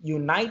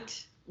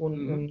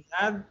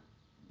unidad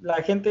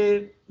la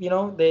gente,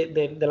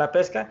 de la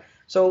pesca.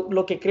 So,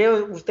 lo que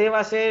creo usted va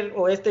a hacer,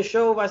 o este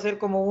show va a ser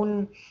como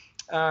un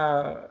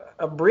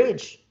a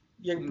bridge.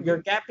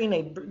 You're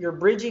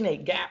bridging a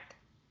gap,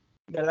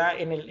 ¿verdad?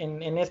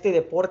 En este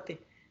deporte,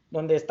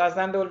 donde estás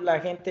dando a la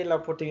gente la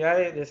oportunidad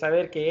de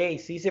saber que, hey,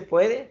 sí se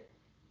puede,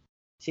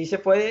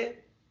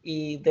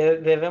 y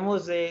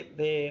debemos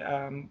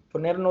de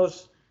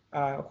ponernos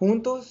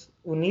juntos,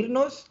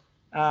 unirnos,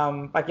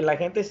 para que la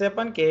gente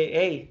sepan que,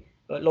 hey,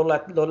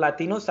 los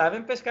latinos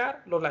saben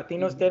pescar, los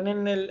latinos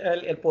tienen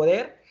el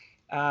poder,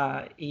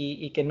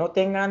 y que no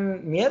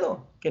tengan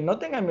miedo,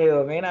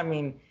 ven, I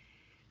mean,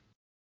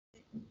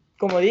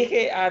 como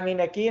dije,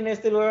 aquí en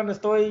este lugar donde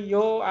estoy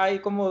yo, hay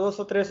como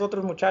 2 o 3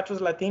 otros muchachos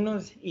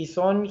latinos y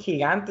son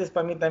gigantes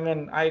para mí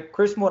también. Hay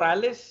Chris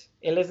Morales,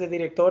 él es el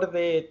director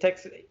de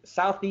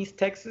Southeast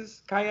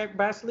Texas Kayak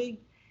Bass League.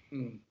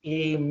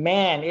 Y,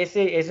 man,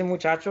 ese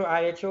muchacho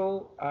ha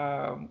hecho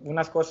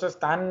unas cosas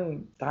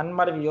tan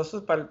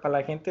maravillosas para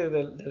la gente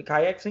del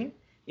kayak scene,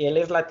 y él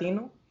es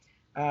latino.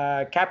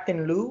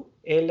 Captain Lou,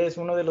 él es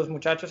uno de los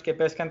muchachos que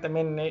pescan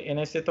también en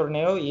este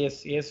torneo, y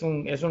es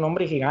un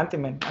hombre gigante,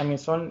 man.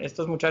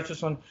 Estos muchachos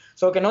son,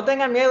 que no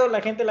tengan miedo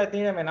la gente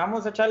latina, man.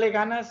 Vamos a echarle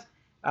ganas,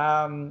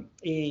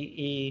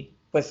 y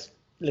pues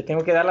le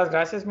tengo que dar las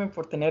gracias, man,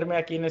 por tenerme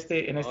aquí en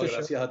este show.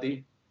 Gracias a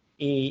ti.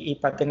 y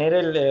para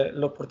tener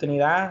la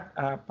oportunidad,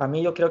 para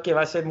mí yo creo que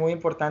va a ser muy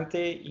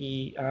importante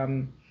y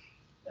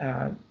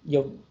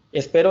yo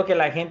espero que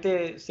la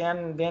gente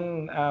sean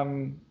bien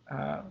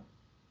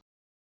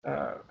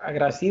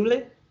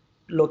agracible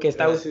lo que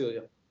está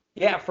Agradecido.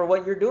 Yeah, for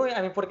what you're doing.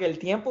 I mean, porque el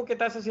tiempo que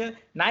estás haciendo,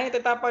 nadie te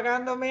está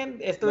pagando, man.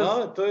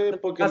 No, esto es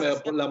porque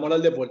por el amor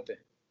al deporte.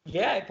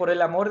 Yeah, por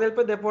el amor del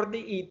deporte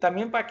y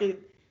también para que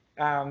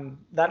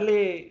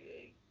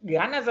darle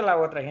ganas a la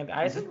otra gente.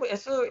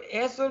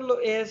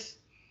 Eso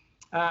es,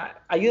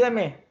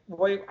 ayúdame.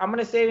 I'm going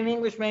to say it in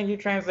English, man. You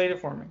translate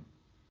it for me.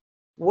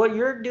 What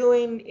you're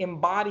doing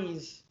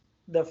embodies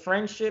the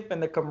friendship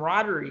and the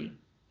camaraderie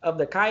of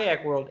the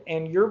kayak world,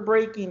 and you're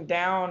breaking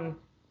down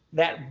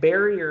that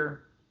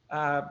barrier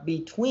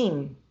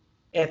between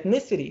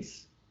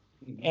ethnicities.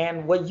 Mm-hmm.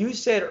 And what you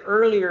said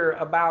earlier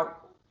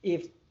about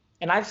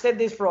and I've said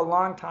this for a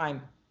long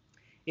time,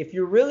 if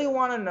you really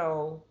want to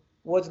know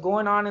what's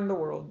going on in the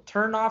world,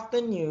 turn off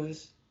the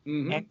news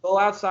and go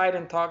outside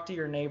and talk to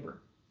your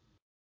neighbor.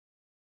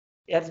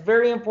 It's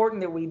very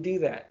important that we do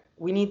that.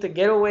 We need to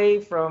get away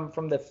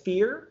from the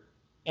fear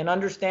and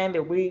understand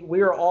that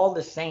we are all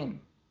the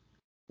same.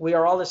 We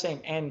are all the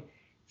same. And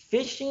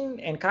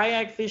fishing and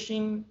kayak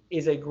fishing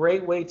is a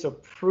great way to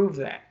prove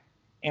that.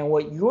 And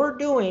what you're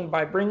doing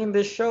by bringing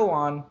this show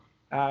on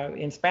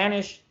in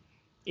Spanish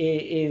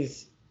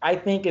is I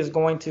think is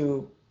going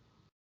to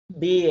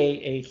be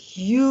a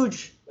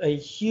huge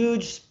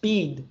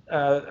speed,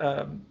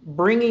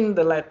 bringing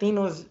the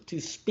Latinos to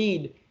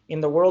speed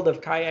in the world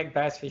of kayak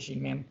bass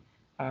fishing, man.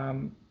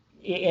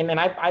 And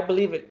I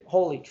believe it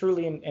wholly,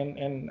 truly,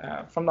 and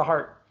from the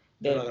heart.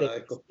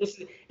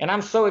 And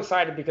I'm so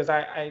excited because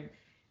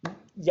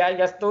ya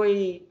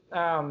estoy,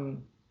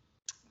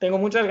 tengo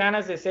muchas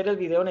ganas de hacer el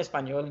video en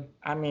español.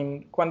 I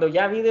mean, cuando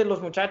ya vi de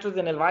los muchachos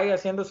en el valle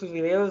haciendo sus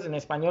videos en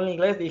español e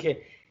inglés,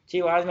 dije,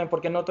 chivas,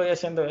 ¿por qué no estoy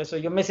haciendo eso?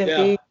 Yo me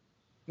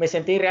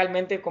sentí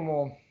realmente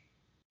como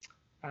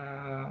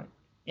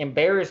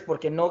embarrassed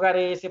porque no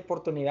gané esa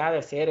oportunidad de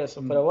hacer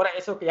eso. Pero ahora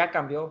eso que ya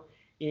cambió.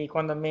 Y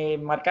cuando me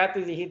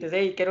marcaste y dijiste,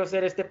 hey, quiero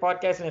hacer este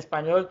podcast en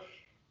español,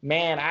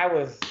 man,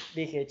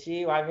 dije,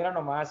 chiva, mira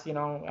nomás,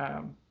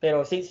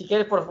 pero si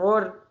quieres, por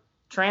favor,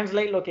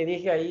 translate lo que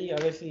dije ahí, a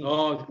ver si...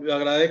 No, le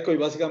agradezco y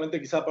básicamente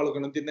quizás para los que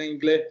no entienden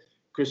inglés,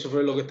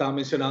 Kristopher lo que estaba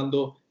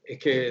mencionando es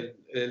que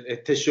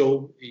este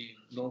show, y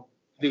lo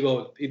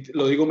digo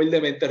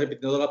humildemente,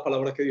 repitiendo las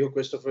palabras que dijo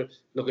Kristopher,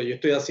 lo que yo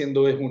estoy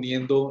haciendo es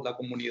uniendo la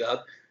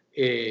comunidad,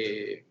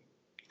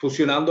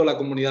 fusionando la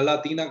comunidad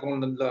latina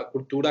con la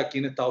cultura aquí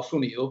en Estados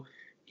Unidos.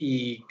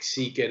 Y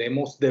si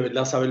queremos de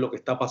verdad saber lo que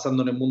está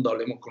pasando en el mundo,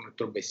 hablemos con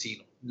nuestros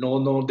vecinos.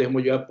 No nos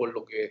dejemos llevar por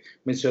lo que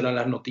mencionan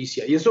las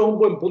noticias. Y eso es un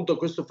buen punto,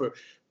 Kristopher,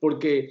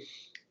 porque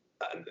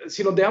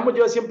si nos dejamos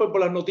llevar siempre por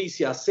las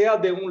noticias, sea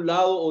de un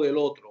lado o del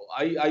otro,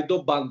 hay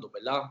dos bandos,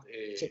 ¿verdad?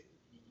 Sí.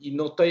 Y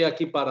no estoy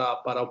aquí para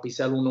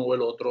auspiciar uno o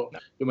el otro.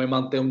 Yo me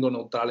mantengo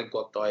neutral en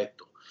cuanto a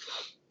esto.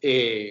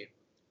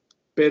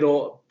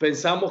 Pero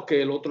pensamos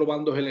que el otro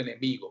bando es el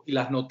enemigo. Y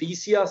las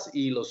noticias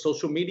y los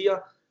social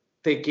media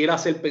te quiere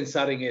hacer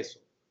pensar en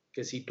eso,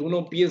 que si tú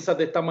no piensas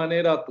de esta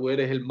manera, tú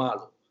eres el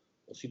malo,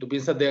 o si tú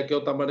piensas de aquella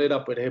otra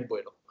manera, pues eres el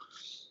bueno.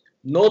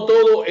 No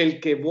todo el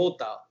que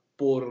vota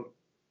por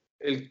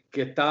el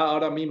que está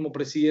ahora mismo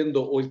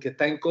presidiendo o el que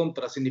está en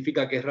contra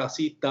significa que es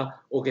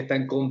racista o que está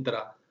en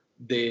contra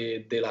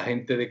de la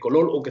gente de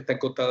color o que está en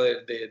contra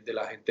de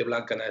la gente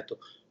blanca en esto.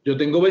 Yo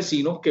tengo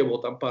vecinos que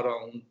votan para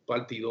un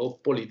partido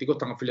político,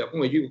 están afiliados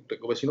con ellos, y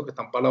tengo vecinos que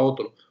están para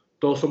otro.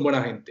 Todos son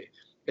buena gente.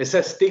 Ese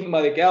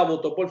estigma de que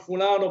votó por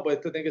fulano, pues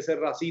este tiene que ser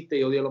racista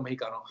y odia a los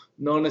mexicanos.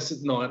 No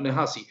es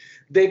así.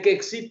 De que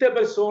existe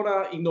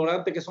personas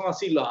ignorantes que son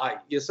así, la hay.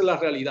 Y esa es la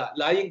realidad.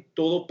 La hay en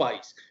todo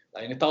país. La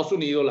hay en Estados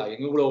Unidos, la hay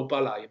en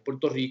Europa, la hay en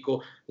Puerto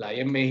Rico, la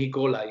hay en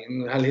México, la hay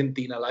en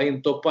Argentina, la hay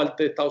en todas partes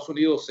de Estados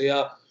Unidos,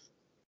 sea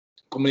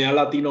comunidad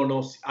latina o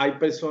no. Hay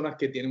personas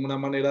que tienen una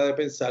manera de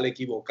pensar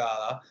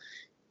equivocada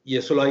y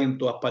eso lo hay en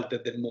todas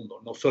partes del mundo,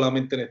 no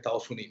solamente en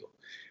Estados Unidos.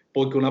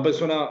 Porque una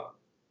persona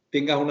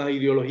tenga unas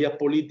ideologías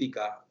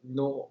políticas,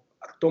 no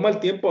toma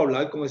el tiempo de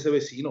hablar con ese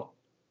vecino.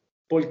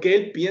 ¿Por qué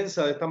él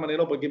piensa de esta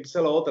manera o por qué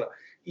piensa la otra?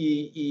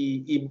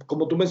 Y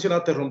como tú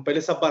mencionaste, romper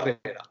esas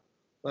barreras.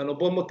 O sea,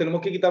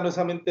 tenemos que quitarnos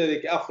esa mente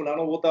de que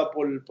fulano vota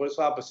por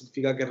eso, pues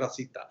significa que es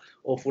racista.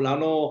 O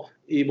fulano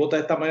y vota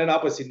de esta manera,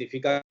 pues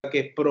significa que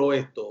es pro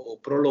esto o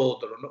pro lo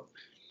otro, ¿no?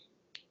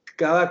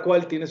 Cada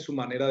cual tiene su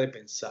manera de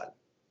pensar.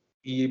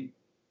 Y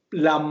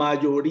la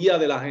mayoría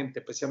de la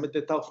gente, especialmente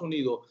en Estados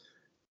Unidos,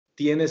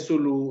 tiene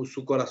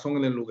su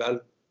corazón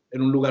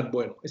en un lugar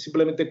bueno. Es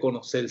simplemente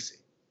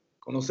conocerse,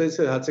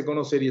 dejarse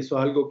conocer, y eso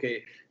es algo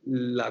que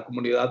la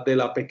comunidad de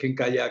la pesca en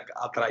kayak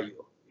ha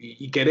traído.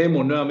 Y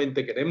queremos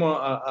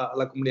a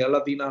la comunidad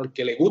latina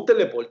que le guste el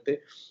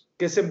deporte,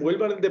 que se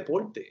envuelva en el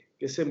deporte,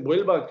 que se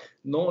envuelva,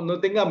 no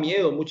tenga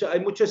miedo.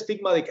 Hay mucho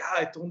estigma de que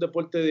esto es un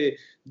deporte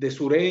de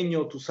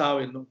sureño, tú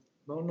sabes, no.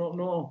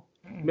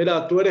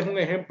 Mira, tú eres un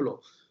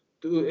ejemplo.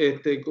 De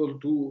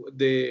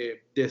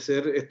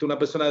ser una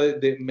persona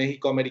de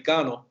México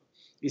americano,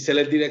 y ser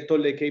el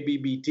director de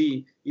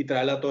KBBT y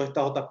traer a todas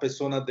estas otras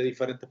personas de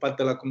diferentes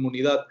partes de la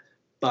comunidad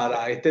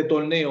para este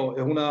torneo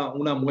es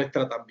una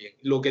muestra también.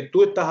 Lo que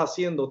tú estás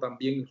haciendo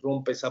también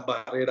rompe esas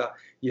barreras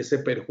y ese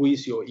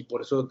perjuicio, y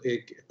por eso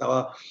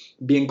estaba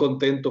bien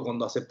contento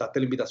cuando aceptaste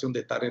la invitación de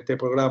estar en este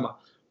programa,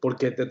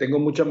 porque te tengo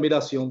mucha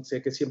admiración,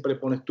 sé que siempre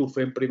pones tu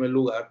fe en primer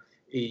lugar,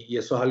 y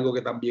eso es algo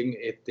que también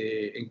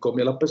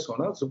encomia a las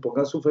personas,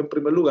 pongan su fe en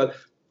primer lugar.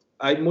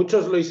 Hay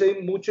muchos, lo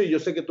dicen mucho, y yo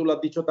sé que tú lo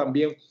has dicho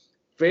también,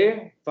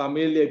 fe,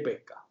 familia y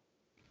pesca.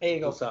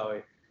 Tú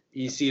sabes.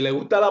 Y si le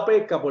gusta la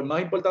pesca, por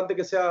más importante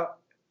que sea,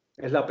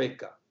 es la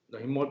pesca. No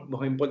es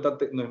más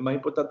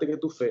importante que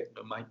tu fe,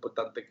 no es más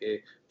importante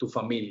que tu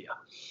familia.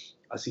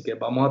 Así que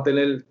vamos a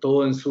tener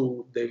todo en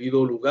su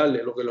debido lugar,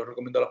 es lo que les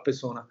recomiendo a las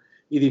personas,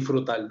 y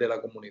disfrutar de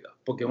la comunidad,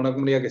 porque es una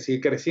comunidad que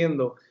sigue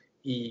creciendo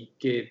y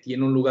que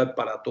tiene un lugar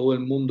para todo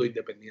el mundo,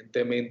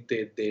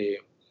 independientemente de,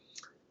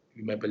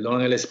 me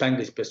perdonan el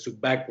Spanglish, pero su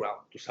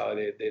background, tú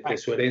sabes, de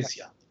su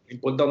herencia. No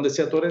importa dónde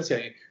sea tu herencia,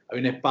 hay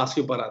un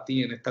espacio para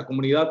ti en esta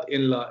comunidad,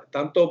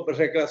 tanto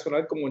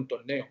recreacional como en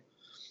torneo.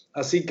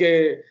 Así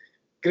que,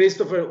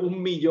 Kristopher,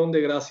 1.000.000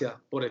 de gracias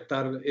por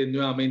estar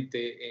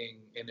nuevamente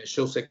en el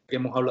show. Sé que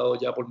hemos hablado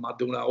ya por más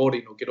de 1 hora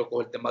y no quiero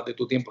cogerte más de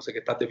tu tiempo. Sé que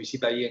estás de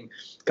visita ahí en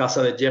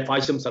casa de Jeff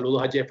Isham.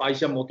 Saludos a Jeff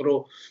Isham,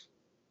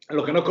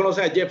 los que no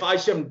conocen a Jeff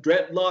Isham,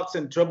 Dreadlocks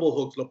and Treble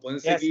Hooks, lo pueden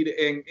seguir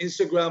en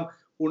Instagram,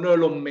 uno de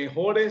los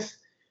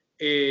mejores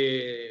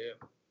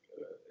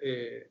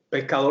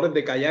pescadores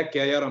de kayak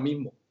que hay ahora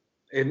mismo.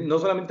 No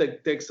solamente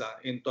en Texas,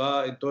 en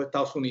todo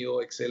Estados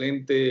Unidos,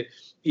 excelente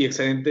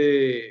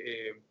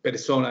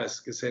persona,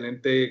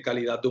 excelente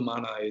calidad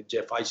humana,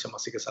 Jeff Isham.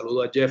 Así que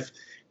saludo a Jeff,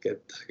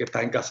 que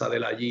está en casa de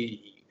él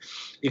allí.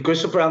 Y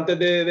Kristopher, antes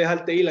de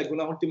dejarte ir,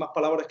 ¿algunas últimas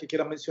palabras que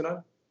quieras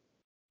mencionar?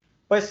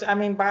 Pues,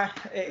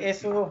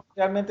 eso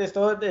realmente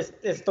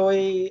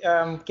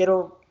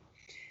quiero,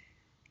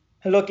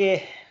 lo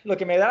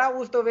que me da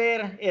gusto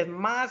ver es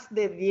más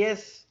de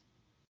 10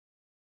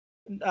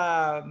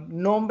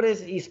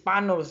 nombres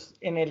hispanos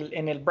en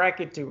el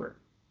Bracket Tour.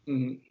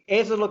 Uh-huh.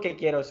 Eso es lo que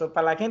quiero.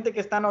 Para la gente que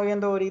están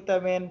oyendo ahorita,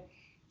 eso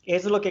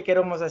es lo que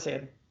queremos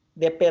hacer.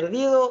 De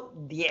perdido,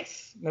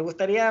 10. Me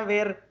gustaría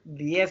ver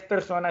 10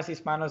 personas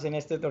hispanos en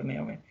este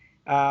torneo,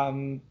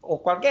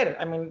 o cualquier.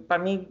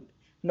 Para mí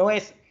no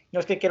es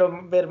que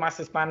quiero ver más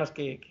hispanos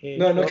que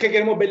no es que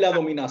queremos ver la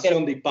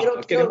dominación de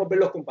hispanos, queremos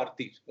verlos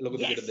compartir, es lo que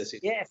tú quieres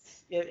decir.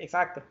 Yes,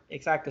 exacto.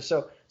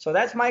 So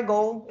that's my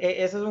goal.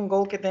 Ese es un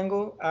goal que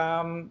tengo,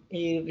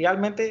 y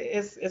realmente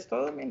es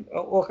todo.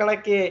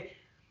 Ojalá que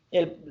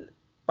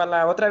para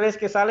la otra vez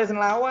que sales en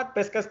el agua,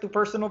 pescas tu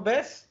personal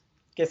best,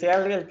 que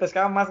sea el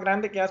pescado más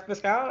grande que has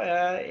pescado.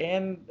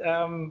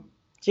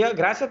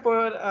 Gracias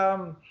por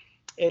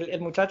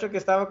el muchacho que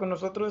estaba con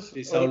nosotros.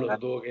 Sí, Saulo,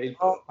 okay.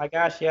 Oh my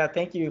gosh, yeah,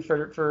 thank you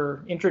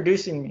for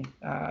introducing me.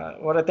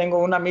 Ahora tengo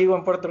un amigo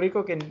en Puerto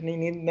Rico que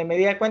ni me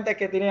di cuenta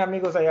que tenía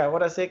amigos allá.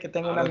 Ahora sé que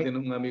tengo un amigo. Tiene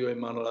un amigo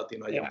hermano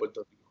latino allá en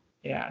Puerto Rico.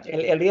 Yeah.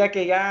 El día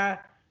que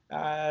ya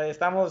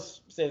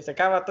se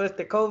acaba todo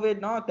este COVID,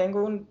 no,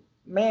 tengo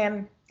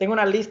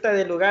una lista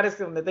de lugares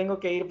donde tengo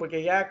que ir,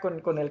 porque ya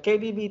con el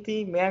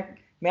KBBT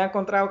me he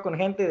encontrado con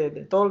gente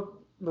de todos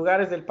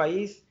lugares del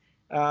país.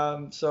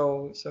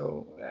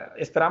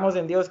 Esperamos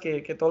en Dios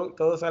que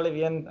todo sale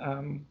bien,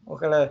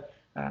 ojalá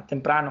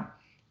temprano.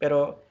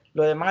 Pero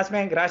lo demás,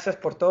 gracias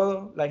por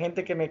todo. La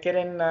gente que me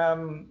quieren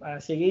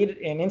seguir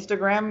en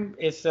Instagram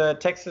es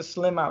Texas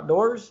Slim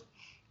Outdoors,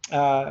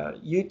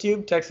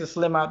 YouTube Texas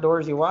Slim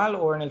Outdoors igual,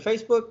 o en el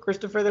Facebook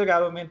Kristopher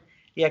Delgado,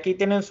 Y aquí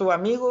tienen su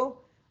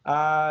amigo.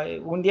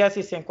 Un día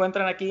si se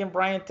encuentran aquí en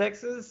Bryan,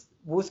 Texas,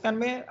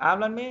 búscanme,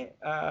 háblanme.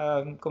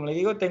 Como le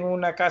digo, tengo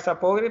una casa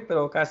pobre,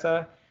 pero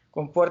casa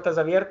con puertas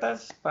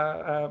abiertas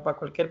para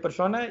cualquier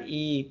persona,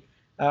 y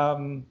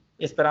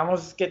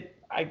esperamos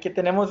que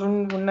tenemos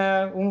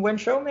un buen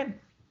show,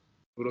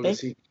 Seguro que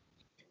sí.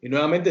 Y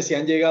nuevamente, si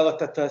han llegado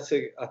hasta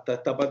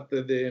esta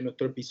parte de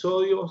nuestro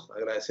episodio,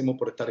 agradecemos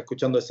por estar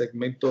escuchando el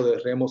segmento de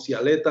Remos y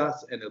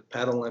Aletas en el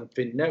Paddle and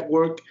Fin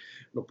Network.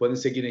 Nos pueden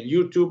seguir en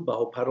YouTube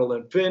bajo Paddle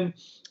and Fin,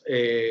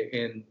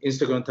 en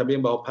Instagram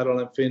también bajo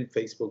Paddle and Fin,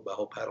 Facebook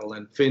bajo Paddle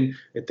and Fin.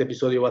 Este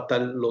episodio va a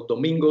estar los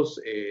domingos,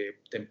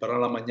 temprano a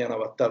la mañana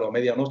va a estar, o a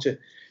medianoche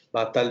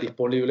va a estar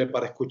disponible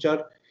para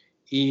escuchar.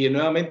 Y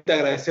nuevamente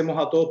agradecemos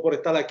a todos por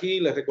estar aquí.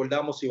 Les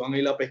recordamos, si van a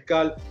ir a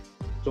pescar,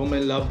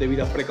 tomen las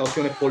debidas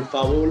precauciones, por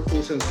favor,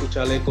 usen su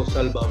chaleco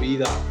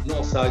salvavidas,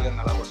 no salgan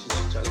al agua sin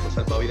su chaleco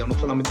salvavidas. No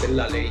solamente es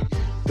la ley,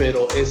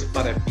 pero es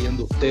para el bien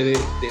de ustedes.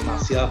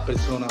 Demasiadas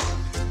personas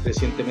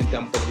recientemente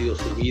han perdido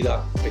su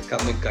vida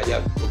pescando en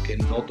kayak porque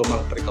no toman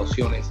las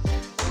precauciones.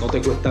 No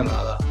te cuesta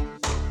nada.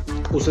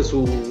 Use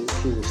su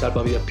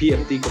salvavidas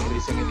PFD, como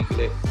dicen en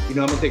inglés. Y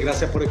nuevamente,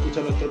 gracias por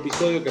escuchar nuestro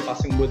episodio. Que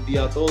pasen un buen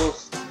día a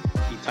todos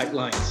y tight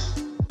lines.